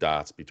connect the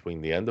dots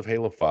between the end of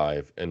Halo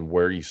 5 and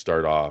where you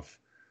start off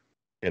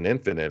in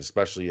Infinite,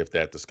 especially if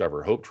that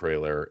Discover Hope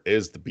trailer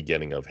is the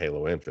beginning of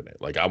Halo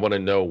Infinite. Like, I want to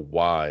know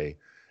why,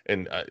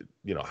 and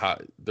how.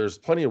 There's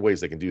plenty of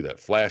ways they can do that,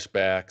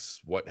 flashbacks,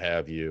 what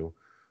have you.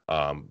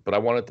 But I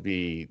want it to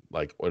be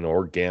like an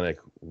organic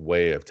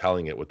way of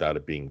telling it without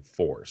it being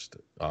forced,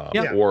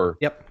 or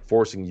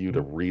forcing you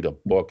to read a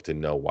book to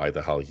know why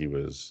the hell he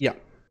was. Yeah.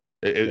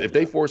 If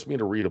they force me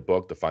to read a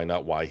book to find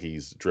out why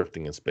he's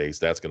drifting in space,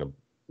 that's gonna.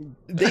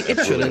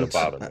 It shouldn't.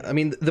 I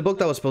mean, the book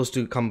that was supposed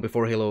to come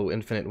before Halo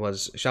Infinite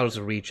was Shadows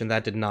of Reach, and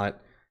that did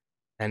not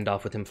end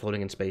off with him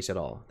floating in space at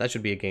all. That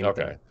should be a game.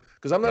 Okay,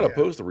 because I'm not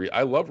opposed to read.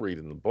 I love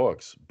reading the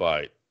books,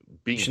 but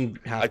you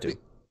shouldn't have to.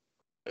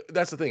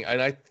 That's the thing,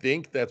 and I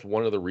think that's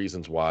one of the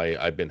reasons why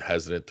I've been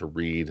hesitant to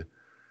read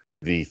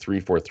the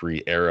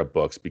 343 era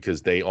books,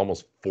 because they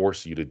almost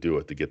force you to do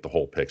it to get the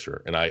whole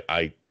picture, and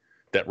I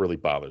that really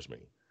bothers me.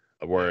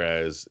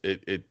 Whereas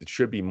it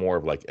should be more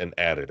of like an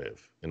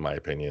additive, in my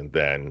opinion,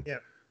 than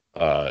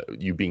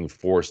you being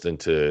forced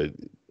into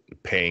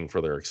paying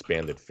for their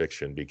expanded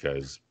fiction,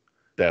 because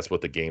that's what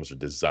the games are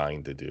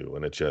designed to do.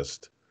 And it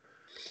just,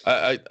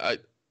 I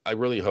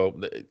really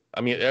hope that,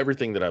 I mean,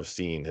 everything that I've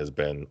seen has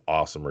been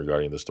awesome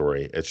regarding the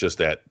story. It's just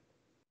that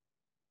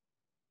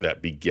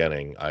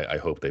beginning, I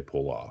hope they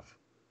pull off.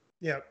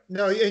 Yeah,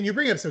 no, and you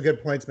bring up some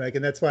good points, Mike,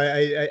 and that's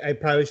why I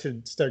probably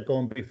should start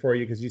going before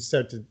you, because you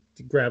start to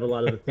grab a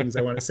lot of the things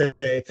I want to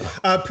say.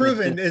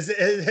 Proven, do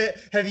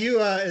you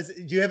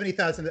have any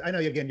thoughts on I know,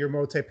 again, you're a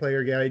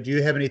multiplayer guy. Do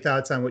you have any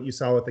thoughts on what you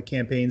saw with the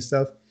campaign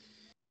stuff?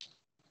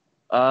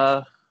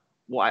 Well,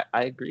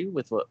 I agree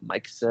with what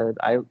Mike said.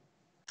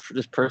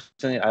 Just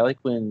personally, I like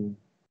when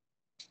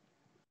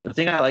the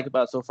thing I like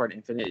about so far in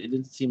Infinite, it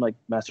didn't seem like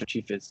Master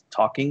Chief is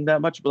talking that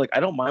much, but like I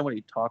don't mind when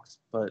he talks,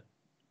 but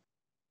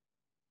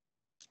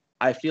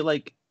I feel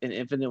like in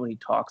Infinite when he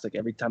talks, like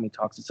every time he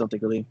talks, it's something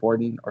really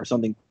important or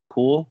something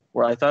cool.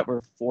 Where I thought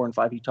with 4 and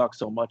 5 he talked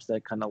so much that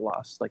it kind of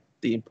lost like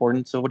the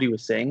importance of what he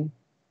was saying.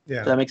 Yeah.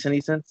 Does that make any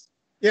sense?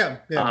 Yeah,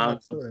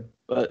 absolutely.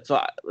 But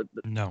so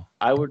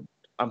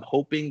I'm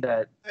hoping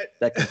that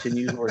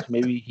continues, or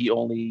maybe he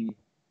only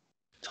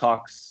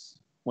talks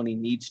when he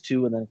needs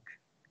to, and then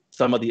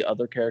some of the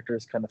other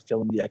characters kind of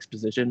fill in the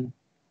exposition.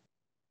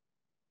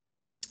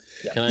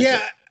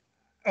 Yeah.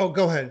 Oh,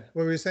 go ahead.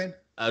 What were you saying?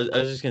 I was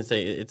just gonna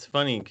say it's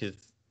funny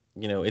because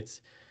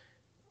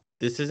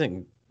this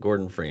isn't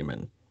Gordon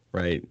Freeman,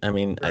 right? I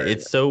mean,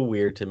 it's so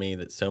weird to me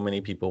that so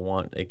many people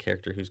want a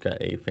character who's got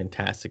a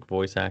fantastic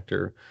voice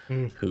actor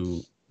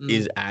who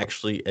is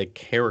actually a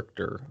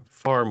character.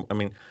 I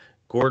mean,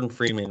 Gordon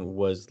Freeman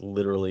was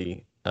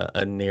literally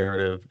a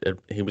narrative.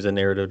 He was a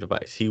narrative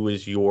device. He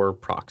was your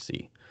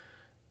proxy.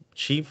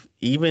 Chief,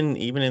 even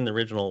in the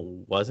original,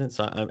 wasn't.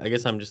 So I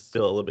guess I'm just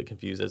still a little bit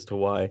confused as to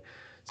why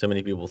so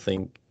many people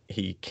think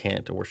he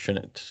can't or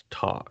shouldn't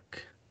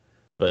talk.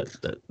 But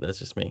that's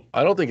just me.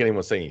 I don't think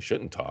anyone's saying he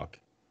shouldn't talk.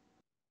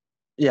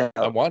 Yeah,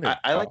 I want him.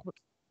 I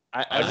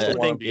just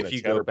think if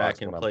you go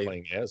back and play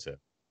playing as him.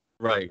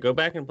 Right, go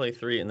back and play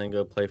 3 and then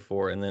go play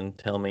 4 and then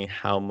tell me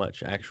how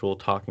much actual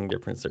talking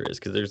difference there is,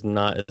 because there's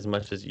not as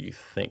much as you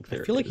think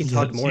there is. I feel like he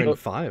talked more in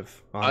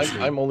 5.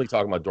 I'm only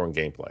talking about during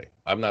gameplay.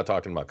 I'm not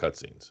talking about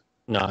cutscenes.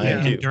 No,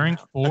 and during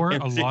 4,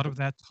 a lot of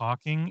that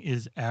talking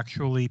is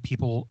actually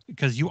people,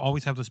 because you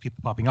always have those people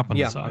popping up on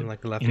the side, on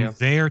like the left, and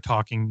they're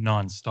talking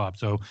nonstop.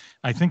 So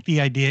I think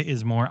the idea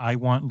is more, I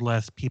want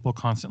less people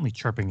constantly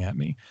chirping at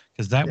me,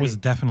 because that was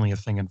definitely a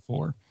thing in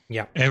 4.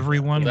 Yeah,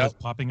 everyone was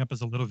popping up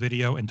as a little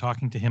video and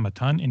talking to him a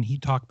ton, and he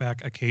talked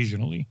back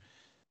occasionally.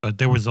 But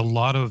there was a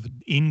lot of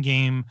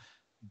in-game,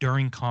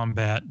 during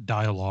combat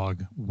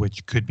dialogue,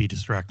 which could be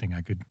distracting.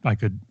 I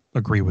could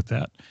agree with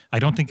that. I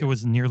don't think it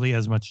was nearly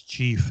as much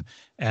Chief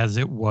as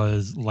it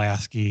was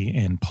Lasky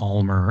and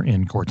Palmer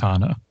and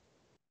Cortana.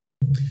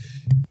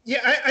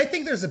 Yeah, I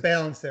think there's a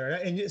balance there,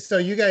 and so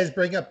you guys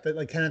bring up the,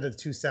 like, kind of the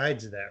two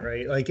sides of that,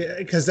 right? Like,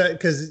 because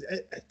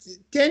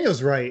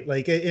Daniel's right,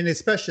 like, and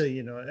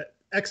especially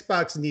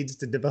Xbox needs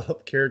to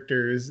develop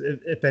characters,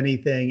 if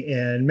anything,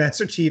 and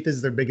Master Chief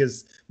is their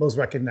biggest, most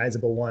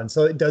recognizable one.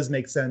 So it does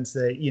make sense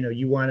that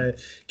you want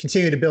to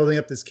continue to building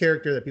up this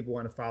character that people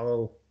want to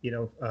follow,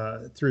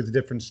 through the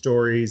different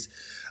stories.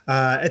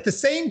 At the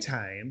same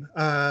time,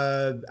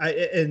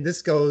 and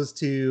this goes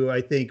to,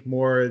 I think,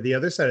 more the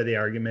other side of the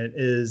argument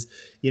is,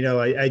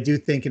 I do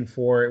think in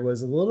 4 it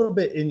was a little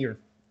bit in your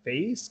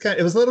face.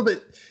 It was a little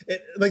bit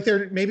like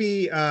there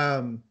maybe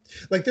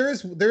like there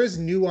is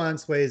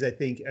nuanced ways, I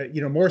think,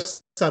 more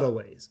subtle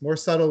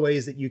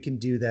ways that you can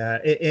do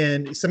that,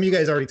 and some of you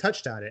guys already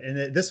touched on it,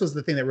 and this was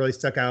the thing that really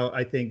stuck out,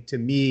 I think, to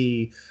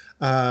me.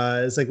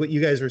 It's like what you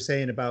guys were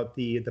saying about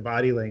the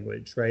body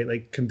language, right?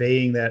 Like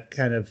conveying that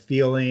kind of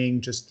feeling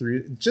just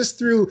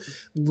through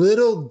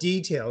little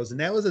details, and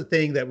that was a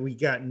thing that we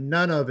got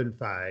none of in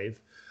 5.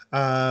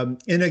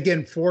 And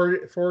again,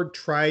 Ford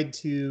tried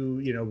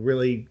to,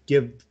 really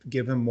give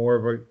him more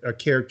of a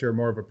character,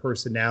 more of a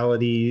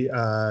personality,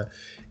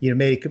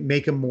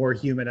 make him more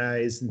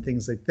humanized and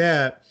things like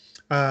that.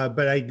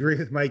 But I agree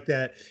with Mike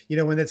that,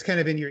 when that's kind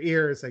of in your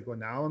ear, it's like, well,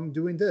 now I'm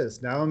doing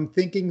this. Now I'm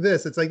thinking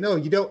this. It's like, no,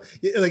 you don't.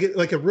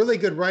 Like a really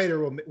good writer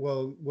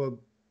will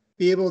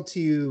be able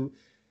to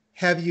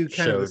have you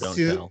kind of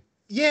assume.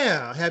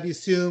 Yeah, have you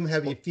assume,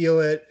 have you feel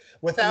it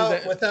without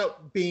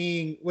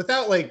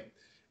like.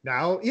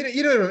 Now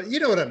you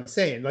know what I'm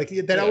saying. Like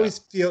that always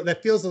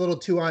feels a little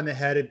too on the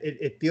head.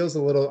 It feels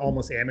a little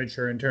almost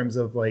amateur in terms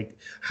of like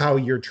how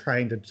you're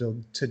trying to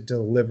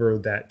deliver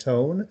that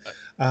tone.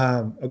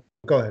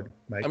 Go ahead,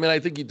 Mike. I mean, I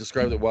think you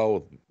described it well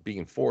with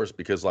being forced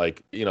because,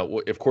 like,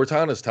 if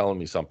Cortana's telling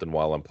me something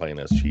while I'm playing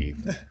as Chief,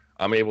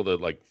 I'm able to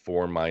like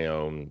form my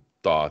own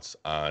thoughts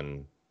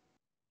on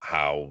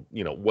how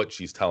what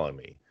she's telling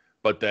me.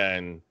 But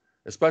then,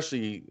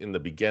 especially in the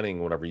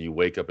beginning, whenever you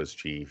wake up as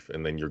Chief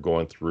and then you're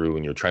going through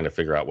and you're trying to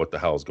figure out what the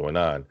hell is going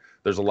on,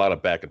 there's a lot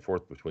of back and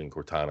forth between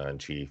Cortana and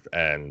Chief,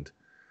 and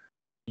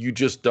you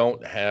just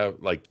don't have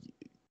like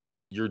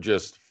you're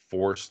just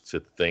forced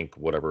to think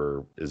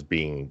whatever is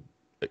being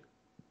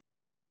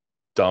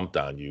dumped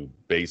on you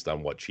based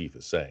on what Chief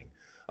is saying.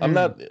 I'm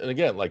not, and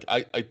again, like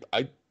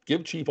I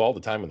give Chief all the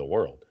time in the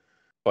world,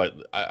 but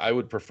I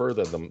would prefer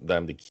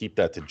them to keep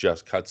that to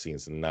just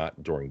cutscenes and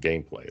not during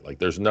gameplay. Like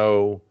there's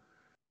no,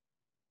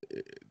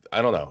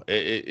 I don't know.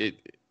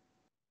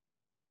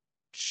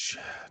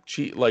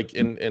 Like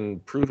in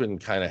Proven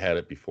kind of had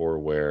it before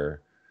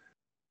where,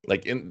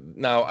 like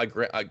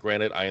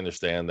granted, I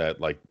understand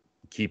that like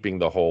keeping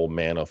the whole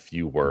man of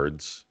few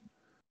words,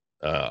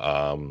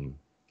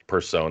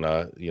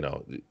 persona,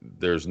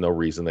 there's no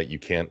reason that you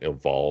can't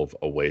evolve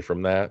away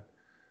from that.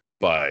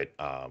 But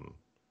I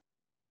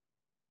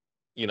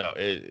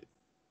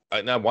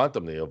want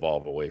them to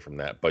evolve away from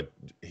that, but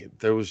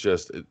there was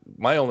just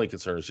my only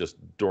concern is just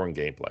during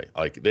gameplay.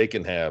 Like they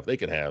can have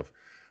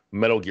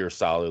Metal Gear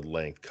Solid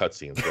length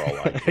cutscenes for all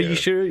I care. Are you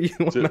sure you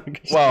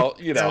well,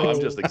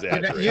 I'm just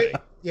exaggerating.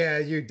 Yeah,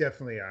 you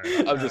definitely are.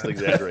 I'm just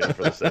exaggerating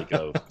for the sake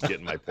of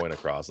getting my point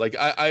across. Like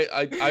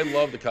I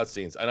love the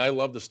cutscenes and I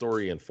love the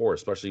story in 4,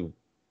 especially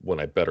when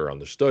I better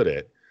understood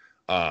it.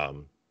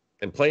 And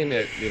playing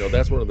it,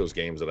 that's one of those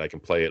games that I can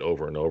play it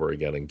over and over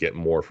again and get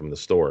more from the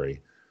story.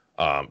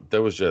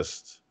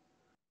 It's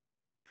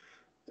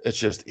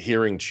just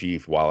hearing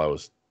Chief while I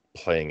was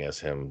playing as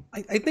him.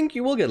 I think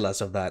you will get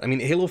less of that. I mean,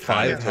 Halo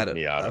 5 had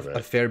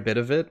a fair bit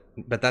of it,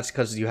 but that's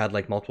because you had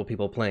like multiple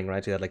people playing,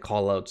 right? So you had like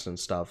call-outs and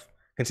stuff.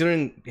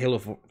 Considering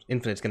Halo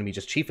Infinite's going to be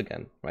just Chief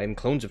again, right? And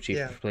clones of Chief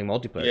playing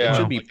multiplayer. Yeah, it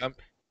should be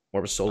more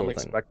of a solo I'm thing.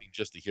 expecting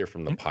just to hear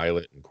from the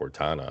pilot and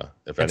Cortana,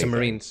 if and anything. some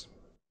Marines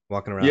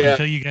walking around. Yeah.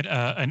 Until you get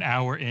an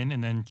hour in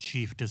and then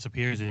Chief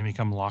disappears and you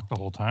become locked the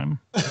whole time.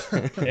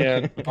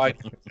 And why do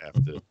you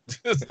have to?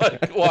 It's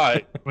like,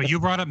 why? Well, you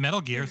brought up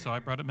Metal Gear, so I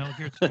brought up Metal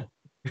Gear too.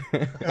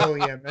 Oh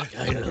yeah,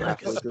 kind of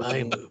like a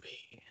spy movie.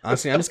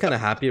 Honestly, I'm just kind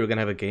of happy we're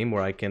gonna have a game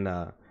where I can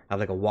have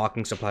like a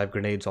walking supply of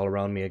grenades all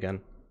around me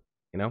again.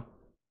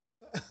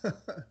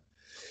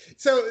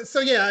 So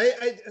yeah,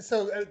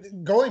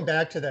 going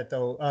back to that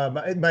though,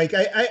 Mike,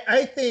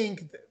 I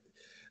think.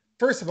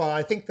 First of all,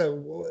 I think the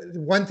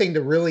one thing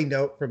to really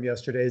note from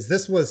yesterday is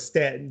this was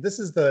Stanton. This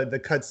is the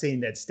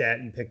cutscene that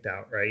Stanton picked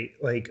out, right?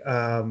 Like,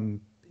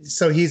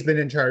 so he's been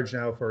in charge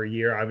now for a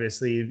year.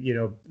 Obviously,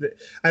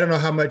 I don't know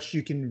how much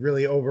you can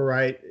really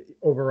override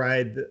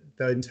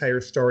the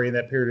entire story in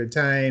that period of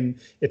time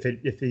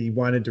if he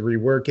wanted to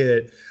rework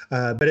it.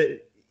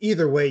 But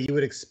either way, you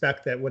would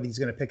expect that what he's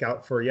going to pick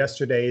out for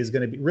yesterday is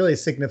going to really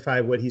signify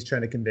what he's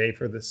trying to convey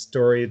for the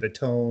story, the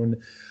tone.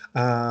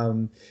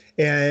 And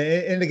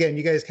again,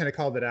 you guys kind of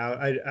called it out.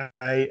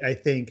 I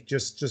think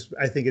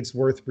I think it's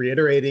worth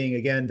reiterating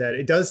again that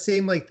it does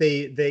seem like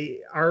they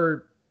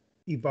are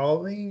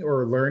evolving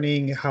or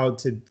learning how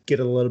to get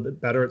a little bit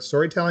better at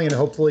storytelling, and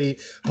hopefully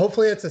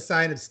it's a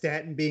sign of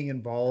Stanton being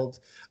involved.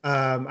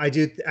 I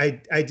did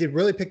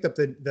really picked up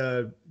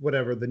the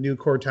new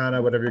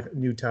Cortana, whatever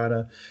new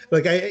Tana.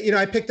 Like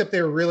I picked up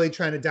they were really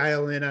trying to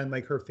dial in on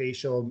like her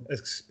facial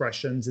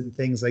expressions and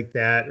things like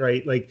that,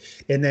 right? Like,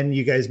 and then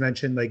you guys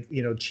mentioned like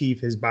Chief,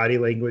 his body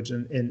language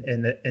and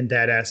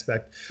that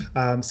aspect.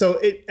 So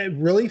it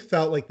really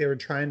felt like they were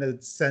trying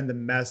to send a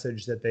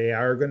message that they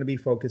are going to be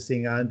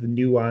focusing on the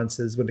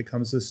nuances when it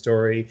comes to the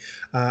story.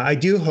 I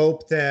do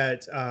hope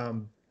that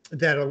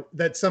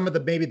that some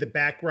of maybe the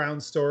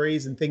background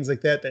stories and things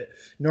like that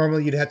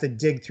normally you'd have to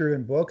dig through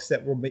in books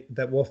that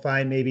we'll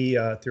find maybe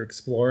through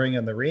exploring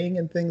on the Ring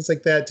and things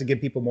like that to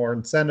give people more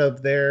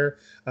incentive there.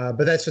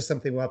 But that's just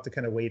something we'll have to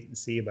kind of wait and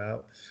see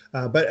about.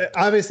 But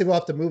obviously we'll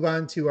have to move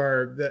on to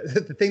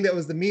the thing that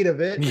was the meat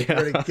of it. Yeah.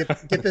 We're going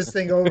to get this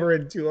thing over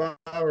in 2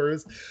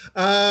 hours.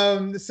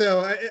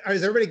 So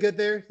is everybody good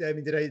there? I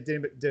mean, did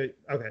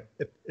okay.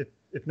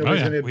 If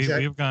nobody's going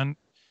to object.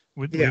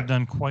 We've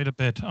done quite a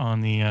bit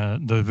on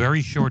the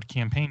very short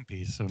campaign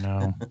piece, so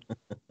now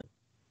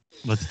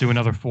let's do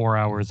another 4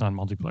 hours on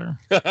multiplayer.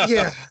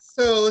 Yeah,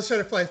 so let's try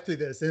to fly through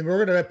this, and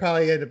we're gonna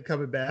probably end up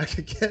coming back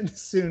again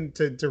soon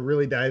to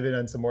really dive in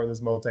on some more of this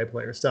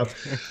multiplayer stuff.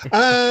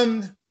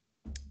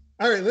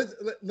 All right,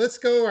 let's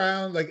go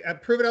around. Like,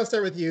 Prove It. I'll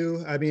start with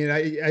you. I mean,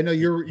 I know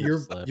you're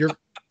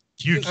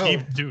You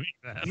keep doing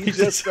that. He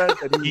just said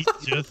that he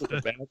just to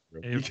the bathroom.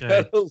 You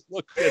gotta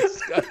look at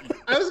Scott.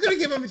 I was gonna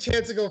give him a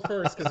chance to go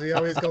first because we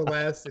always go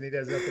last and he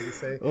has nothing to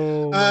say.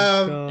 Oh my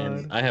God.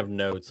 And I have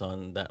notes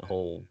on that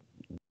whole,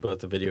 both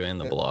the video and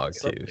the blog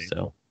too.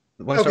 So,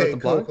 want to start with the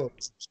blog? Cool.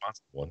 He's the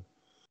responsible one.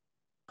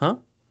 Huh?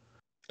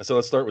 So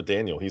let's start with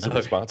Daniel. He's the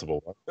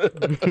responsible one.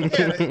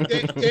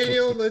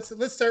 Daniel,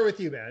 let's start with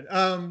you,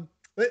 man.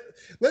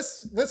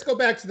 Let's go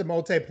back to the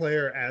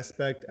multiplayer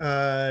aspect.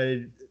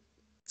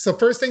 So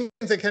first things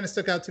that kind of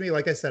stuck out to me,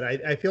 like I said,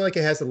 I feel like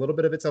it has a little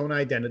bit of its own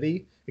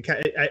identity.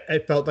 I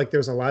felt like there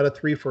was a lot of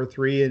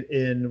 3-4-3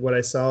 in what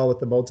I saw with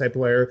the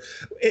multiplayer,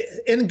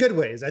 in good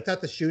ways. I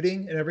thought the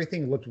shooting and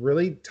everything looked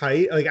really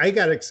tight. Like I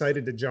got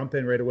excited to jump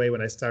in right away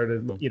when I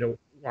started,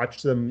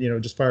 watch them,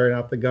 just firing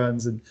off the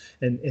guns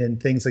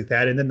and things like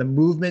that. And then the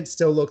movement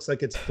still looks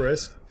like it's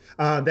brisk.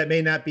 That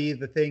may not be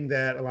the thing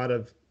that a lot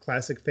of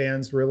classic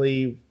fans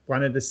really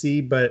wanted to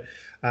see, but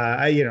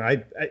I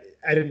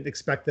didn't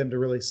expect them to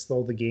really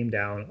slow the game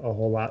down a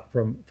whole lot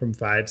from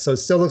 5. So it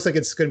still looks like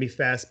it's going to be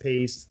fast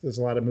paced. There's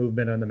a lot of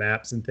movement on the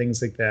maps and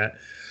things like that.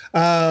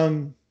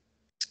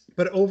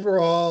 But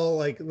overall,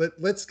 like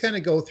let's kind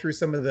of go through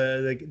some of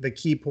the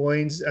key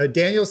points.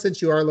 Daniel,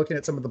 since you are looking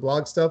at some of the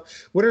blog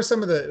stuff, what are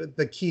some of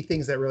the key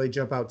things that really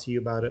jump out to you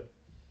about it?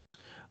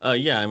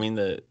 Yeah, I mean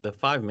the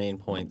 5 main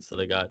points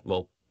that I got.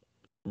 Well,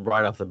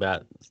 right off the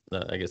bat,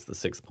 I guess the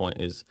 6th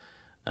point is,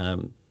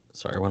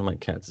 sorry, one of my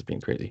cats is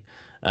being crazy.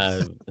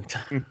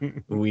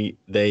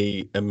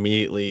 They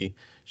immediately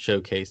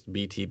showcased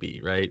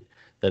BTB, right?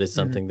 That is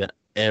something that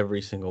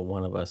every single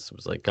one of us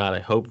was like, God, I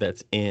hope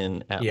that's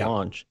in at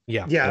launch.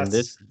 Yeah. And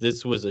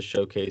this was a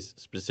showcase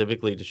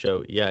specifically to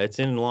show, it's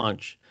in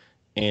launch,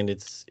 and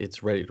it's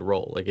ready to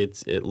roll. Like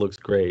it looks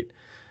great.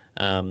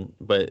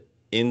 But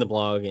in the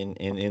blog and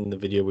in the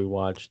video we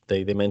watched,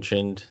 they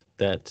mentioned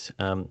that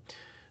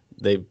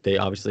they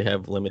obviously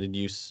have limited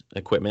use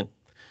equipment.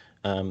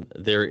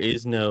 There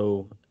is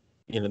no,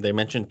 they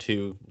mentioned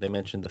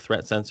the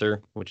threat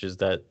sensor, which is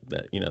that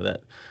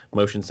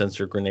motion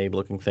sensor grenade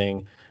looking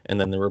thing, and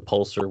then the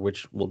repulsor,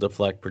 which will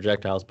deflect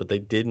projectiles, but they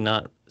did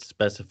not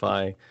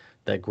specify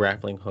that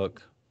grappling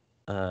hook,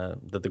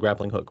 that the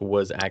grappling hook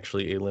was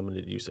actually a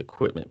limited use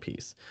equipment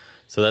piece.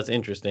 So that's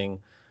interesting.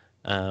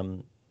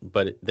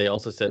 But they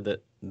also said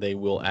that they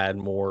will add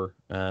more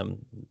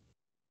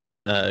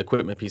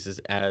equipment pieces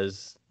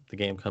as the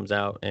game comes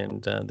out,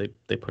 and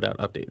they put out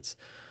updates.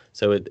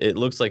 So it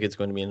looks like it's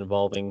going to be an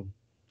evolving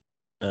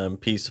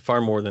piece,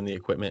 far more than the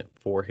equipment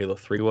for Halo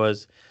 3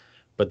 was,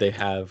 but they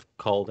have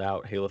called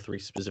out Halo 3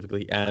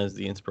 specifically as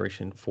the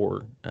inspiration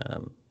for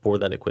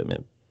that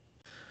equipment.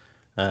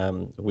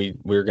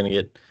 We're going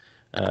to get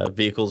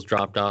vehicles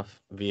dropped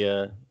off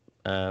via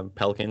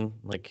Pelican,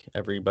 like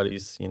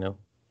everybody's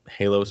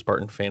Halo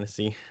Spartan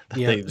fantasy.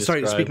 Yeah.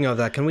 Sorry. Speaking of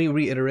that, can we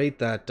reiterate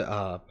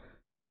that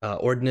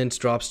ordnance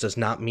drops does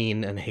not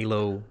mean an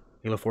Halo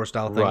 4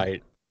 style thing?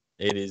 Right.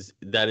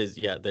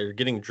 They're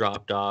getting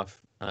dropped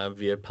off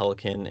via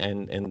Pelican,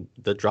 and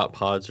the drop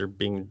pods are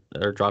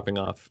dropping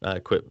off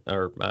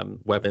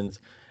weapons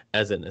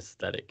as an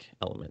aesthetic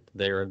element.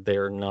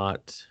 They're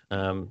not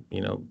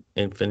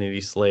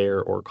Infinity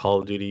Slayer or Call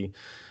of Duty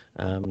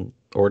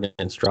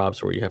ordnance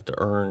drops where you have to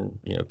earn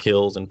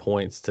kills and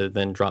points to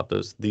then drop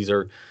those. These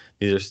are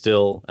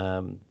still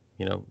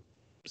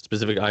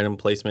specific item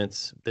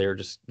placements. They're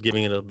just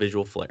giving it a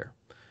visual flair.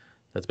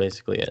 That's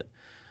basically it.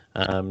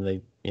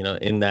 They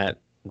in that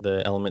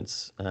the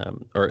elements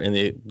or in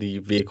the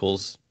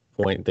vehicles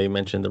point, they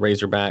mentioned the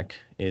Razorback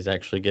is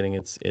actually getting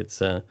its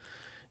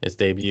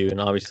debut,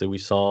 and obviously we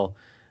saw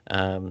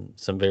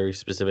some very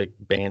specific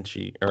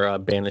Banshee or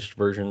banished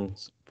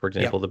versions. For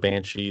example, the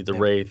Banshee, the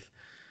Wraith,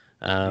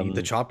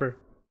 the Chopper.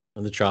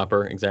 The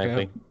Chopper,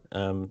 exactly.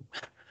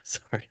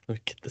 Sorry, let me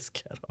get this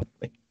cat off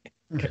me.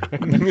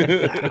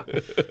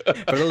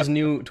 For those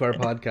new to our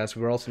podcast,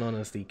 we're also known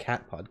as the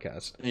Cat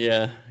Podcast.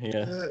 Yeah.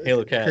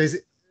 Halo Cat.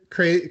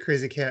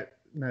 Crazy cat.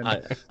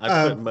 I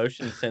put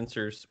motion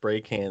sensor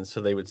spray cans so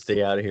they would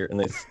stay out of here, and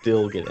they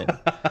still get in.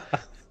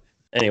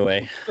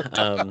 Anyway,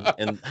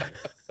 and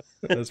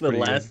the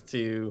last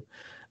two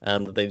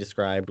that they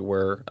described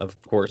were,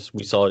 of course,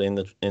 we saw it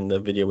in the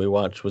video we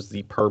watched, was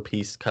the per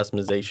piece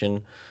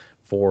customization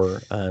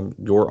for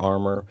your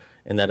armor,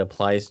 and that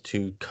applies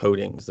to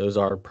coatings. Those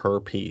are per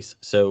piece.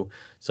 So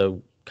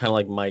kind of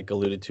like Mike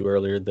alluded to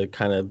earlier, the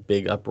kind of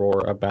big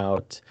uproar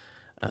about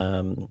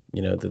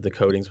the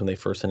coatings when they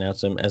first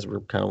announced them, as we're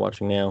kind of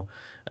watching now,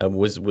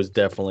 was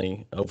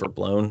definitely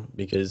overblown,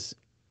 because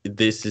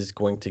this is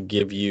going to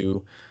give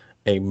you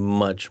a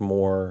much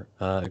more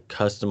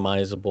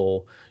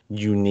customizable,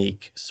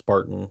 unique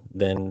Spartan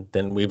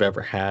than we've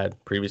ever had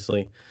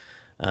previously.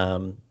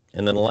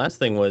 And then the last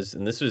thing was,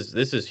 and this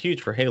is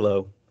huge for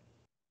Halo,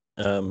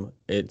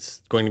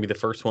 it's going to be the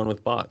first one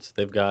with bots.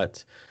 They've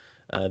got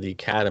the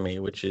Academy,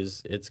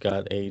 it's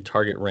got a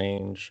target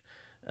range,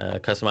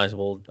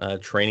 customizable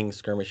training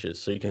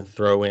skirmishes, so you can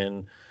throw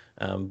in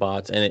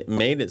bots, and it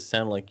made it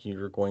sound like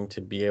you're going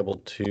to be able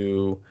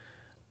to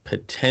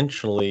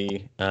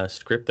potentially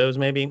script those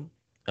maybe.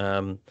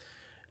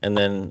 And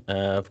then,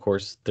 of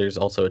course, there's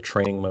also a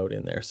training mode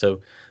in there.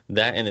 So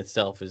that in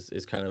itself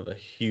is kind of a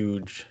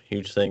huge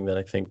thing that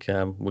I think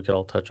we could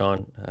all touch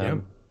on.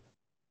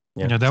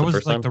 Yeah, that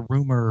was like the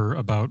rumor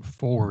about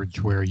Forge,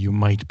 where you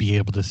might be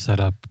able to set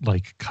up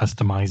like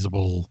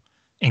customizable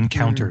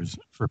encounters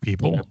for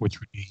people, which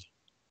would be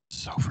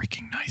so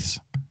freaking nice.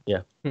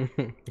 Yeah.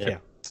 Yeah.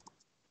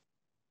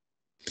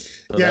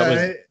 So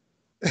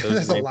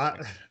That's a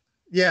lot.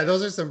 Yeah,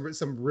 those are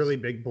some really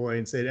big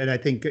points, and I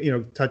think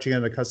touching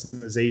on the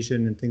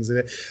customization and things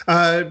like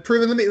that.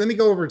 Proven, let me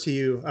go over to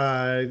you.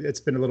 It's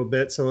been a little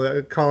bit,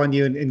 so calling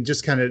you and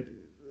just kind of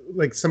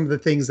like some of the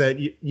things that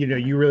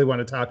you really want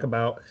to talk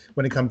about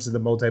when it comes to the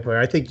multiplayer.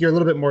 I think you're a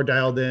little bit more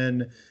dialed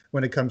in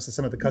when it comes to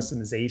some of the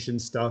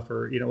customization stuff,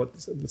 or what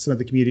some of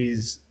the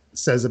communities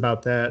says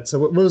about that. So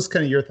what was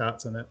kind of your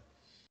thoughts on it?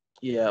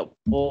 Yeah,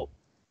 well,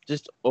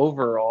 just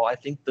overall, I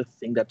think the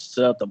thing that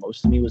stood out the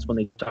most to me was when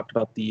they talked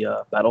about the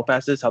battle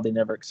passes, how they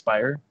never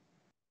expire,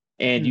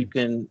 and you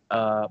can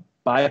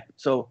buy.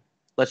 So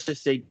let's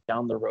just say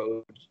down the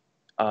road,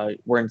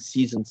 we're in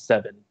season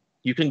 7.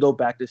 You can go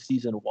back to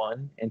season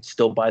 1 and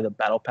still buy the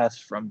battle pass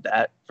from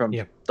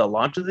the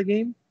launch of the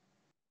game,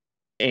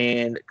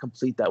 and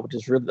complete that, which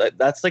is really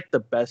that's like the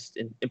best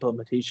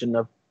implementation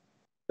of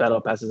battle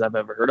passes I've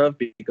ever heard of,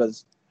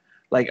 because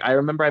like I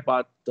remember I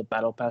bought the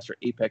battle pass for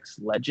Apex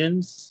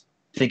Legends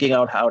thinking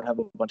out how to have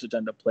a bunch of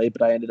time to play,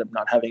 but I ended up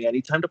not having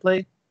any time to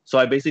play. So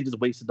I basically just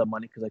wasted the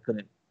money because I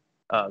couldn't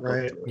go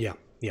through it.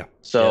 Yeah.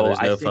 So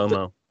there's no I think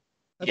FOMO.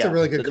 That's a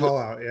really good call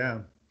out.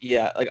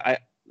 Yeah, like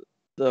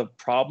the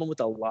problem with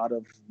a lot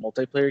of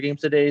multiplayer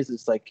games today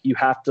is like you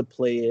have to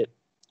play it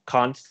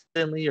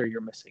constantly or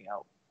you're missing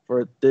out.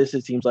 For this,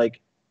 it seems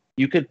like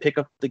you could pick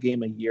up the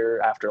game a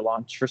year after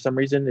launch for some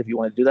reason if you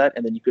want to do that,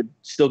 and then you could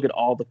still get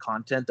all the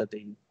content that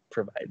they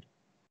provide.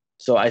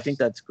 So I think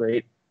that's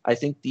great. I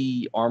think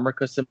the armor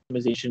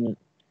customization,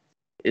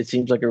 it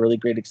seems like a really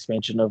great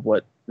expansion of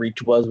what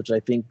Reach was, which I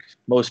think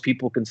most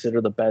people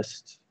consider the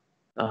best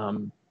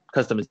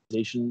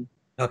customization.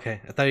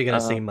 Okay, I thought you were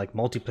gonna say like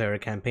multiplayer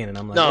campaign, and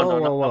I'm like,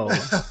 whoa.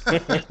 It's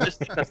just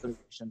the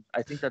customization.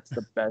 I think that's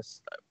the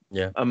best.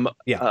 Yeah. I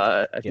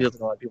feel like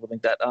a lot of people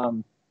think that.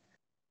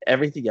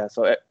 Everything, yeah.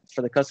 So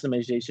for the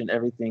customization,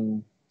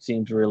 everything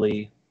seems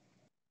really,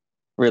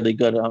 really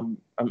good. I'm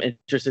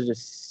interested to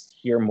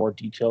hear more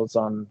details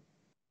on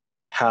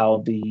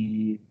how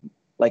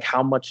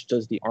how much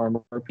does the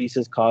armor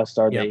pieces cost?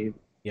 Are they?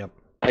 Yep.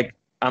 Like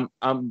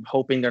I'm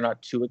hoping they're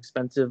not too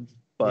expensive.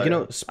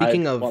 But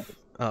speaking of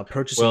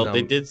purchasing, well,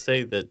 they did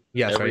say that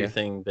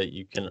everything that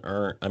you can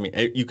earn. I mean,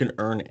 you can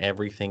earn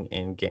everything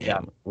in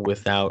game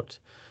without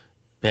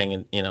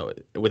paying,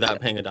 without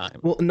paying a dime.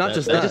 Well, not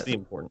just that. That's the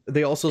important.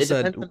 They also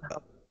said,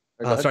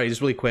 sorry,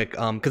 just really quick,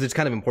 because it's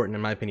kind of important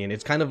in my opinion.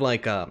 It's kind of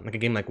like a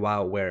game like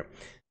WoW, where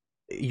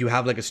you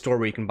have like a store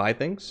where you can buy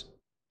things,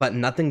 but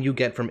nothing you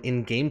get from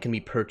in-game can be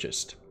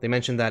purchased. They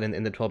mentioned that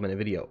in the 12-minute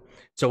video.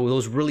 So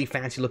those really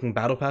fancy-looking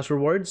Battle Pass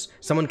rewards,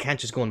 someone can't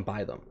just go and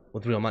buy them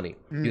with real money.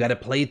 You got to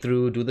play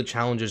through, do the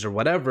challenges or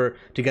whatever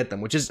to get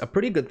them, which is a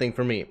pretty good thing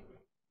for me.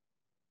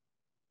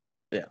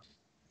 Yeah.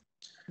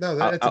 No,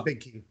 that's a big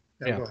key.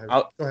 Yeah. Go ahead.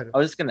 Go ahead. I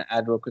was just gonna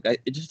add real quick.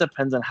 It just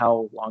depends on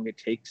how long it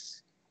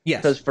takes.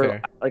 Yes.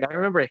 Because I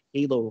remember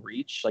Halo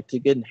Reach, like to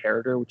get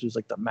Inheritor, which was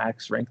like the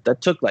max rank,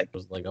 that took like it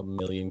was like 1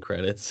 million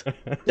credits.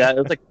 Yeah, it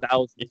was like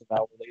thousands of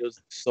hours. Like, it was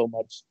so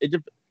much.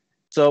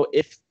 So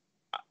if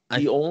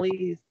the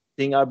only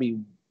thing I'd be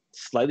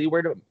slightly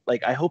worried about,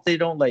 like I hope they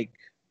don't like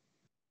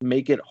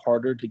make it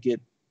harder to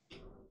get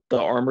the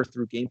armor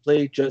through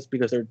gameplay just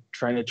because they're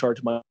trying to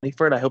charge money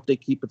for it. I hope they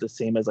keep it the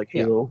same as like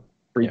Halo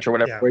Reach or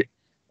whatever. Yeah.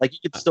 Like you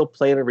could still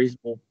play at a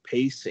reasonable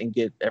pace and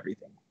get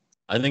everything.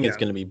 I think it's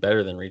going to be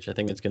better than Reach. I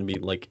think it's going to be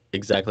like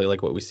exactly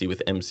like what we see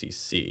with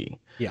MCC.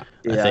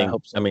 I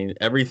hope so. I mean,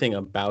 everything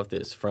about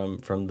this, from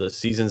the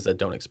seasons that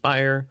don't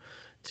expire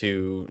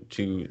to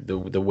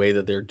the way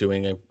that they're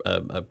doing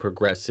a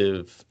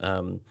progressive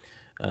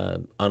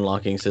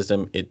unlocking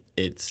system.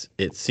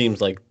 It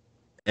seems like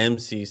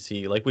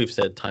MCC, like we've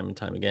said time and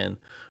time again,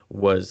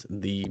 was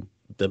the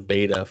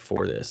beta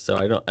for this. So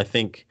I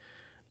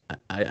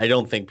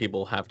don't think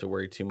people have to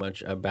worry too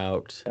much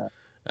about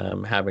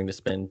having to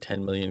spend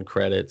 10 million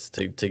credits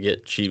to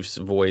get Chief's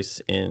voice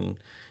in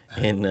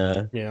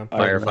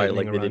Firefight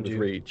like they did with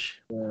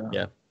Reach.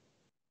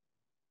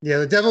 Yeah,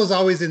 the devil's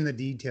always in the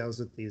details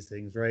with these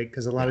things, right?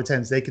 Because a lot of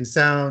times they can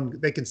sound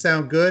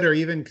good or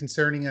even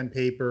concerning on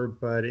paper,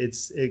 but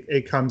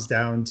it comes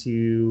down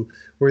to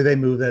where they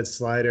move that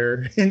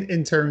slider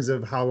in terms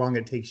of how long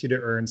it takes you to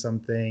earn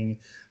something,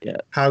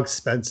 how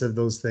expensive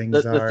those things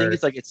are. The thing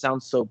is, like, it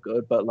sounds so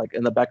good, but like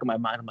in the back of my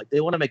mind, I'm like,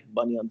 they want to make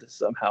money on this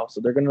somehow, so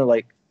they're gonna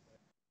like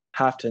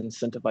have to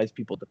incentivize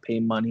people to pay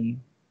money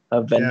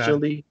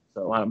eventually.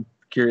 Yeah. So I'm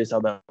curious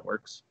how that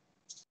works.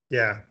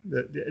 Yeah,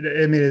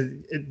 I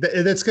mean,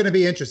 that's going to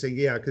be interesting.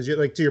 Yeah, because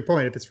like to your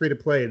point, if it's free to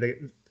play,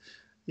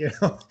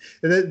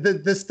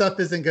 This stuff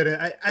isn't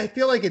gonna. I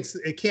feel like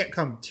it can't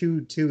come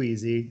too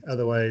easy.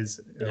 Otherwise,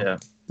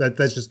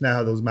 that's just not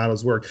how those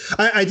models work.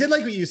 I did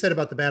like what you said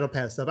about the battle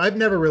pass stuff. I've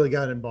never really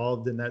gotten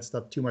involved in that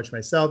stuff too much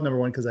myself. Number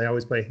one, because I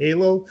always play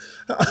Halo,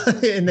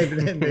 and they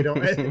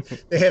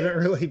haven't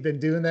really been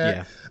doing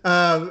that.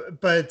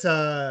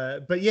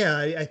 But yeah,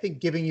 I think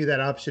giving you that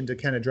option to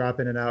kind of drop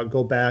in and out,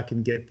 go back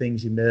and get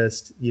things you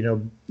missed.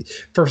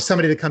 For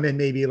somebody to come in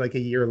maybe like a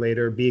year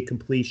later, be a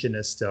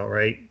completionist still,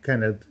 right?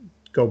 Kind of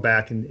go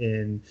back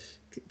and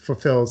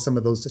fulfill some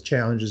of those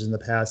challenges in the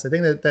past. I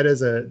think that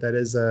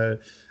is a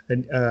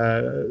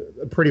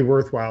pretty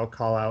worthwhile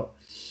call out.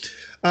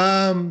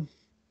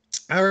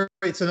 All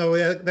right, so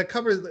no, that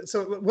covers.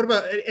 So, what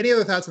about any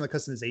other thoughts on the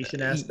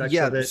customization aspect?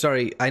 Yeah,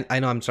 sorry, I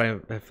know. I'm sorry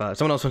if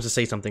someone else wants to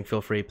say something.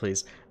 Feel free,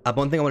 please.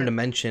 One thing I wanted to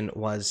mention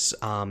was,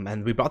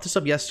 and we brought this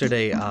up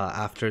yesterday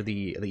after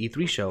the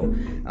E3 show,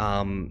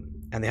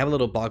 and they have a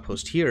little blog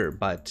post here,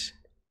 but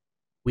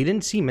we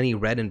didn't see many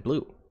red and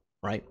blue,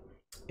 right?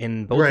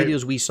 In both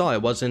videos we saw,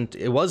 it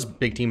was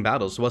big team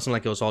battles. It wasn't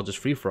like it was all just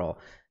free for all.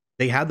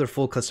 They had their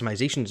full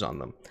customizations on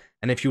them.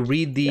 And if you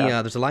read the,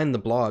 there's a line in the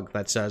blog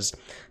that says,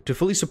 to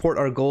fully support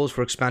our goals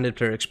for expanded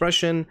player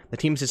expression, the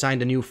team's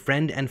designed a new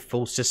friend and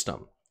foe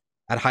system.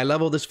 At high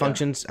level, this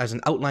functions as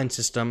an outline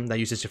system that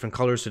uses different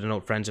colors to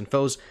denote friends and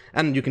foes,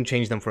 and you can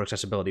change them for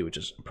accessibility, which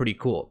is pretty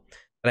cool.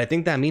 But I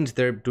think that means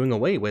they're doing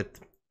away with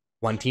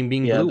one team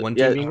being blue, one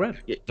team being red.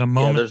 The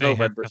moment there's no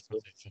red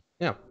customization.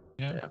 Yeah.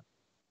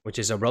 Which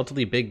is a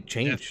relatively big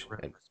change.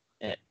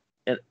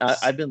 And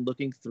I've been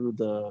looking through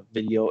the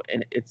video,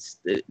 and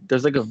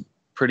there's like a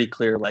pretty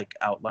clear like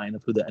outline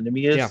of who the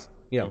enemy is.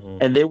 Yeah.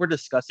 And they were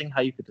discussing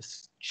how you could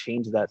just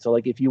change that. So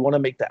like if you want to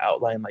make the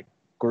outline like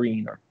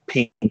green or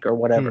pink or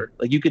whatever,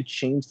 like you could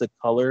change the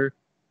color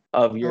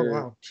of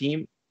your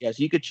team. Yeah,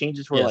 so you could change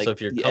it where like so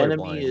if you're the colorblind,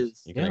 enemy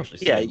is you can actually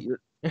see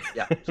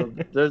So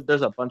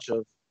there's a bunch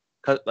of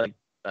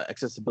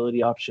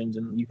accessibility options,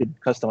 and you could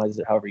customize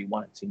it however you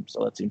want, it seems.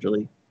 So that seems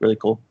really, really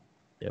cool.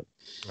 Yep.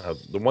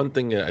 The one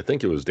thing, I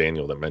think it was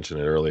Daniel that mentioned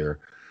it earlier,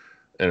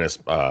 and it's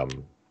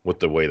with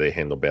the way they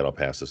handle battle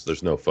passes,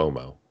 there's no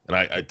FOMO.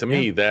 And to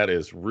me, that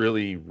is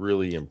really,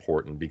 really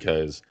important,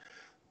 because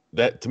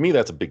to me,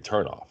 that's a big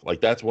turnoff. Like,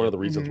 that's one of the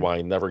reasons why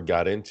I never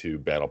got into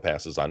battle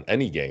passes on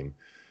any game,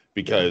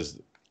 because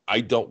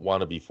I don't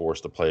want to be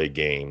forced to play a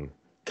game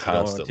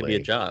constantly. You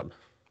don't want it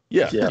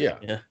to be a job.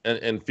 Yeah.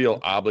 And feel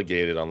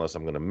obligated unless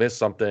I'm going to miss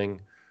something.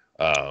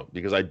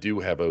 Because I do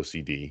have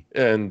OCD,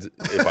 and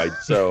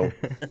so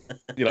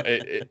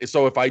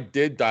if I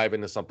did dive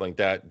into something like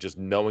that, just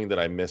knowing that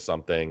I missed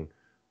something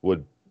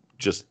would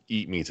just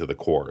eat me to the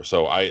core.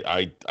 So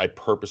I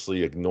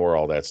purposely ignore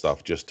all that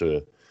stuff just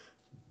to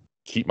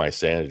keep my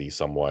sanity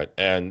somewhat.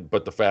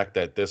 But the fact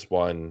that this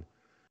one,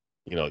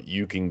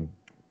 you can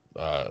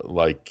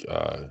like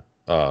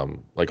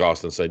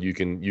Austin said, you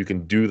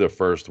can do the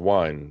first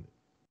one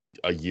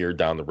a year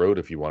down the road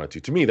if you wanted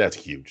to. To me, that's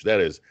huge.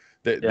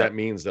 That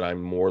means that I'm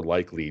more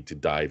likely to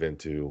dive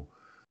into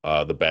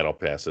the battle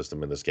pass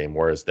system in this game,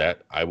 whereas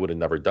that I would have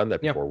never done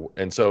that before.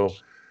 And so,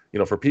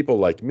 for people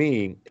like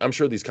me, I'm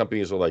sure these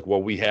companies are like,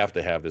 well, we have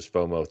to have this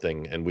FOMO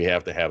thing, and we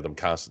have to have them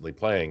constantly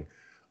playing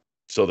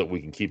so that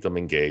we can keep them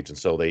engaged. And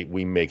so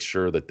we make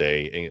sure that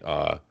they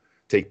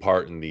take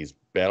part in these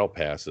battle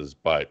passes,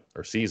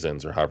 or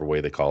seasons, or however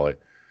way they call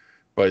it.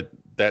 But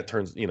that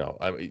turns,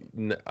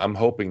 I'm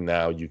hoping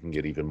now you can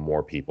get even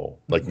more people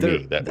like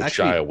me that would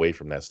shy away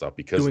from that stuff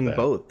because doing of that.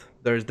 Both.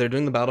 They're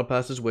doing the battle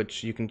passes,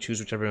 which you can choose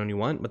whichever one you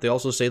want, but they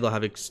also say they'll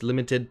have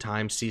limited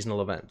time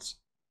seasonal events,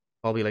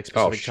 probably like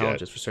specific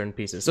challenges for certain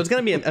pieces. So it's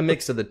gonna be a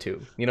mix of the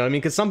two. You know what I mean?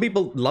 Because some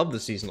people love the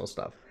seasonal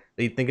stuff.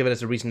 They think of it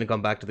as a reason to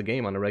come back to the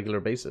game on a regular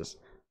basis.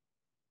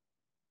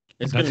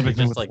 That's a big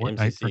thing with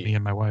Fortnite for me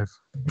and my wife.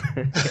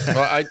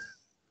 Well,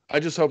 I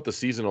just hope the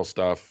seasonal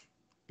stuff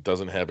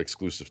doesn't have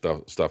exclusive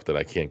stuff that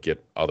I can't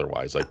get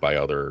otherwise, like by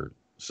other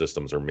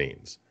systems or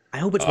means. I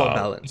hope it's well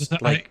balanced.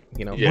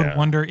 Would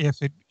wonder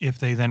if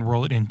they then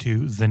roll it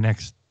into the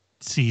next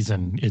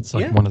season. It's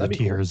like one of the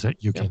tiers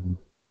that you can.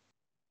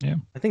 Yeah,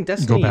 I think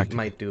Destiny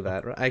might do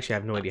that. I actually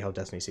have no idea how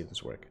Destiny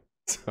seasons work.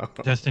 So.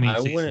 Destiny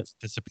seasons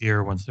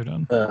disappear once they're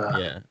done.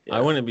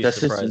 I wouldn't be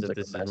surprised if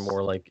this is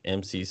more like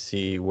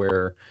MCC,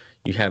 where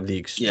you have the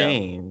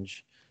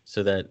exchange,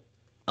 so that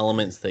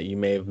elements that you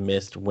may have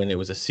missed when it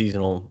was a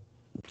seasonal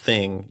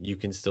thing, you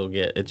can still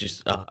get it.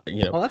 Just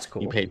that's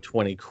cool. You pay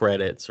 20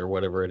 credits or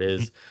whatever it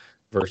is,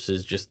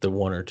 versus just the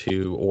 1 or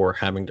 2, or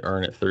having to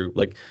earn it through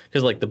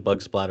because the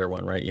bug splatter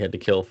one, right? You had to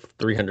kill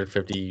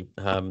 350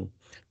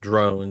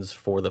 drones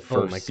for the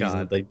first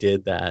season. They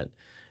did that,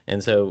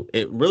 and so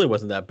it really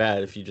wasn't that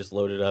bad if you just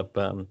loaded up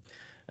Halo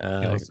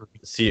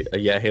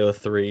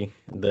 3,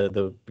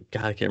 the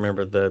God, I can't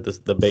remember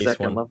the base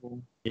second one.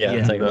 Level.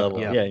 Second level.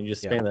 Yeah, you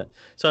just spam that.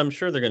 So I'm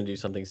sure they're going to do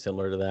something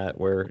similar to that,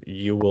 where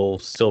you will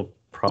still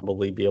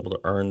probably be able to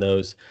earn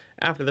those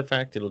after the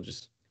fact. It'll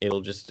just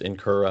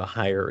incur a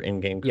higher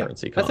in-game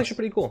currency cost. That's actually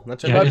pretty cool.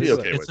 I'd be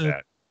okay with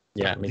that.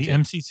 Yeah, the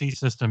MCC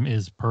system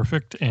is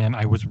perfect, and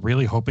I was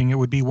really hoping it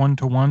would be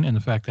 1-to-1, and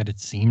the fact that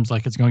it seems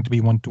like it's going to be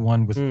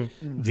 1-to-1 with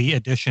the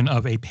addition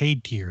of a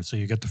paid tier. So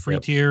you get the free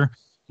tier,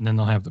 and then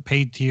they'll have the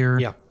paid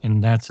tier,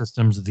 and that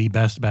system's the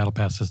best Battle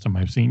Pass system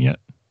I've seen yet.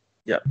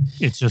 Yeah,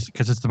 it's just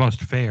because it's the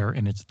most fair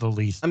and it's the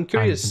least. I'm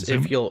curious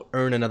if you'll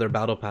earn another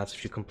Battle Pass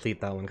if you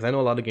complete that one, because I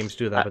know a lot of games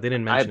do that, but they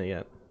didn't mention it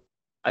yet.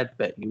 I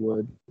bet you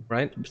would.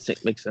 Right?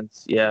 Makes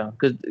sense. Yeah,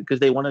 because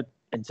they want to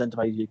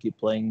incentivize you to keep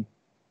playing.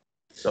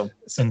 So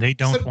and they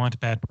don't want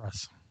bad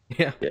press.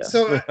 Yeah.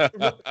 So,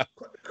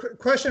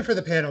 question for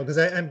the panel, because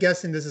I'm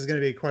guessing this is going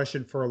to be a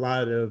question for a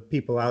lot of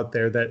people out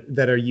there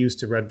that are used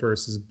to red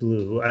versus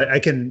blue. I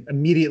can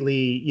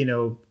immediately,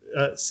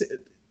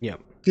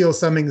 feel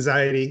some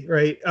anxiety,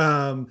 right,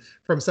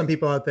 from some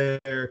people out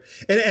there,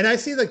 and I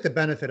see like the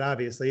benefit.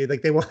 Obviously,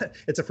 like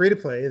it's a free to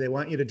play. They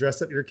want you to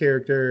dress up your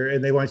character,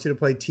 and they want you to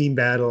play team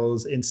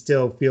battles and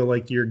still feel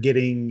like you're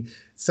getting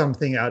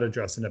something out of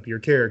dressing up your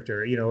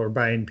character, or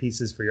buying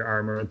pieces for your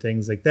armor and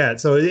things like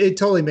that. So it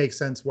totally makes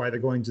sense why they're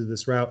going to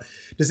this route.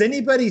 Does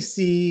anybody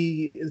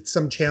see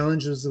some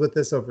challenges with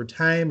this over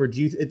time, or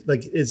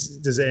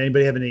does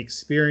anybody have any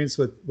experience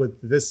with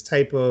this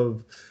type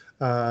of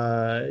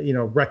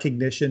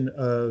recognition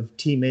of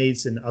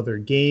teammates in other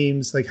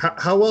games? Like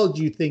how well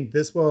do you think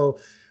this will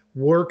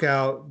work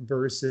out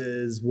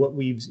versus what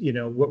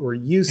what we're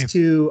used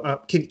to?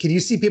 Can you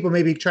see people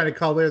maybe trying to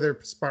color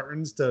their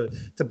Spartans to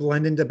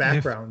blend into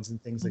backgrounds and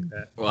things like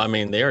that? Well, I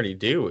mean, they already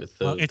do with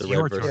the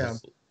red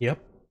versus. Yep.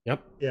 Yeah.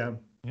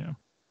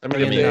 I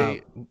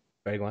mean,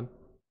 very go on.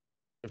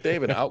 If they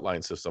have an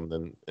outline system,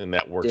 then and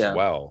that works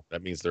well,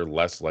 that means they're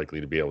less likely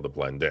to be able to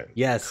blend in.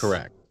 Yes,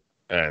 correct.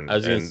 And I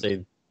was going to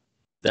say,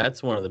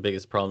 that's one of the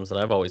biggest problems that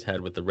I've always had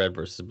with the red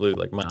versus blue.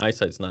 Like my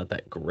eyesight's not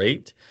that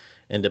great,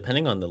 and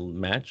depending on the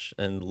match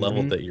and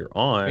level that you're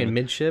on, in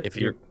midship, if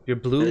you're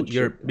blue,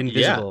 you're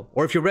invisible,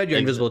 or if you're red, you're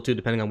invisible too,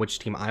 depending on which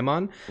team I'm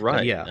on. Right.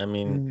 But yeah. I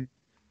mean,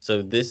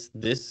 so this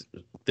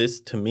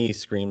to me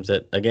screams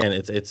that again,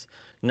 it's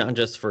not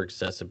just for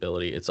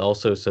accessibility. It's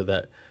also so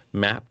that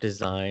map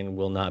design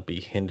will not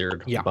be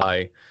hindered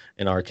by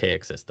an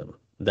archaic system.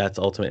 That's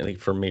ultimately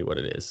for me what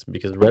it is,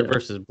 because red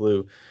versus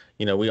blue.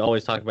 We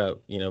always talk about,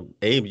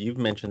 Abe, you've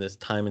mentioned this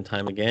time and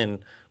time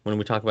again when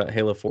we talk about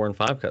Halo 4 and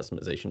 5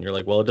 customization. You're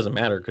like, well, it doesn't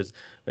matter because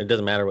it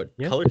doesn't matter what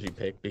colors you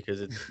pick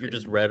because you're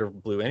just red or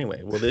blue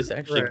anyway. Well, this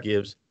actually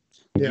gives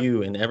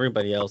you and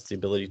everybody else the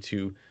ability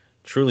to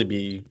truly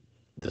be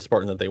the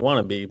Spartan that they want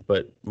to be,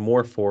 but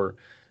more for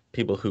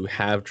people who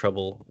have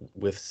trouble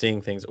with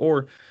seeing things,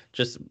 or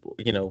just,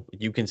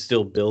 you can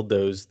still build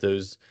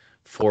those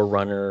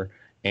Forerunner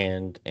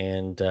and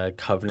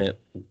Covenant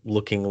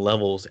looking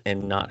levels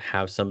and not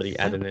have somebody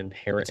at an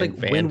inherent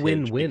advantage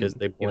win-win-win, because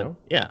they want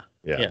yeah.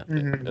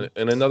 And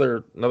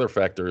another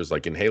factor is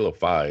like in Halo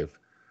 5,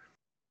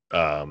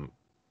 I'm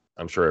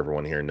sure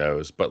everyone here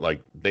knows, but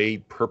like they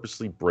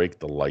purposely break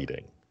the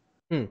lighting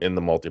in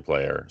the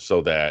multiplayer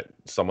so that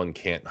someone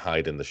can't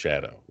hide in the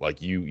shadow.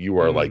 Like you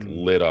are like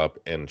lit up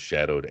in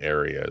shadowed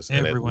areas,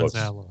 everyone's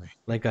and it alloy,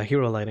 like a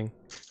hero lighting.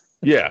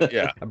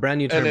 Yeah. A brand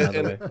new term, by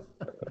the way.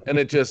 And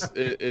it just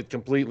it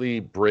completely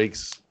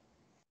breaks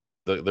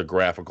the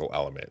graphical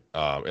element,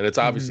 and it's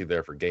obviously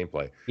there for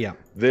gameplay. Yeah,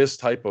 this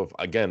type of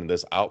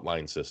this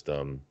outline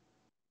system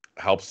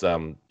helps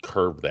them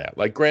curb that.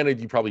 Like, granted,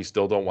 you probably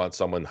still don't want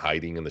someone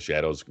hiding in the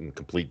shadows in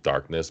complete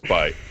darkness,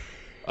 but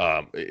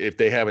if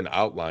they have an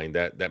outline,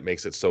 that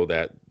makes it so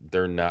that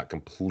they're not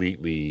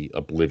completely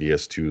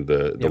oblivious to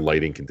the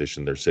lighting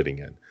condition they're sitting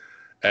in.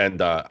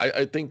 And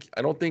I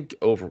don't think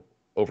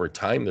over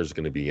time there's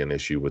going to be an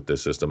issue with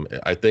this system.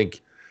 I think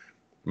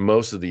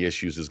most of the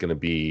issues is going to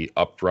be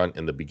upfront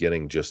in the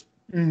beginning, just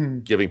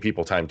giving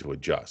people time to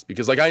adjust,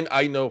 because like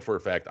I know for a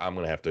fact I'm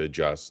going to have to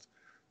adjust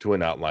to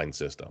an outline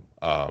system.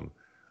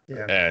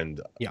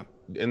 And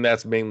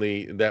that's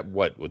mainly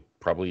what would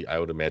probably, I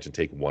would imagine,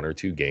 take 1 or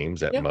 2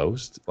 games at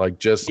most, like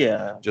just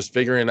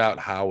figuring out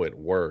how it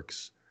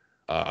works,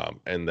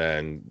 and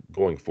then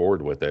going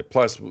forward with it.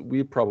 Plus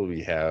we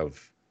probably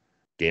have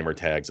gamer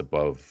tags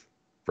above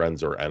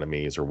friends or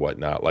enemies or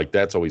whatnot. Like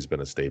that's always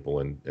been a staple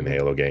in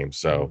Halo games,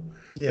 so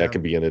that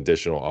can be an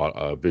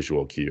additional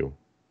visual cue.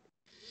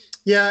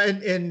 Yeah,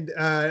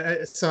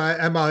 so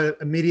I'm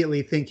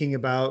immediately thinking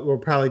about, we'll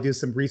probably do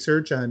some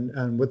research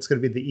on what's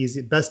going to be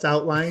the best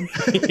outline.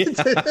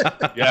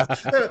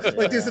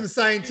 Like do some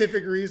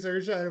scientific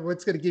research on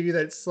what's going to give you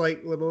that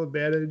slight little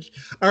advantage.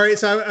 All right,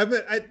 so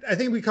I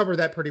think we covered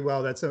that pretty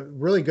well. That's a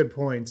really good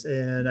point,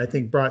 and I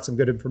think brought some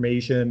good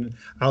information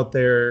out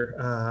there,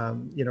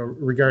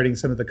 regarding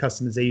some of the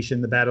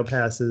customization, the battle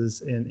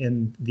passes,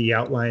 and the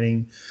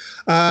outlining.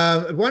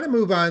 I want to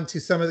move on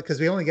to some of the, because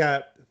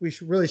we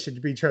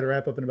should be trying to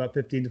wrap up in about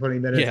 15, 20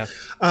 minutes.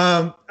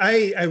 Yeah.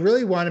 I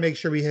really want to make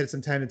sure we had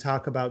some time to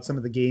talk about some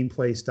of the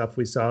gameplay stuff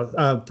we saw.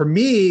 For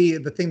me,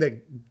 the thing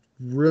that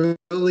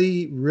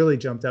really, really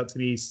jumped out to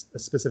me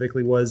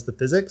specifically was the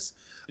physics.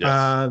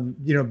 Yes.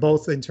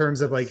 Both in terms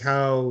of like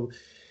how,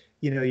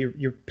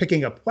 you're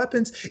picking up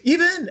weapons.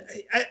 Even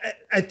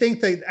I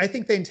think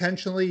they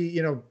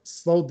intentionally,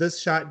 slowed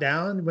this shot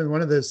down when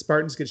one of the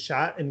Spartans gets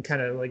shot and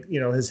kind of like,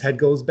 his head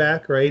goes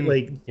back, right?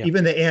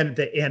 Even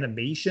the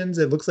animations,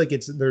 it looks like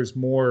there's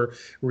more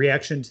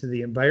reaction to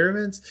the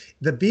environments.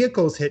 The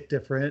vehicles hit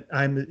different.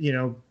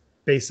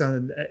 Based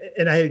on,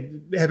 and I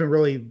haven't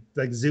really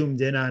like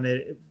zoomed in on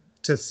it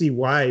to see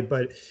why,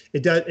 but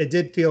it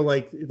did feel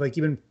like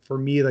even for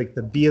me, like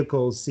the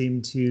vehicles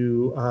seem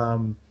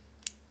to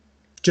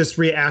just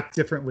react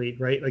differently,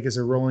 right? Like as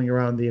they're rolling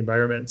around the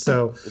environment.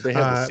 So they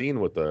had the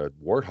scene with the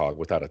warthog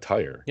without a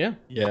tire. Yeah.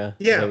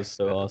 That was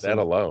so awesome. That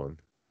alone.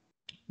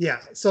 Yeah.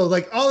 So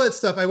like all that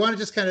stuff, I want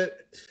to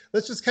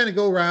let's just kind of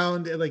go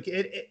around like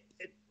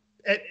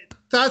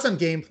thoughts on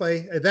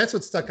gameplay. That's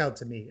what stuck out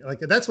to me. Like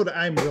that's what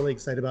I'm really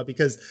excited about,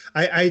 because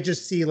I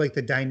just see like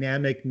the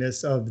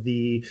dynamicness of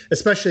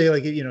especially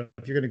like, if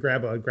you're going to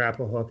grab a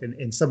grapple hook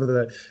and some of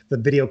the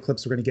video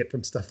clips we're going to get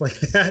from stuff like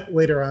that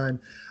later on.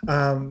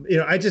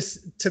 I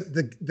just took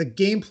the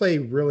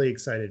gameplay really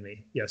excited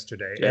me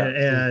yesterday.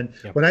 And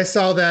when I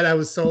saw that, I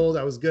was sold.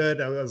 I was good.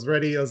 I was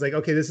ready. I was like,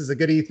 okay, this is a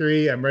good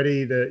E3. I'm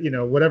ready to,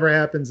 whatever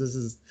happens, this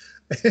is,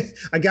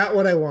 I got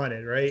what I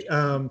wanted, right?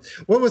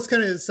 What was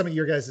kind of some of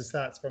your guys'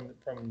 thoughts from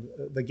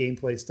the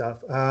gameplay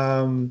stuff?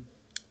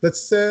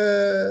 Let's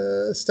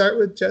start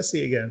with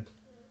Jesse again.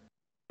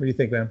 What do you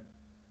think, man?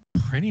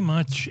 Pretty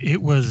much,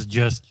 it was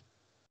just,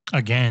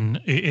 again,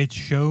 it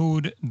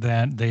showed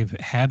that they've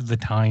had the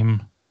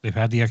time, they've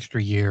had the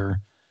extra year,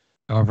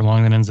 however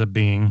long it ends up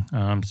being.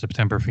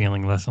 September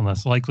feeling less and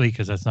less likely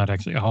because that's not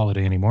actually a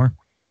holiday anymore.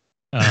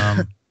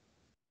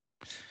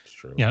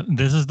 True. Yeah,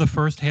 this is the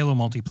first Halo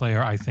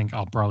multiplayer I think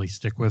I'll probably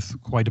stick with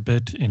quite a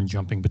bit in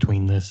jumping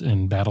between this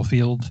and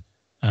Battlefield.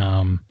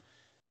 And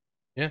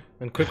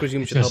quick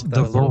resume should help that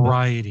the a little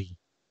variety,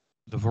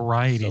 bit. The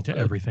variety So to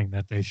good. everything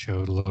that they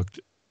showed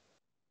looked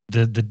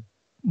the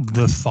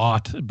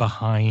thought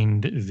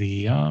behind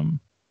the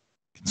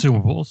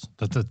consumables,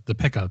 the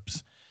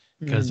pickups,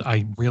 because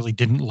I really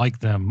didn't like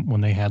them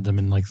when they had them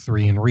in like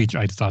 3 in Reach.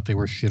 I thought they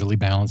were shittily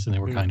balanced and they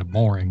were kind of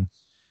boring.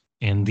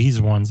 And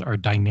these ones are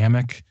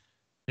dynamic.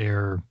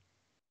 They're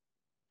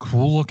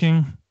cool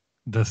looking.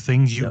 The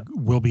things you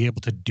will be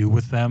able to do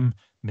with them,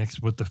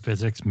 mixed with the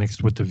physics,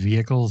 mixed with the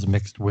vehicles,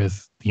 mixed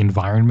with the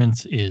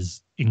environments,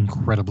 is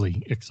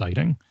incredibly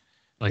exciting.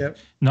 Like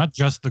not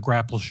just the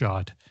grapple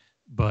shot,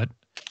 but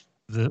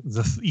the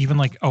even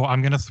like, oh,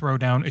 I'm gonna throw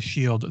down a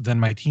shield, then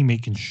my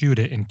teammate can shoot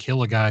it and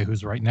kill a guy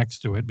who's right next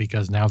to it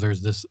because now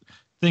there's this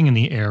thing in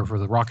the air for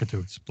the rocket to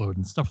explode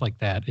and stuff like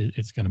that.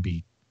 It's gonna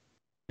be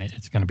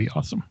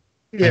awesome.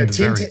 Yeah, I'm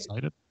very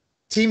excited.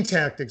 Team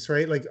tactics,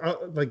 right? Like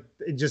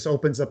it just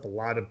opens up a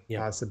lot of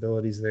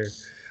possibilities there.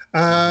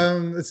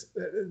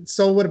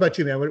 So what about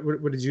you, man?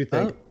 What did you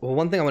think? Well,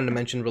 one thing I wanted to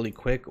mention really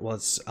quick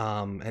was,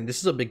 and this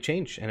is a big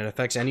change, and it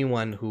affects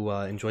anyone who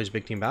enjoys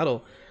big team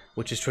battle,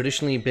 which has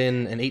traditionally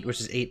been an 8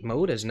 versus 8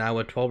 mode, is now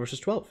a 12 versus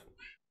 12.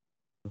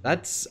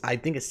 That's, I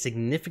think, a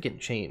significant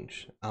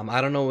change.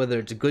 I don't know whether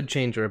it's a good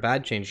change or a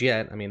bad change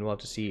yet. I mean, we'll have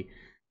to see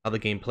how the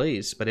game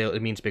plays, but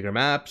it means bigger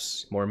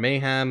maps, more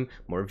mayhem,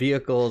 more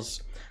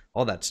vehicles,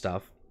 all that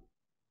stuff.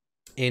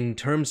 In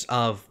terms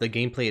of the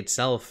gameplay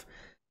itself,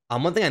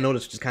 one thing I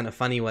noticed, which is kind of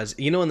funny, was,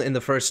 in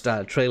the first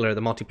trailer,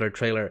 the multiplayer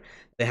trailer,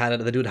 they had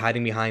the dude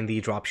hiding behind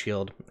the drop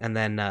shield, and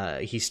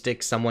then he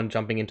sticks someone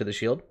jumping into the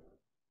shield.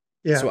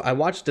 Yeah. So I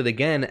watched it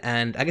again,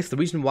 and I guess the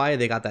reason why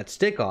they got that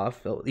stick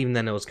off, even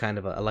then it was kind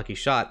of a lucky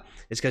shot,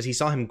 is because he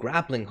saw him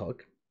grappling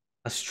hook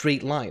a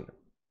straight line.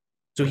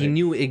 So he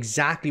knew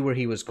exactly where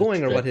he was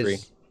going, or what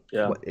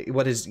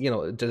his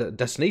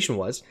destination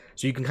was,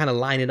 so you can kind of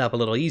line it up a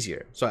little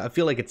easier. So I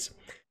feel like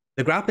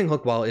the grappling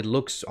hook, while it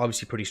looks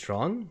obviously pretty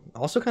strong,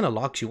 also kind of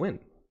locks you in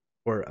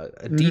for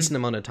a decent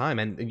amount of time,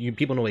 and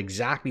people know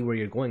exactly where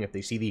you're going if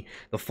they see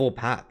the full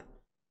path.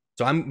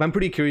 So I'm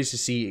pretty curious to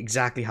see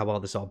exactly how well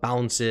this all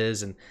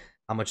balances and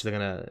how much they're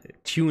gonna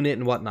tune it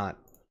and whatnot.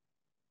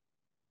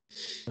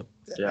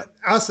 Yeah,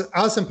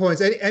 awesome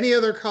points. Any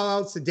other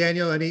call-outs to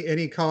Daniel?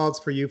 Any call-outs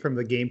for you from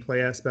the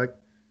gameplay aspect?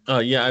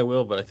 Yeah, I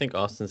will, but I think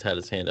Austin's had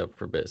his hand up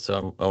for a bit, so I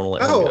want to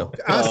let him go.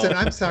 Austin,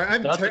 I'm sorry.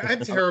 I'm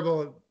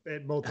terrible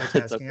at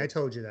multitasking. I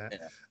told you that.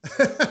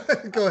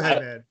 Yeah. Go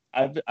ahead,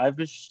 man. I've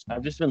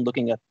just been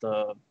looking at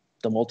the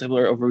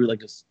multiplayer overview, like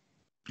just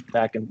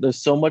back, and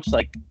there's so much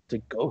like to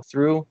go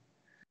through.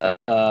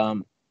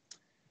 The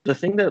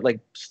thing that like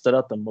stood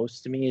out the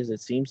most to me is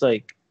it seems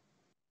like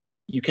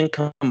you can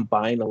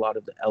combine a lot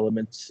of the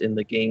elements in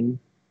the game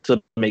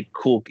to make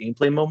cool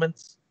gameplay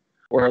moments.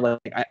 Or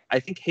like I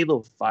think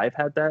Halo 5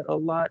 had that a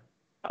lot,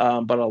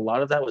 but a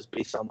lot of that was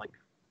based on like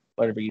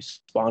whatever you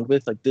spawned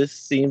with. Like this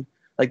seemed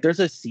like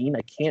there's a scene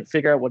I can't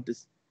figure out what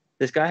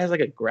this guy has, like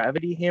a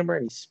gravity hammer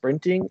and he's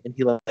sprinting and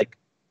he like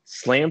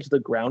slams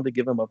the ground to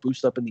give him a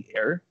boost up in the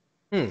air,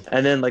 and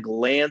then like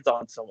lands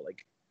on someone.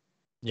 Like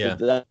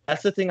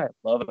that's the thing I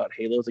love about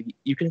Halo is like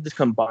you can just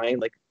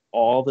combine like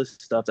all the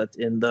stuff that's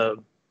in the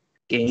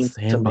game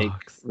to make.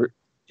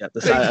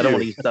 I don't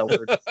want to use that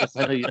word.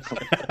 I know you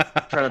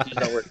try not to use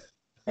that word.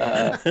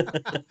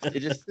 It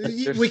just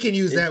we can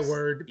use that it's-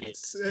 word. It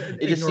just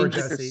Ignore seems like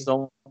Jesse. there's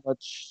so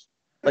much.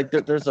 Like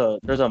there's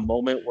a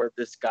moment where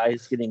this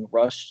guy's getting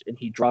rushed and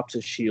he drops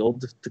his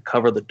shield to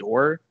cover the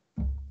door,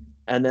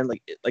 and then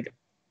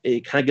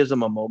it kind of gives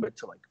him a moment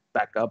to like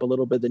back up a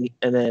little bit.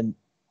 And then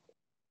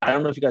I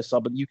don't know if you guys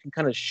saw, but you can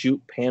kind of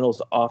shoot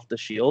panels off the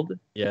shield.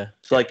 Yeah.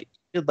 So like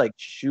you could like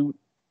shoot.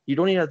 You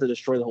don't even have to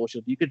destroy the whole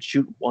shield. You could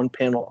shoot one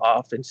panel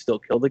off and still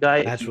kill the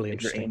guy. That's really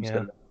interesting.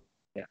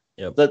 Yeah.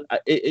 Yep. But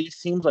it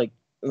seems like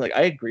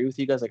I agree with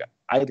you guys. Like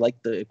I like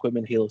the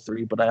equipment Halo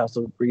 3, but I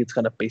also agree it's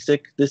kind of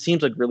basic. This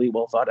seems like really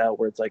well thought out.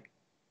 Where it's like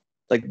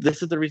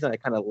this is the reason I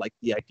kind of like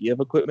the idea of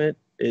equipment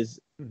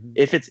is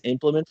if it's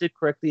implemented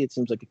correctly, it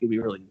seems like it could be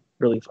really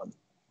really fun.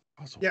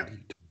 Yeah.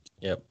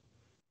 Yep.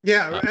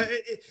 Yeah,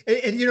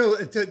 and you know,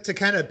 to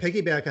kind of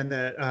piggyback on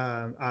that,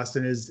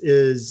 Austin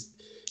is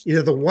you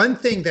know, the one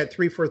thing that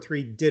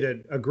 343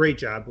 did a great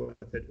job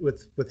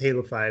with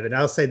Halo 5, and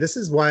I'll say this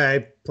is why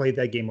I played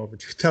that game over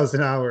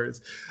 2,000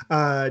 hours,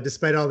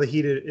 despite all the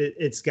heat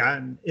it's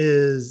gotten,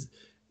 is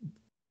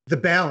the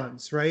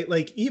balance, right?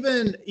 Like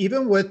even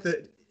with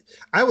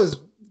I was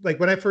like,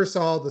 when I first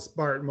saw the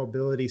smart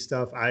mobility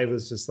stuff, I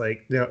was just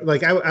like, you know,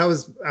 like I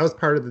was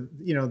part of the,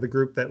 you know, the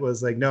group that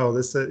was like, no,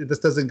 this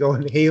doesn't go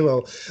in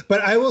Halo.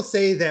 But I will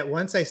say that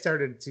once I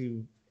started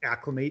to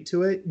acclimate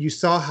to it, you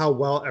saw how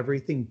well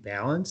everything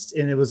balanced,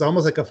 and it was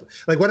almost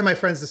like one of my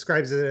friends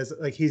describes it as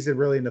like, he's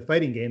really into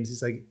fighting games.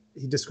 He's like,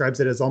 he describes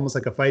it as almost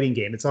like a fighting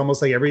game. It's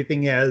almost like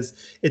everything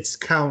has its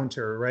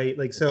counter, right?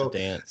 Like, so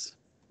dance.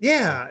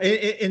 Yeah,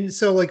 and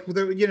so like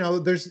you know,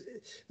 there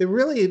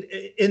really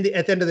at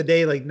the end of the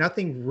day, like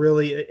nothing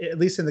really, at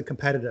least in the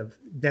competitive,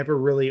 never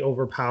really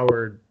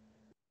overpowered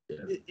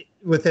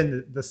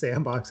within the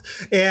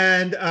sandbox,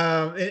 and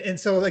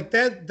so like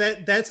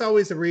that's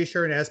always a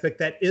reassuring aspect.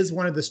 That is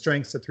one of the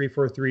strengths of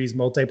 343's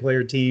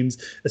multiplayer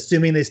teams,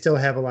 assuming they still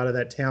have a lot of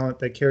that talent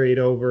that carried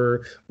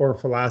over or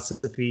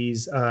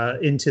philosophies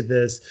into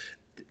this.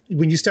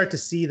 When you start to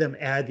see them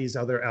add these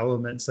other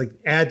elements, like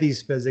add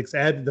these physics,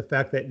 add the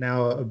fact that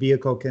now a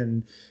vehicle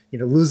can, you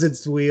know, lose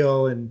its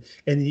wheel, and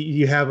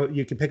you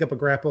can pick up a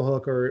grapple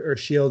hook or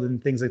shield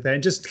and things like that,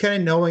 and just kind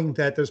of knowing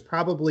that there's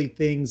probably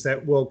things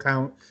that will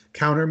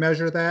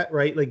countermeasure that,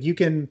 right? Like you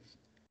can,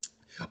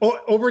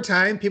 over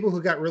time, people who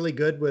got really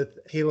good with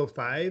Halo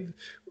 5,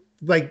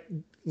 like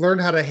learn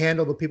how to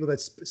handle the people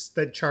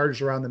that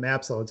charged around the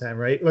maps all the time,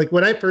 right? Like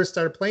when I first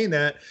started playing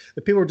that,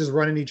 the people were just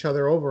running each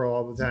other over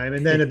all the time,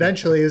 and then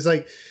eventually it was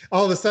like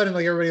all of a sudden,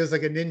 like everybody was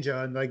like a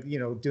ninja and like, you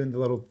know, doing the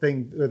little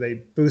thing where they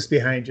boost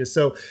behind you.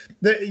 So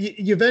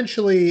you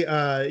eventually,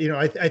 you know,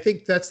 I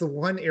think that's the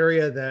one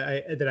area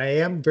that I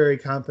am very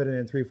confident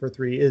in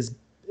 343 is.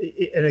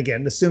 And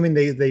again, assuming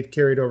they've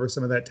carried over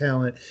some of that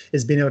talent,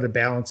 is being able to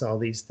balance all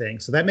these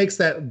things. So that makes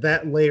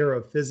that layer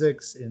of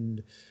physics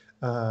and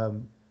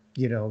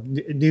you know,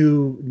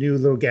 new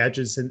little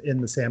gadgets in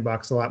the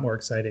sandbox a lot more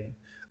exciting.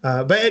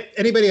 But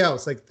anybody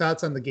else, like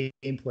thoughts on the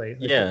gameplay?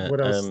 Like, Yeah.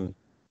 What else?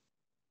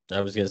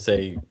 I was gonna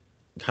say,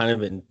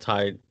 kind of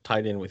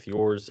tied in with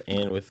yours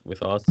and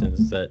with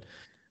Austin's, that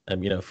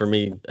you know, for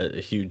me,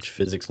 a huge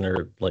physics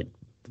nerd, like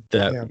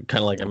that,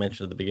 kind of like I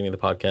mentioned at the beginning of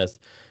the podcast,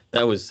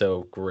 that was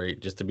so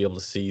great just to be able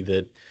to see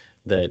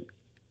that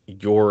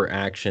your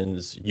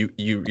actions,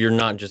 you're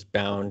not just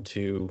bound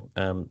to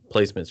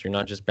placements, you're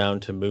not just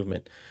bound to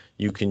movement.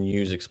 You can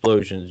use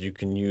explosions, you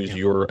can use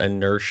your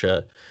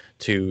inertia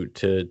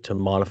to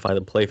modify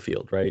the play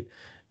field, right?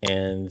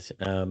 And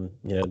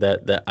you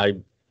know,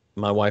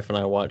 my wife and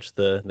I watched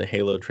the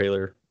Halo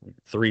trailer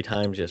 3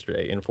 times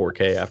yesterday in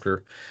 4K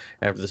after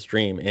the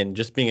stream, and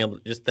just being able,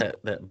 just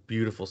that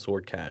beautiful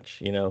sword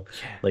catch, you know,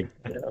 like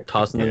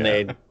tossing the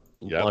nade,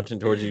 launching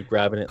towards you,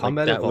 grabbing it,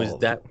 Combat like that evolved.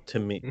 was that to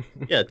me.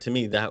 Yeah, to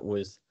me that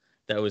was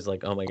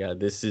like, oh my god,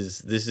 this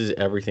is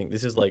everything.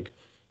 This is like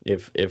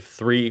if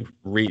 3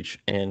 Reach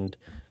and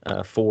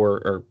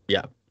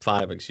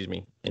 5, excuse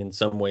me, in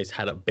some ways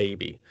had a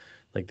baby.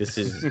 Like this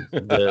is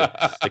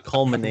the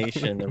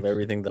culmination of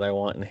everything that I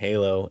want in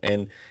Halo.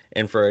 And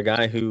for a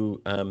guy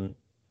who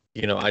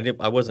you know,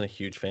 I wasn't a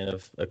huge fan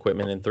of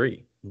equipment in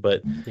 3,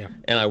 but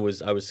and I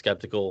was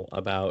skeptical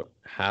about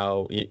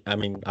how, I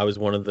mean, I was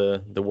one of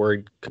the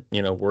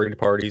worried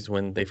parties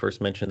when they first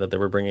mentioned that they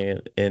were bringing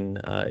it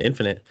in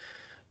Infinite.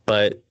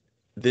 But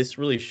this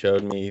really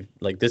showed me,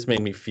 like, this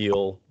made me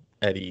feel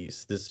at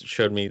ease. This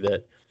showed me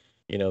that,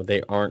 you know,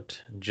 they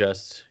aren't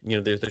just, you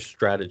know, there's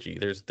strategy.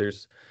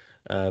 There's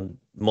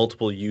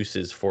multiple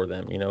uses for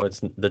them. You know,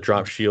 it's the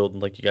drop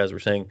shield, like you guys were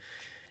saying,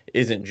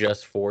 isn't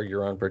just for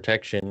your own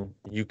protection.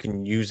 You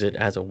can use it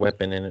as a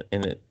weapon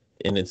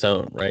in its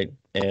own right.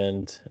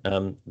 And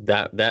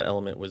that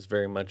element was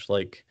very much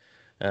like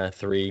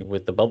 3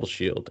 with the bubble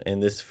shield.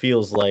 And this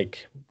feels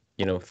like,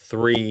 you know,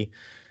 3,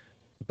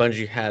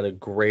 Bungie had a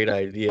great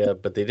idea,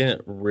 but they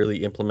didn't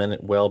really implement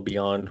it well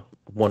beyond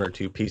 1 or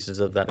 2 pieces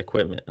of that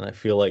equipment. And I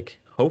feel like,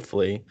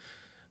 hopefully,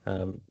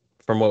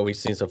 from what we've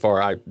seen so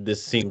far,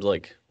 this seems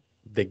like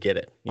they get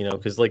it, you know,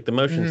 because like the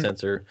motion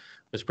sensor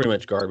was pretty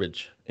much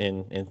garbage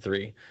in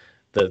 3.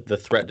 the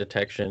threat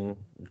detection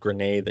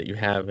grenade that you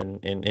have in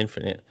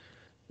Infinite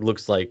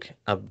looks like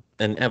an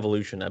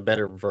evolution, a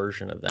better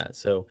version of that.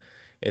 So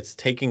it's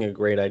taking a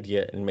great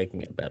idea and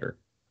making it better.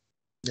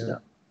 Yeah.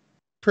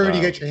 Prude,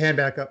 you get your hand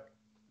back up.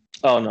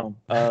 Oh no,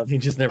 you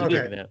just never okay.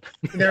 took it down.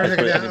 You never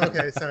took it down.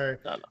 Okay, sorry.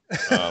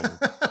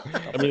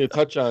 I mean, to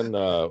touch on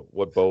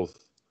what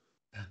both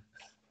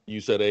you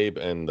said, Abe,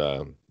 and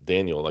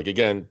Daniel, like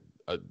again,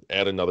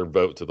 add another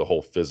vote to the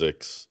whole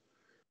physics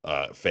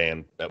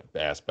fan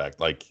aspect,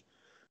 like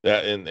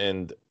that,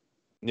 and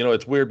you know,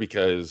 it's weird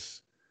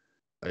because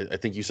I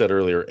think you said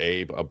earlier,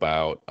 Abe,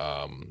 about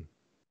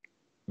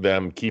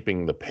them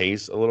keeping the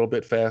pace a little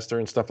bit faster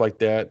and stuff like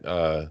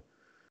that,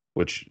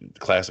 which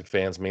classic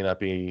fans may not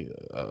be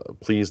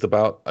pleased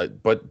about.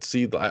 But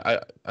see,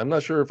 I'm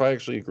not sure if I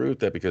actually agree with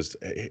that, because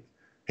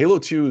Halo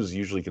 2 is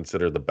usually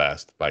considered the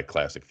best by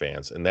classic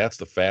fans, and that's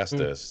the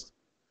fastest.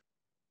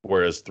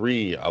 Whereas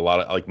 3, a lot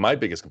of, like, my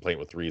biggest complaint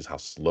with 3 is how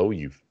slow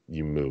you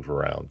move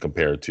around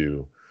compared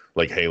to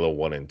like Halo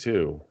 1 and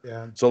 2.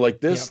 Yeah. So like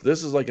this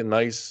is like a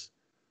nice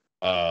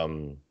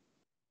balance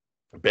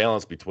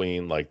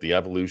between like the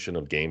evolution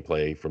of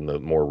gameplay from the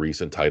more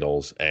recent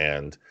titles,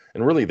 and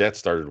really that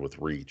started with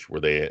Reach, where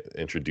they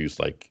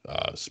introduced like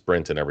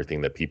sprint and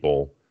everything that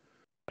people,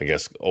 I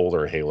guess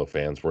older Halo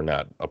fans, were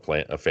not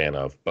a fan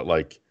of. But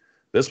like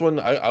this one,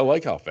 I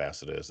like how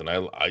fast it is, and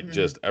I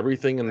just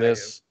everything in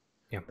this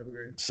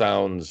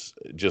sounds,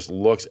 just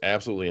looks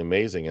absolutely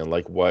amazing. And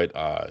like what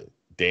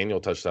Daniel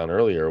touched on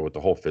earlier with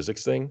the whole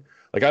physics thing,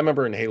 like I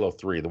remember in Halo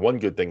 3, the one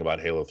good thing about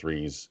Halo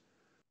 3's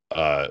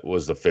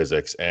was the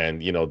physics.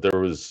 And you know,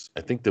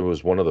 I think there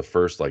was one of the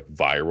first like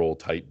viral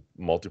type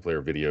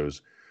multiplayer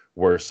videos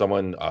where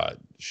someone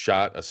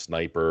shot a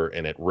sniper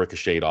and it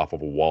ricocheted off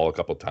of a wall a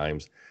couple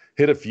times,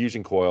 hit a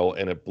fusion coil,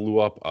 and it blew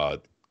up a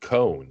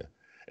cone,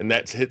 and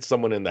that's hit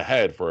someone in the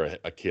head for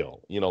a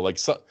kill. You know, like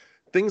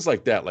things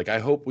like that. Like I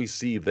hope we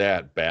see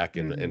that back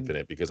in the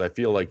Infinite, because I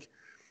feel like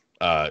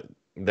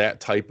that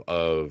type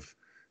of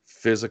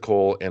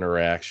physical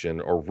interaction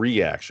or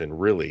reaction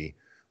really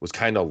was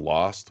kind of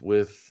lost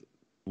with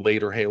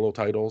later Halo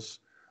titles.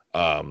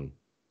 And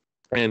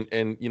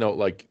you know,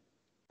 like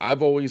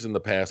I've always in the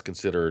past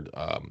considered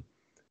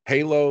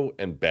Halo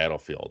and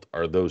Battlefield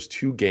are those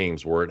two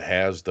games where it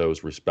has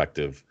those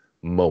respective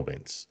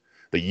moments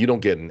that you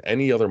don't get in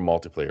any other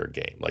multiplayer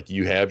game. Like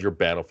you have your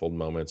Battlefield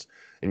moments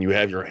and you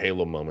have your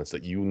Halo moments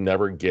that you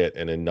never get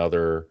in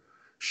another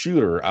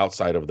shooter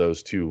outside of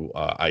those two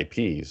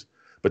IPs.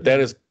 But that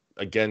has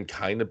again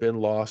kind of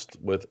been lost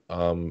with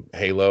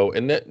Halo,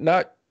 and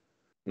that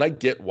I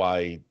get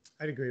why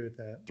I'd agree with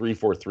that.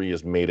 343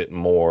 has made it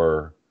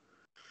more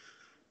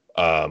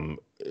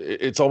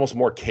it's almost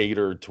more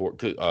catered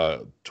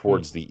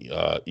towards the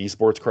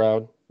esports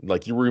crowd.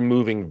 Like you're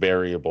removing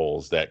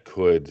variables that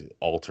could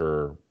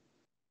alter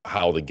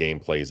how the game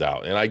plays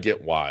out, and I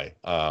get why.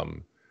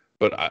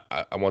 But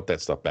I want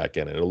that stuff back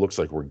in, and it looks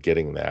like we're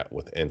getting that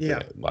with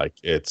Infinite. Yeah. Like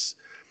it's,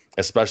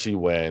 especially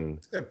when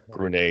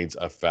grenades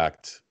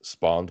affect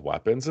spawned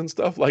weapons and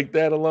stuff like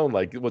that alone.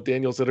 Like what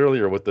Daniel said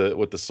earlier with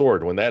the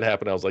sword, when that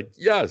happened, I was like,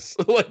 yes,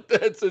 like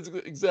that's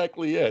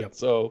exactly it. Yep.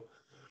 So,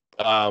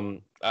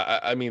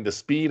 I mean, the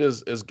speed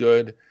is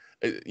good.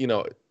 You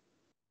know,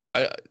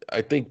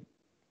 I think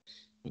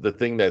the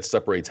thing that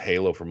separates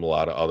Halo from a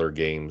lot of other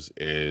games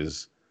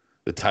is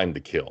the time to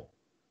kill.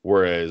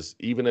 Whereas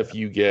even if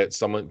you get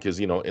someone, because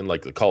you know, in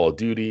like the Call of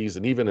Duties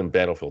and even in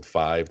Battlefield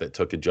 5, that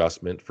took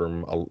adjustment for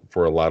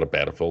a lot of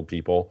Battlefield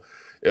people,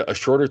 a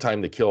shorter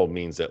time to kill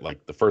means that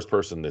like the first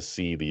person to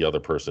see the other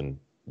person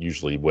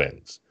usually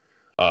wins.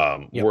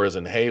 Whereas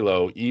in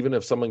Halo, even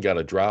if someone got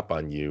a drop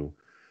on you,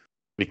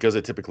 because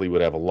it typically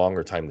would have a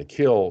longer time to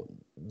kill,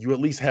 you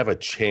at least have a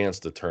chance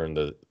to turn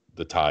the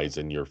tides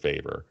in your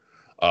favor.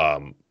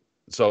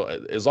 So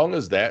as long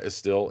as that is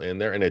still in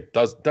there, and it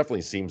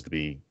definitely seems to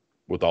be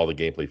with all the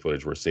gameplay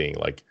footage we're seeing,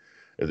 like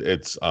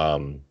it's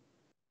I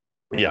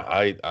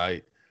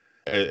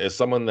as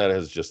someone that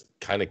has just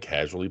kind of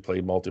casually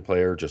played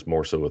multiplayer, just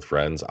more so with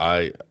friends,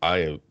 I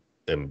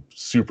am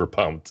super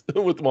pumped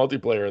with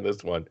multiplayer in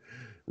this one.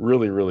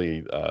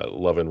 Really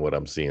loving what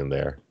I'm seeing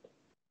there.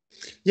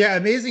 Yeah,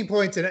 amazing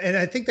points, and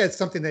I think that's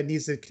something that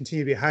needs to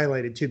continue to be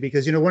highlighted too,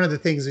 because you know, one of the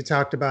things we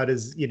talked about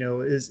is, you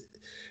know, is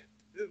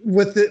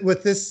with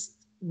this,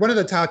 one of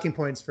the talking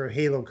points for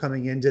Halo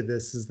coming into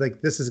this is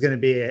like, this is going to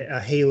be a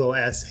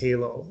Halo-esque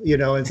Halo. You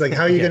know, it's like,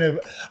 how are you going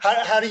to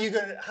how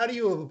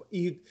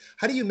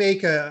do you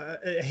make a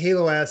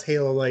Halo-esque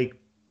Halo, like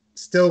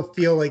still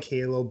feel like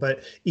Halo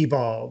but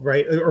evolve,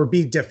 right, or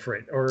be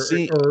different, or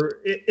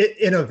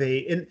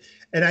innovate.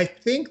 And I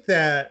think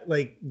that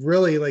like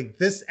really like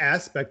this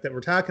aspect that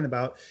we're talking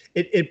about,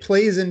 it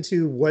plays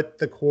into what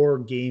the core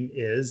game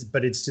is,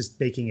 but it's just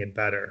making it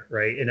better,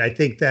 right? And I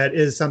think that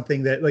is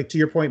something that, like, to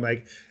your point,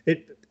 Mike,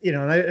 you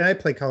know, and I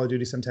play Call of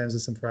Duty sometimes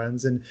with some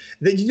friends, and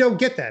that you don't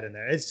get that in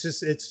there. It's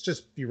just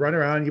you run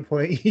around, you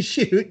point, you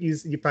shoot,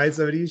 you find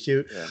somebody, you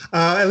shoot. Yeah.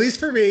 At least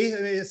for me,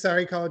 I mean,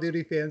 sorry, Call of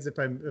Duty fans, if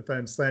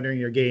I'm slandering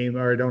your game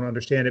or I don't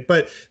understand it,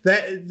 but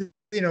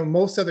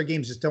most other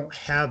games just don't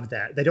have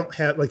that. They don't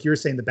have, like you were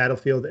saying, the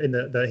Battlefield and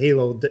the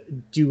Halo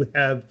do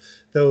have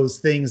those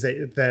things that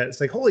it's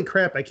like, holy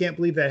crap, I can't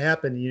believe that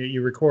happened.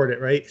 You record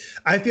it, right?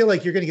 I feel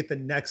like you're going to get the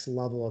next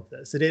level of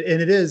this. And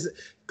it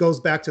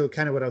goes back to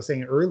kind of what I was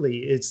saying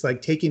early. It's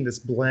like taking this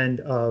blend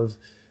of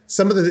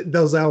some of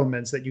those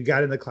elements that you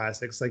got in the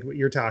classics, like what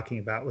you're talking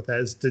about with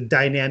as the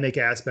dynamic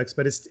aspects,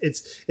 but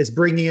it's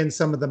bringing in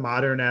some of the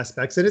modern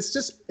aspects, and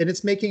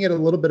it's making it a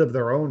little bit of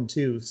their own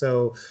too.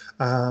 So,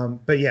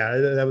 but yeah,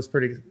 that was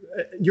pretty.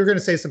 You're going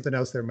to say something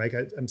else there, Mike.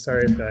 I'm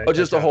sorry if I. Oh,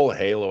 just the whole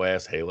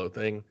Halo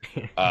thing.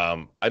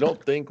 I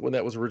don't think when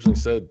that was originally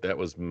said that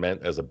was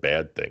meant as a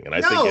bad thing, and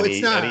I think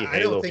any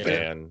Halo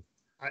fan.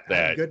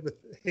 I'm good with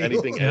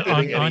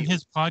Halo. On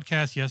his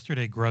podcast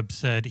yesterday, Grubb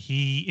said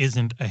he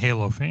isn't a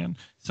Halo fan.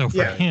 So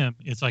for him,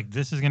 it's like,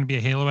 this is going to be a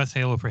Halo-esque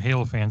Halo for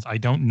Halo fans. I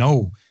don't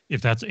know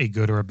if that's a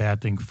good or a bad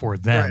thing for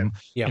them. Right.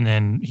 Yep. And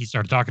then he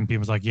started talking to people. He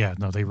was like, yeah,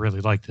 no, they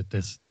really liked it.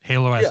 This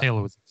Halo-esque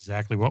Halo was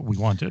exactly what we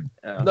wanted.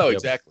 No,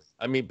 exactly.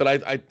 I mean,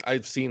 but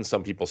I've seen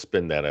some people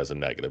spin that as a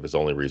negative. Is the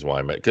only reason why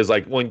I meant, because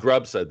like when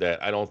Grubb said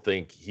that, I don't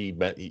think he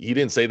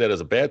didn't say that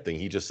as a bad thing.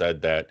 He just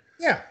said that.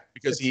 Yeah.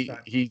 Because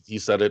he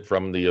said it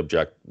from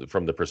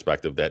the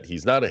perspective that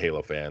he's not a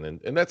Halo fan,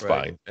 and that's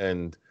fine.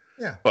 And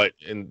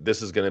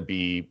this is going to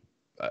be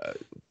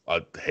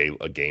a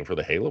game for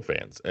the Halo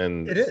fans,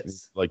 and it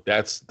is like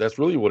that's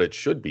really what it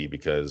should be,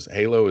 because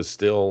Halo is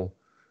still,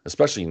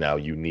 especially now,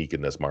 unique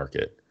in this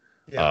market.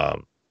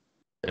 And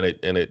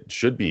it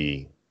should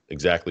be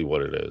exactly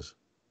what it is.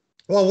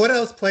 Well, what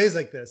else plays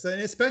like this?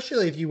 And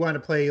especially if you want to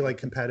play like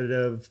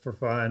competitive for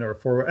fun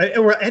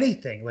or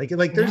anything like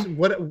there's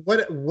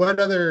what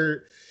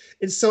other.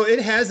 So it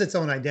has its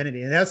own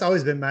identity, and that's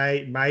always been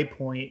my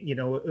point.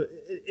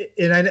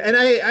 And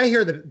I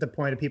hear the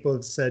point of people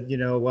have said,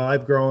 well,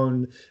 I've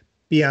grown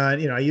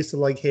beyond. I used to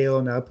like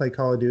Halo, now I play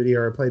Call of Duty,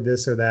 or I play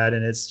this or that,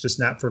 and it's just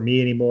not for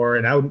me anymore.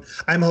 And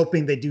I'm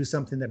hoping they do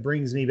something that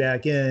brings me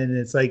back in. And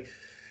it's like.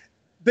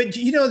 But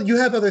you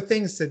have other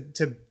things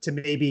to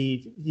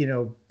maybe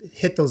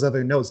hit those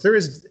other notes. There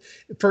is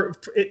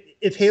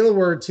if Halo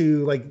were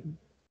to like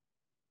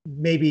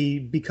maybe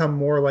become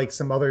more like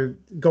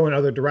go in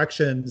other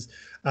directions,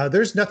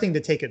 there's nothing to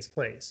take its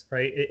place,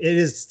 right? It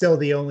is still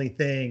the only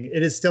thing.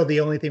 It is still the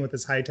only thing with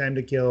this high time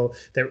to kill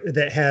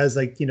that has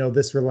like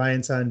this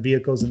reliance on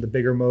vehicles in the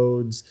bigger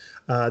modes,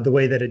 the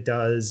way that it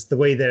does, the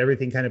way that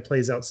everything kind of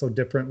plays out so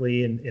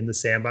differently in the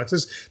sandbox.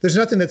 There's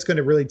nothing that's going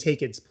to really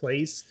take its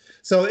place.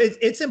 So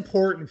it's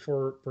important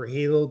for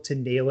Halo to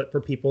nail it for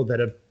people that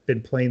have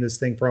been playing this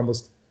thing for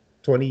almost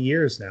 20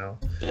 years now.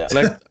 Yeah.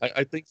 And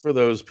I think for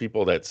those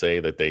people that say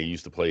that they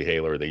used to play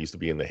Halo, or they used to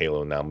be in the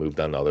Halo and now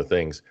moved on to other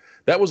things,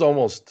 that was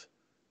almost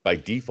by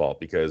default,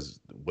 because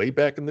way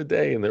back in the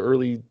day, in the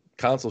early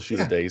console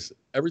shooter days,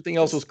 everything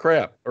else was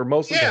crap, or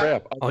mostly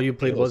crap. All you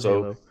played was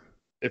Halo.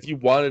 If you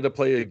wanted to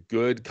play a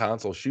good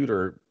console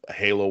shooter,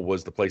 Halo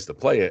was the place to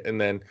play it.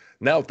 And then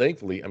now,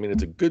 thankfully, I mean,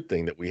 it's a good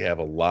thing that we have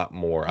a lot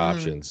more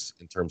options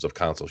in terms of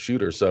console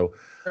shooters. So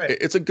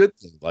it's a good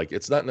thing. Like,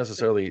 it's not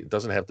necessarily, it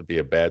doesn't have to be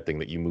a bad thing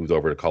that you moved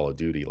over to Call of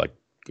Duty. Like,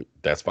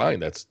 that's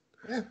fine.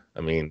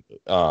 I mean,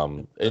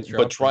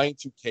 but trying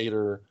to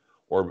cater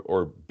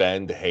or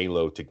bend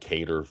Halo to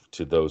cater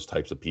to those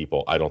types of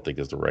people, I don't think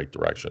is the right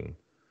direction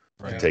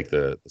to take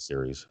the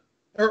series.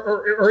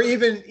 Or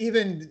even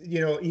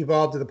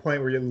evolve to the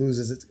point where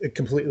it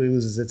completely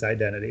loses its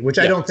identity, which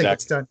I don't think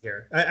it's done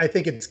here. I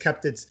think it's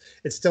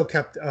still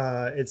kept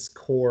its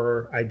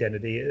core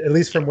identity, at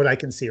least from what I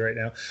can see right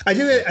now. I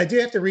do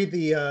have to read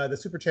the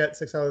super chat,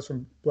 $6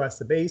 from Blast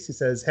the Base. He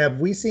says, "Have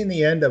we seen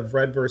the end of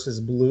Red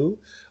versus Blue?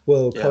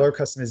 Will color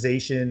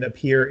customization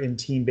appear in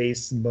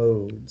team-based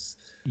modes?"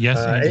 Yes,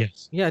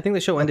 yes. Yeah, I think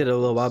the show ended a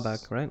little while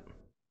back, right?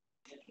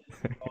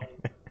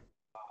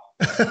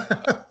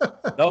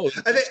 No,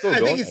 I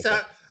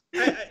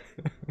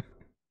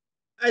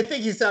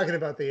think he's talking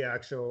about the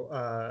actual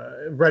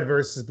Red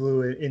versus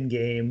Blue in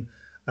game.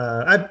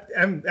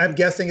 I'm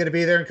guessing it'll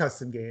be there in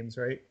custom games,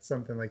 right?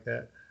 Something like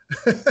that.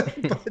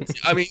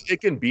 I mean,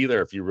 it can be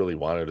there if you really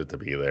wanted it to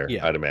be there.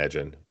 Yeah. I'd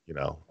imagine.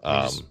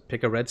 Just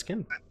pick a red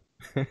skin.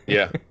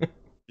 Yeah,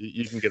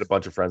 you can get a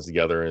bunch of friends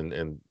together,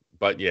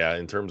 but yeah,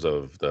 in terms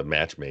of the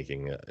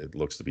matchmaking, it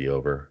looks to be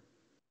over.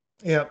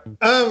 Yeah.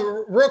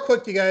 Real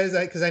quick, you guys,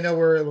 because I know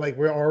we're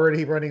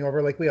already running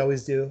over like we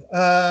always do.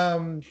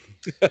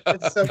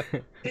 So,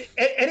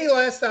 any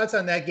last thoughts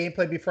on that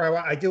gameplay before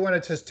I do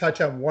want to just touch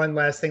on one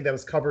last thing that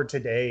was covered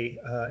today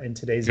in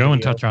today's video. Go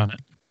and touch on it.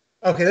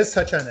 Okay, let's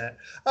touch on that.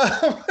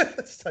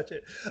 Let's touch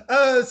it.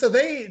 So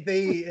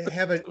they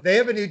have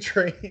a new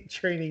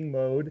training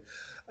mode.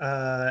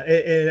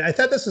 And I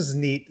thought this was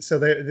neat. So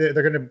they're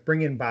going to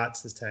bring in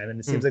bots this time, and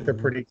it seems like they're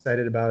pretty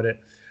excited about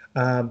it.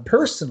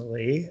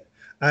 Personally,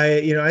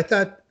 I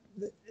thought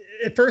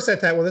at first,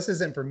 well, this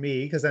isn't for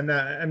me, because I'm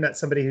not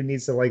somebody who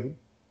needs to like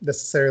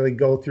necessarily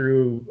go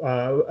through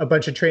a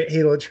bunch of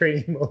Halo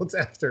training modes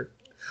after.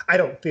 I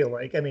don't feel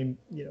like,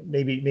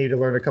 maybe to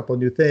learn a couple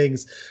of new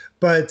things,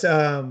 but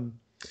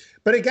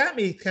But it got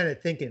me kind of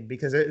thinking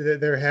because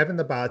they're having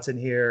the bots in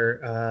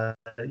here.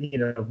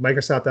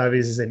 Microsoft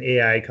obviously is an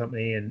AI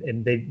company,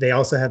 and they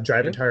also have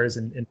drivatars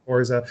in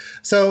Forza.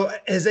 So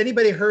has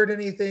anybody heard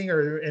anything,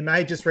 or am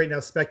I just right now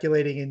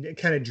speculating and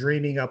kind of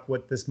dreaming up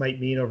what this might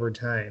mean over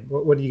time?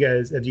 What do you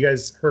guys have? You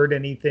guys heard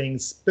anything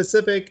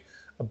specific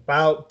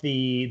about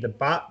the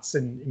bots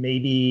and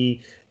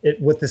maybe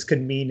what this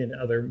could mean in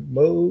other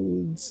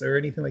modes or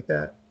anything like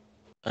that?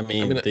 I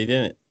mean they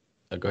didn't.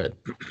 Oh, go ahead.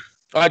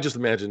 I just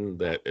imagine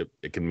that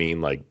it can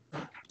mean like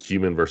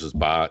human versus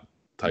bot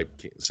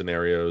type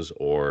scenarios,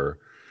 or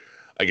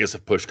I guess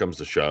if push comes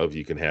to shove,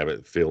 you can have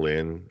it fill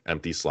in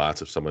empty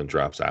slots if someone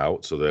drops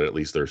out, so that at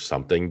least there's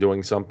something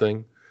doing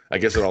something. I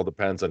guess it all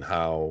depends on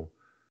how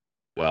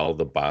well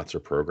the bots are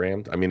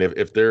programmed. I mean,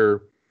 if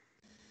they're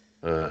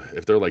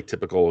like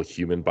typical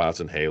human bots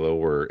in Halo,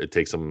 where it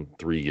takes them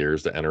 3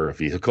 years to enter a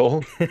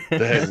vehicle,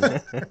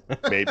 then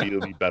maybe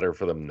it'll be better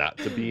for them not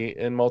to be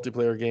in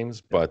multiplayer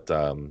games. But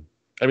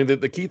I mean,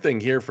 the key thing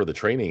here for the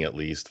training, at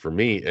least for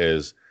me,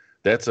 is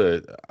that's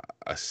a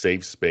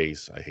safe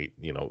space. I hate,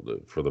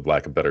 for the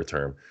lack of a better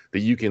term,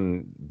 that you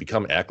can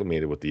become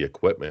acclimated with the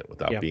equipment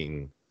without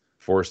being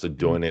forced to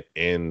doing it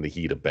in the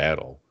heat of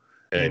battle.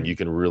 And you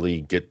can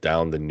really get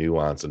down the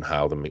nuance and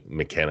how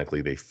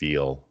mechanically they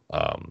feel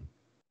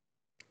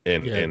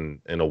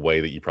in a way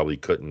that you probably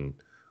couldn't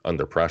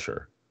under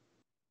pressure.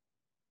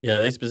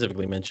 Yeah, they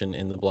specifically mentioned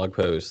in the blog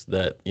post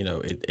that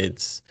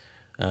it's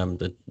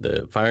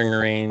the firing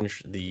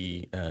range,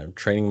 the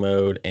training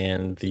mode,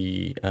 and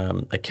the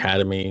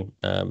academy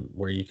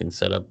where you can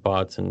set up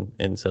bots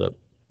and set up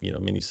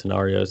mini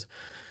scenarios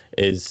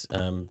is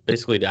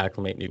basically to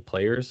acclimate new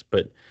players.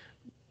 But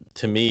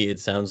to me, it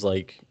sounds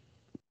like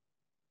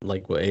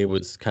what A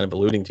was kind of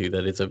alluding to,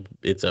 that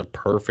it's a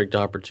perfect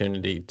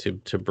opportunity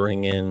to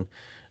bring in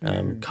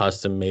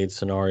custom made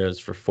scenarios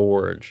for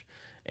Forge,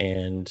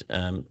 and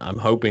I'm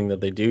hoping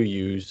that they do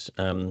use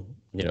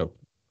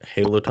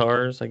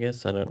Halotars, I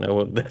guess. I don't know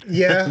what the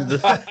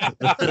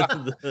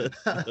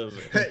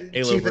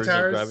Halo version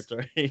of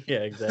Gravatar. Yeah,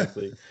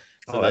 exactly.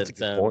 So that's a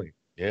good point.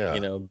 Yeah.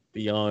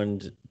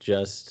 Beyond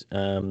just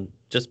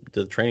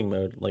the training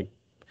mode, like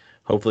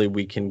hopefully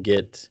we can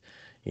get,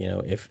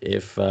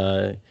 if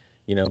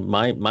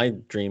my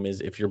dream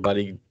is if your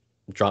buddy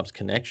drops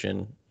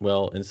connection,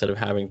 well, instead of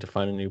having to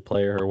find a new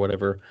player or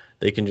whatever,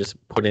 they can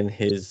just put in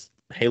his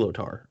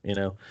Halotar,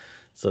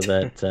 so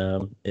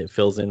that it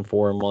fills in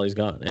for him while he's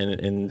gone.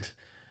 And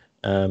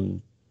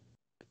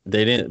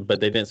they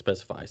didn't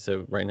specify.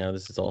 So right now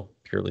this is all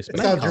purely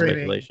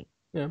speculation.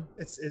 Yeah,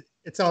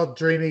 it's all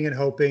dreaming and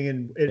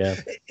hoping,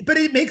 but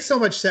it makes so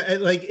much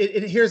sense. Like,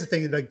 here's the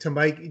thing, like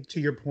to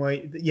your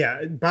point,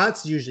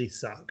 bots usually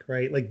suck,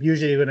 right? Like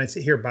usually when I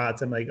hear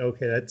bots, I'm like,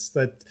 okay, that's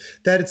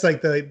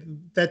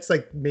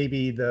like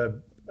maybe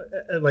the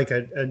like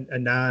a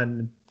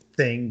non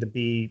thing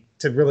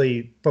to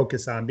really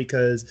focus on,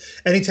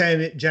 because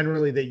anytime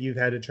generally that you've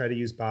had to try to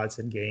use bots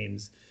in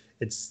games,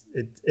 it's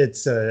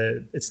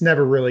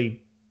never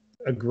really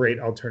a great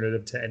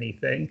alternative to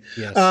anything.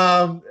 Yes.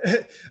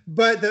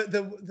 But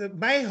the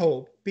my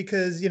hope,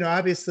 because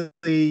obviously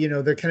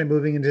they're kind of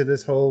moving into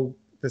this whole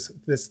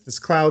this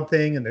cloud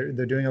thing, and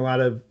they're doing a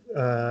lot of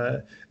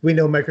we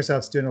know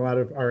Microsoft's doing a lot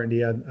of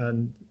R&D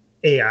on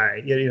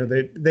AI.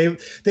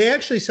 They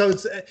actually, so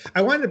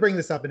I wanted to bring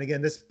this up, and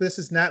again, this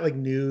is not like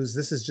news.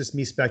 This is just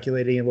me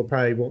speculating, and we'll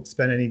probably won't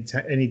spend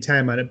any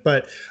time on it.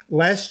 But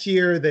last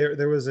year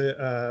there was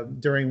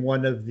during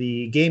one of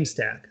the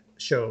GameStack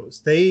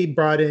shows, they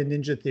brought in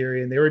Ninja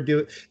Theory, and they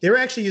were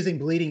actually using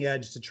Bleeding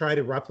Edge to try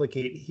to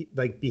replicate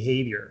like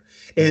behavior.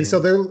 And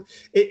so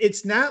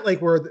it's not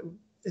like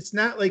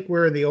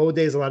we're in the old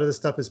days. A lot of the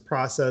stuff is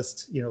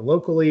processed,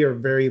 locally or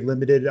very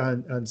limited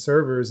on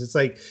servers. It's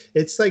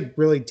like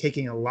really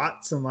taking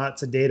lots and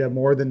lots of data,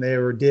 more than they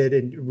ever did,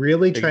 and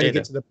really trying to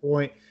get to the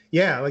point.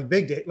 Yeah, like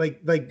big data,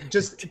 like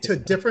just to a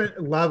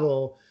different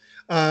level,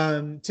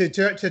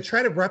 to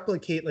try to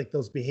replicate like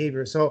those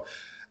behaviors. So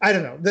I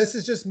don't know. This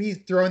is just me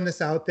throwing this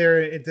out there.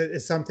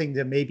 It's something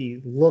to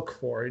maybe look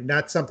for,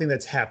 not something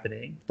that's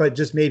happening, but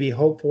just maybe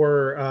hope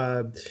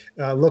for,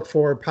 look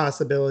for a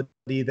possibility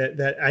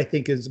that I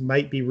think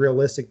might be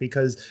realistic,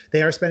 because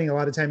they are spending a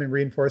lot of time in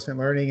reinforcement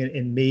learning,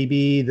 and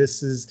maybe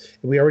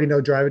we already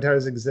know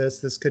drivatars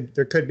exist.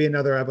 There could be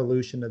another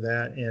evolution of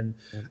that.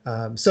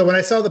 And so when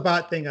I saw the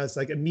bot thing, I was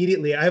like,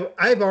 immediately,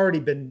 I've already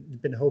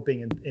been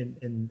hoping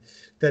in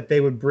that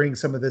they would bring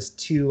some of this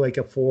to like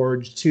a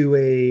Forge, to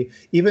a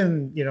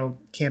even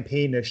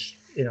campaign-ish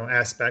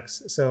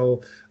aspects.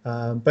 So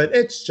but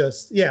it's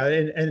just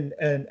and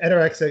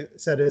NRX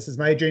said this is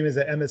my dream is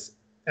that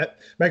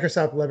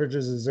Microsoft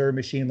leverages Azure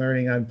machine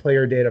learning on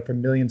player data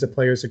from millions of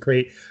players to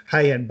create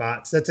high-end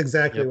bots. That's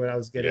exactly what I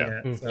was getting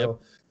at. So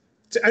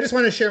I just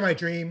want to share my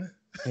dream.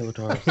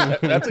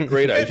 That's a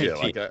great idea.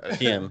 Like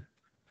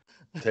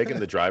taking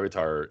the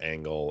drivatar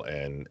angle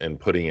and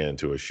putting it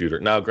into a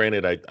shooter. Now,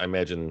 granted, I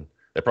imagine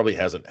that probably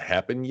hasn't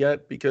happened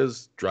yet,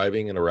 because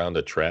driving and around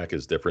a track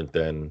is different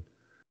than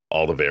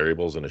all the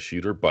variables in a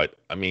shooter. But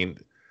I mean,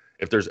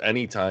 if there's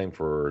any time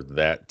for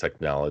that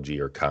technology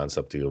or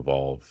concept to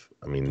evolve,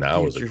 I mean,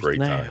 now is a great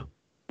time.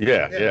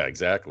 Yeah,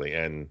 exactly.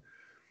 And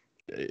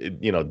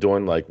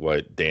doing like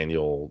what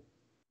Daniel,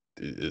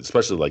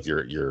 especially like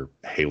your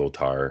Halo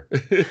tar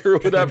or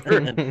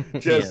whatever,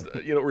 just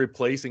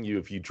replacing you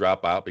if you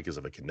drop out because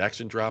of a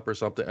connection drop or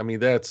something. I mean,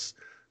 that's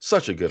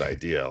such a good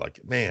idea. Like,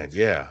 man,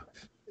 yeah.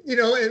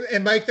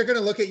 And Mike, they're going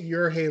to look at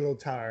your Halo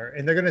tar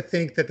and they're going to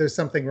think that there's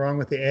something wrong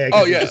with the egg.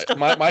 Oh yeah,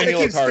 my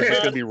Halo tar is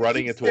just going to be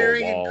running into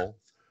a wall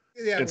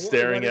and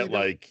staring at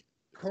like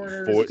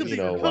corners. Like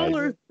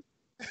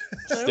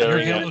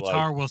staring at Halo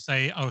tar will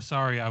say, "Oh,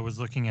 sorry, I was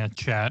looking at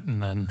chat,"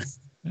 and then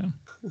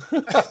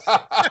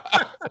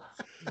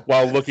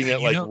while looking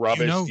at like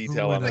rubbish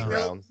detail on the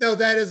ground. No,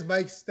 that is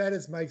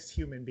Mike's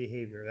human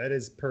behavior. That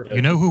is perfect.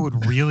 You know who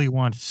would really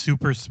want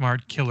super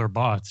smart killer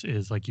bots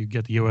is like you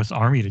get the U.S.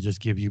 Army to just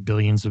give you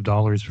billions of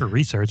dollars for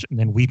research, and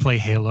then we play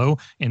Halo,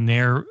 and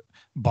their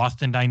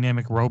Boston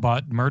Dynamic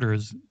robot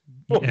murders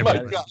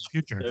everyone's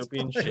future. All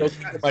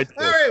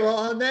right. Well,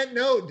 on that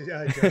note,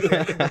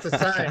 that's a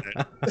sign.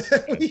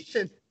 We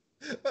should.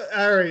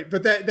 All right,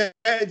 but that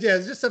it's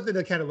just something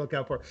to kind of look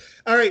out for.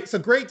 All right, so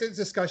great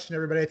discussion,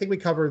 everybody. I think we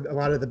covered a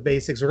lot of the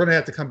basics. We're going to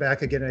have to come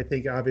back again, I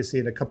think, obviously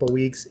in a couple of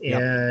weeks,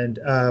 and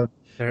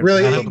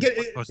really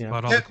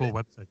about all the cool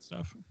website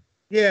stuff.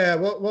 Yeah,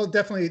 we'll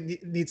definitely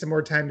need some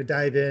more time to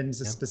dive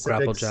into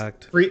specifics,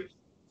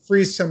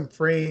 freeze some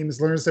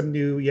frames, learn some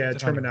new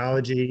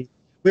terminology.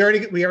 We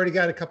already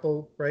got a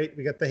couple, right?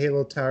 We got the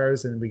Halo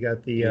tars and we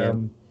got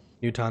the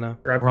Utana.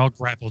 We're all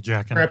grapple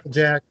jacking.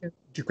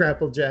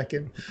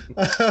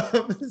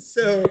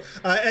 So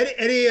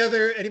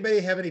anybody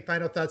have any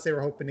final thoughts they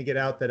were hoping to get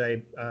out that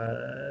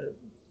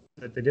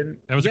that they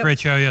didn't? That was a great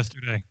show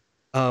yesterday.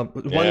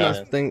 One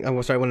last thing I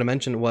wanted to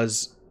mention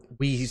was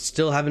we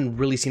still haven't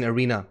really seen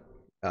Arena,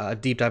 a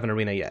deep dive in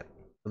Arena yet.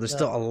 So there's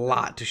still a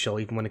lot to show,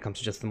 even when it comes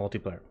to just the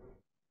multiplayer.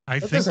 I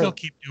think they'll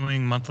keep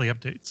doing monthly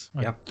updates.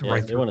 They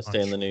want to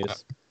stay in the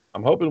news.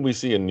 I'm hoping we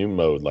see a new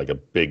mode, like a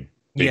big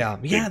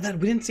that we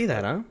didn't see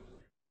that, huh?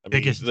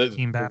 Biggest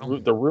team battle.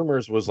 The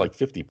rumors was like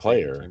 50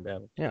 player.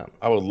 Yeah,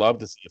 I would love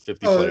to see a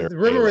 50 player. The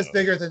rumor was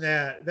bigger than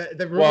that.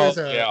 The rumors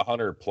are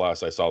 100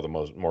 plus. I saw the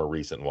more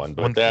recent one,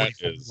 but that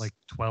is like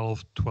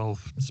 12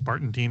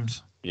 Spartan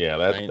teams. Yeah,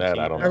 that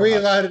I don't know. Are we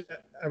allowed?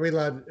 I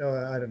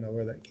don't know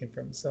where that came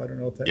from, so I don't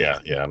know if that.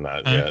 Yeah, I'm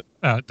not yet.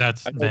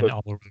 That's been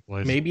all over the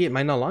place. Maybe it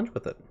might not launch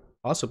with it.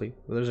 Possibly,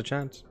 there's a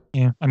chance.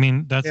 Yeah, I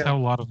mean that's how a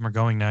lot of them are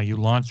going now. You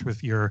launch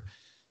with your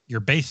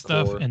base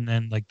stuff, and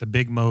then like the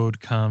big mode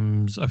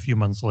comes a few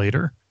months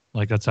later.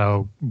 Like that's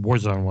how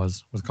Warzone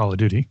was with Call of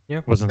Duty.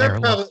 Yeah, wasn't there?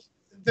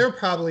 There'll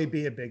probably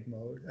be a big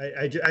mode.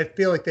 I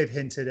feel like they've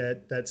hinted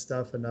at that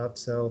stuff enough.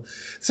 So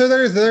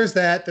there's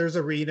that. There's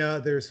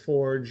Arena. There's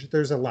Forge.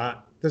 There's a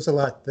lot. There's a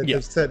lot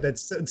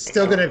that's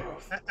still gonna.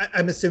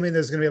 I'm assuming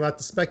there's gonna be a lot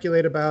to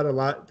speculate about. A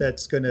lot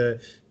that's gonna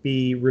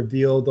be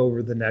revealed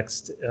over the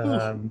next.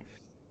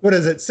 What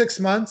is it? 6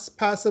 months,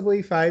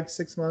 possibly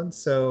 5-6 months.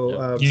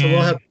 So so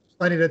we'll have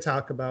plenty to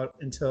talk about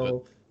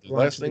until. The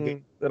last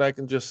thing that I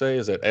can just say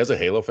is that as a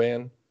Halo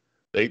fan,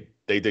 they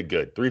did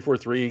good.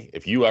 343.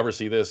 If you ever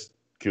see this,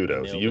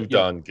 kudos. You've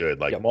done good.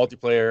 Like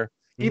multiplayer,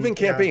 even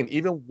campaign,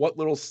 even what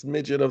little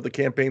smidget of the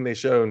campaign they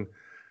shown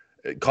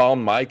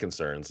calmed my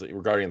concerns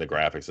regarding the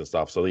graphics and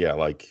stuff. So yeah,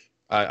 like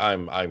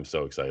I'm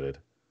so excited.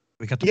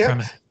 We got the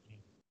premise.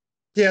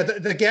 Yeah,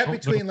 the gap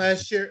between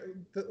last year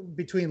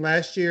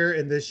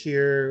and this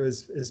year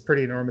is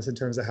pretty enormous in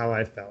terms of how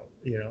I felt,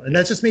 and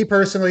that's just me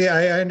personally.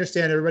 I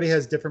understand everybody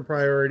has different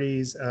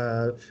priorities.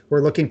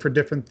 We're looking for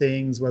different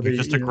things. Whether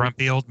you're just a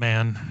grumpy old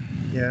man.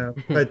 Yeah,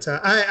 but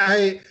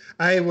I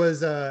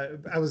was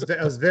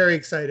very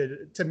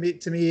excited. To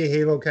me,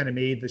 Halo kind of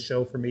made the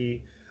show for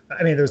me.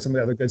 I mean, there was some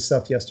other good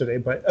stuff yesterday,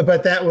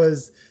 but that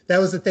was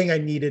the thing I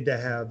needed to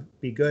have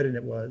be good, and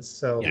it was.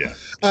 So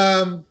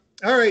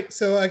all right,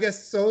 so I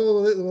guess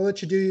we'll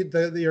let you do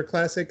your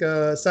classic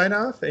sign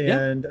off,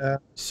 and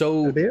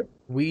so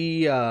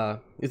we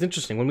it's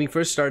interesting. When we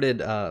first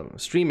started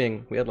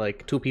streaming, we had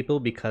like 2 people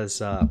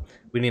because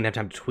we didn't have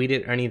time to tweet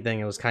it or anything.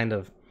 It was kind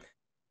of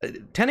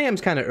 10 a.m.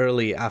 is kind of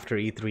early after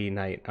E3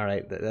 night. All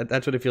right,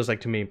 that's what it feels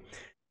like to me.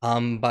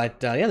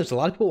 But there's a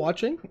lot of people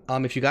watching.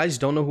 If you guys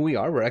don't know who we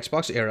are, we're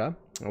XboxEra.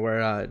 We're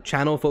a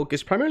channel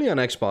focused primarily on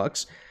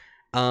Xbox.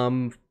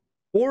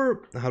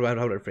 Or how do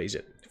I phrase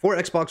it? For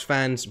Xbox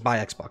fans,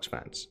 by Xbox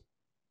fans,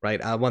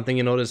 right? One thing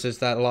you notice is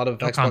that a lot of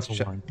a lot of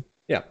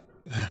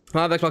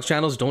Xbox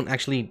channels don't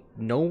actually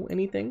know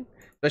anything,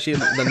 especially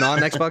the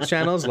non-Xbox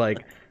channels.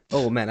 Like,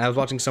 oh man, I was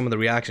watching some of the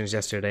reactions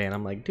yesterday, and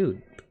I'm like,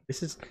 dude,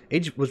 this is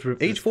Age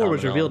 4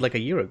 was revealed like a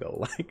year ago.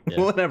 Like,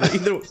 whatever.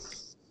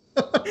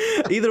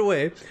 Either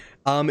way,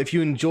 if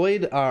you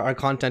enjoyed our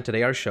content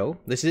today, our show,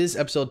 this is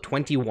episode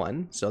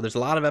 21. So there's a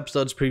lot of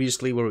episodes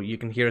previously where you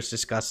can hear us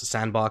discuss the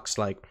sandbox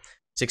like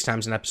 6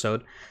 times an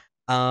episode.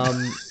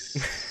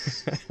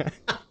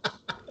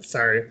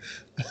 Sorry.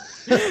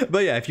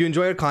 But yeah, if you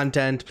enjoy our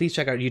content, please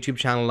check our YouTube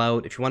channel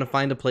out. If you want to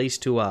find a place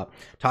to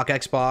talk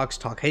Xbox,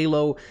 talk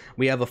Halo,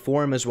 we have a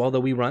forum as well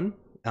that we run.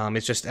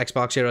 It's just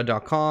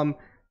xboxera.com,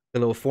 the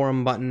little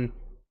forum button.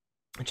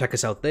 Check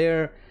us out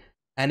there.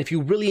 And if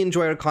you really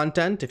enjoy our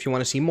content, if you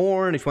want to see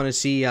more, and if you want to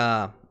see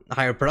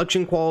higher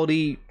production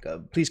quality,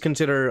 please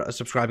consider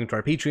subscribing to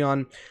our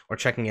Patreon or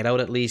checking it out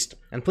at least.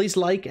 And please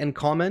like and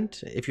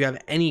comment if you have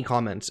any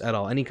comments at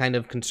all, any kind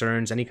of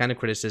concerns, any kind of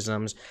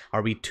criticisms.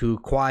 Are we too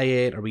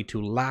quiet? Are we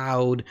too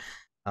loud?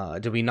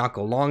 Did we not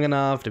go long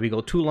enough? Did we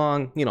go too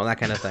long? You know, that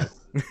kind of thing.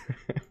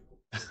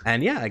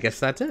 And yeah, I guess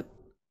that's it.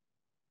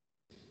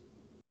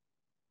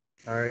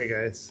 All right,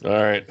 guys. All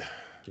right.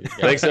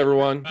 Thanks,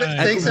 everyone.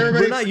 Thanks,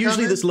 everybody. We're not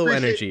usually this low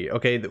energy,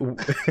 okay?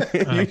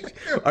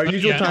 Our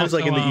usual time's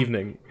like in the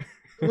evening.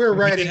 We were We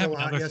writing did a have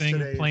lot another thing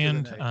yesterday.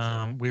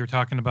 planned. We were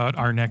talking about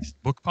our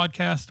next book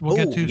podcast we'll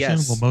get to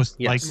yes. soon. Will most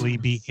Yes. likely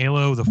be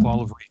Halo: The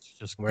Fall of Reach.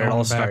 Just Where it going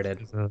all back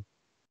started. to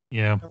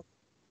yeah.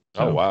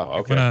 Oh, wow. if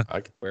Okay. you wanna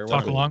I can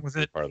talk along with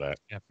it. Part of that.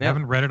 Yeah, if you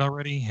haven't read it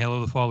already,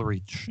 Halo: The Fall of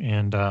Reach,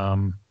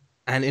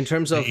 and in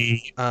terms of,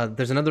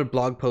 there's another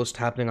blog post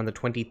happening on the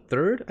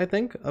 23rd, I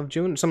think, of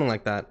June, something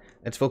like that.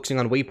 It's focusing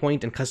on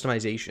waypoint and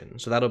customization,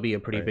 so that'll be a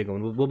pretty big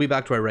one. We'll be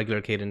back to our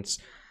regular cadence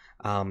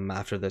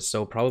after this.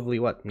 So probably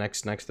what,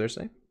 next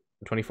Thursday,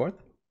 the 24th.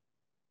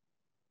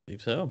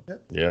 So.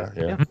 Yeah.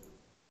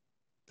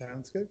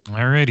 Sounds good.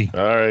 Alrighty.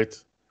 All right.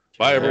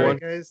 Bye, everyone. All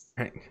right, guys.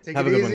 All right. Take Have it a good easy. one.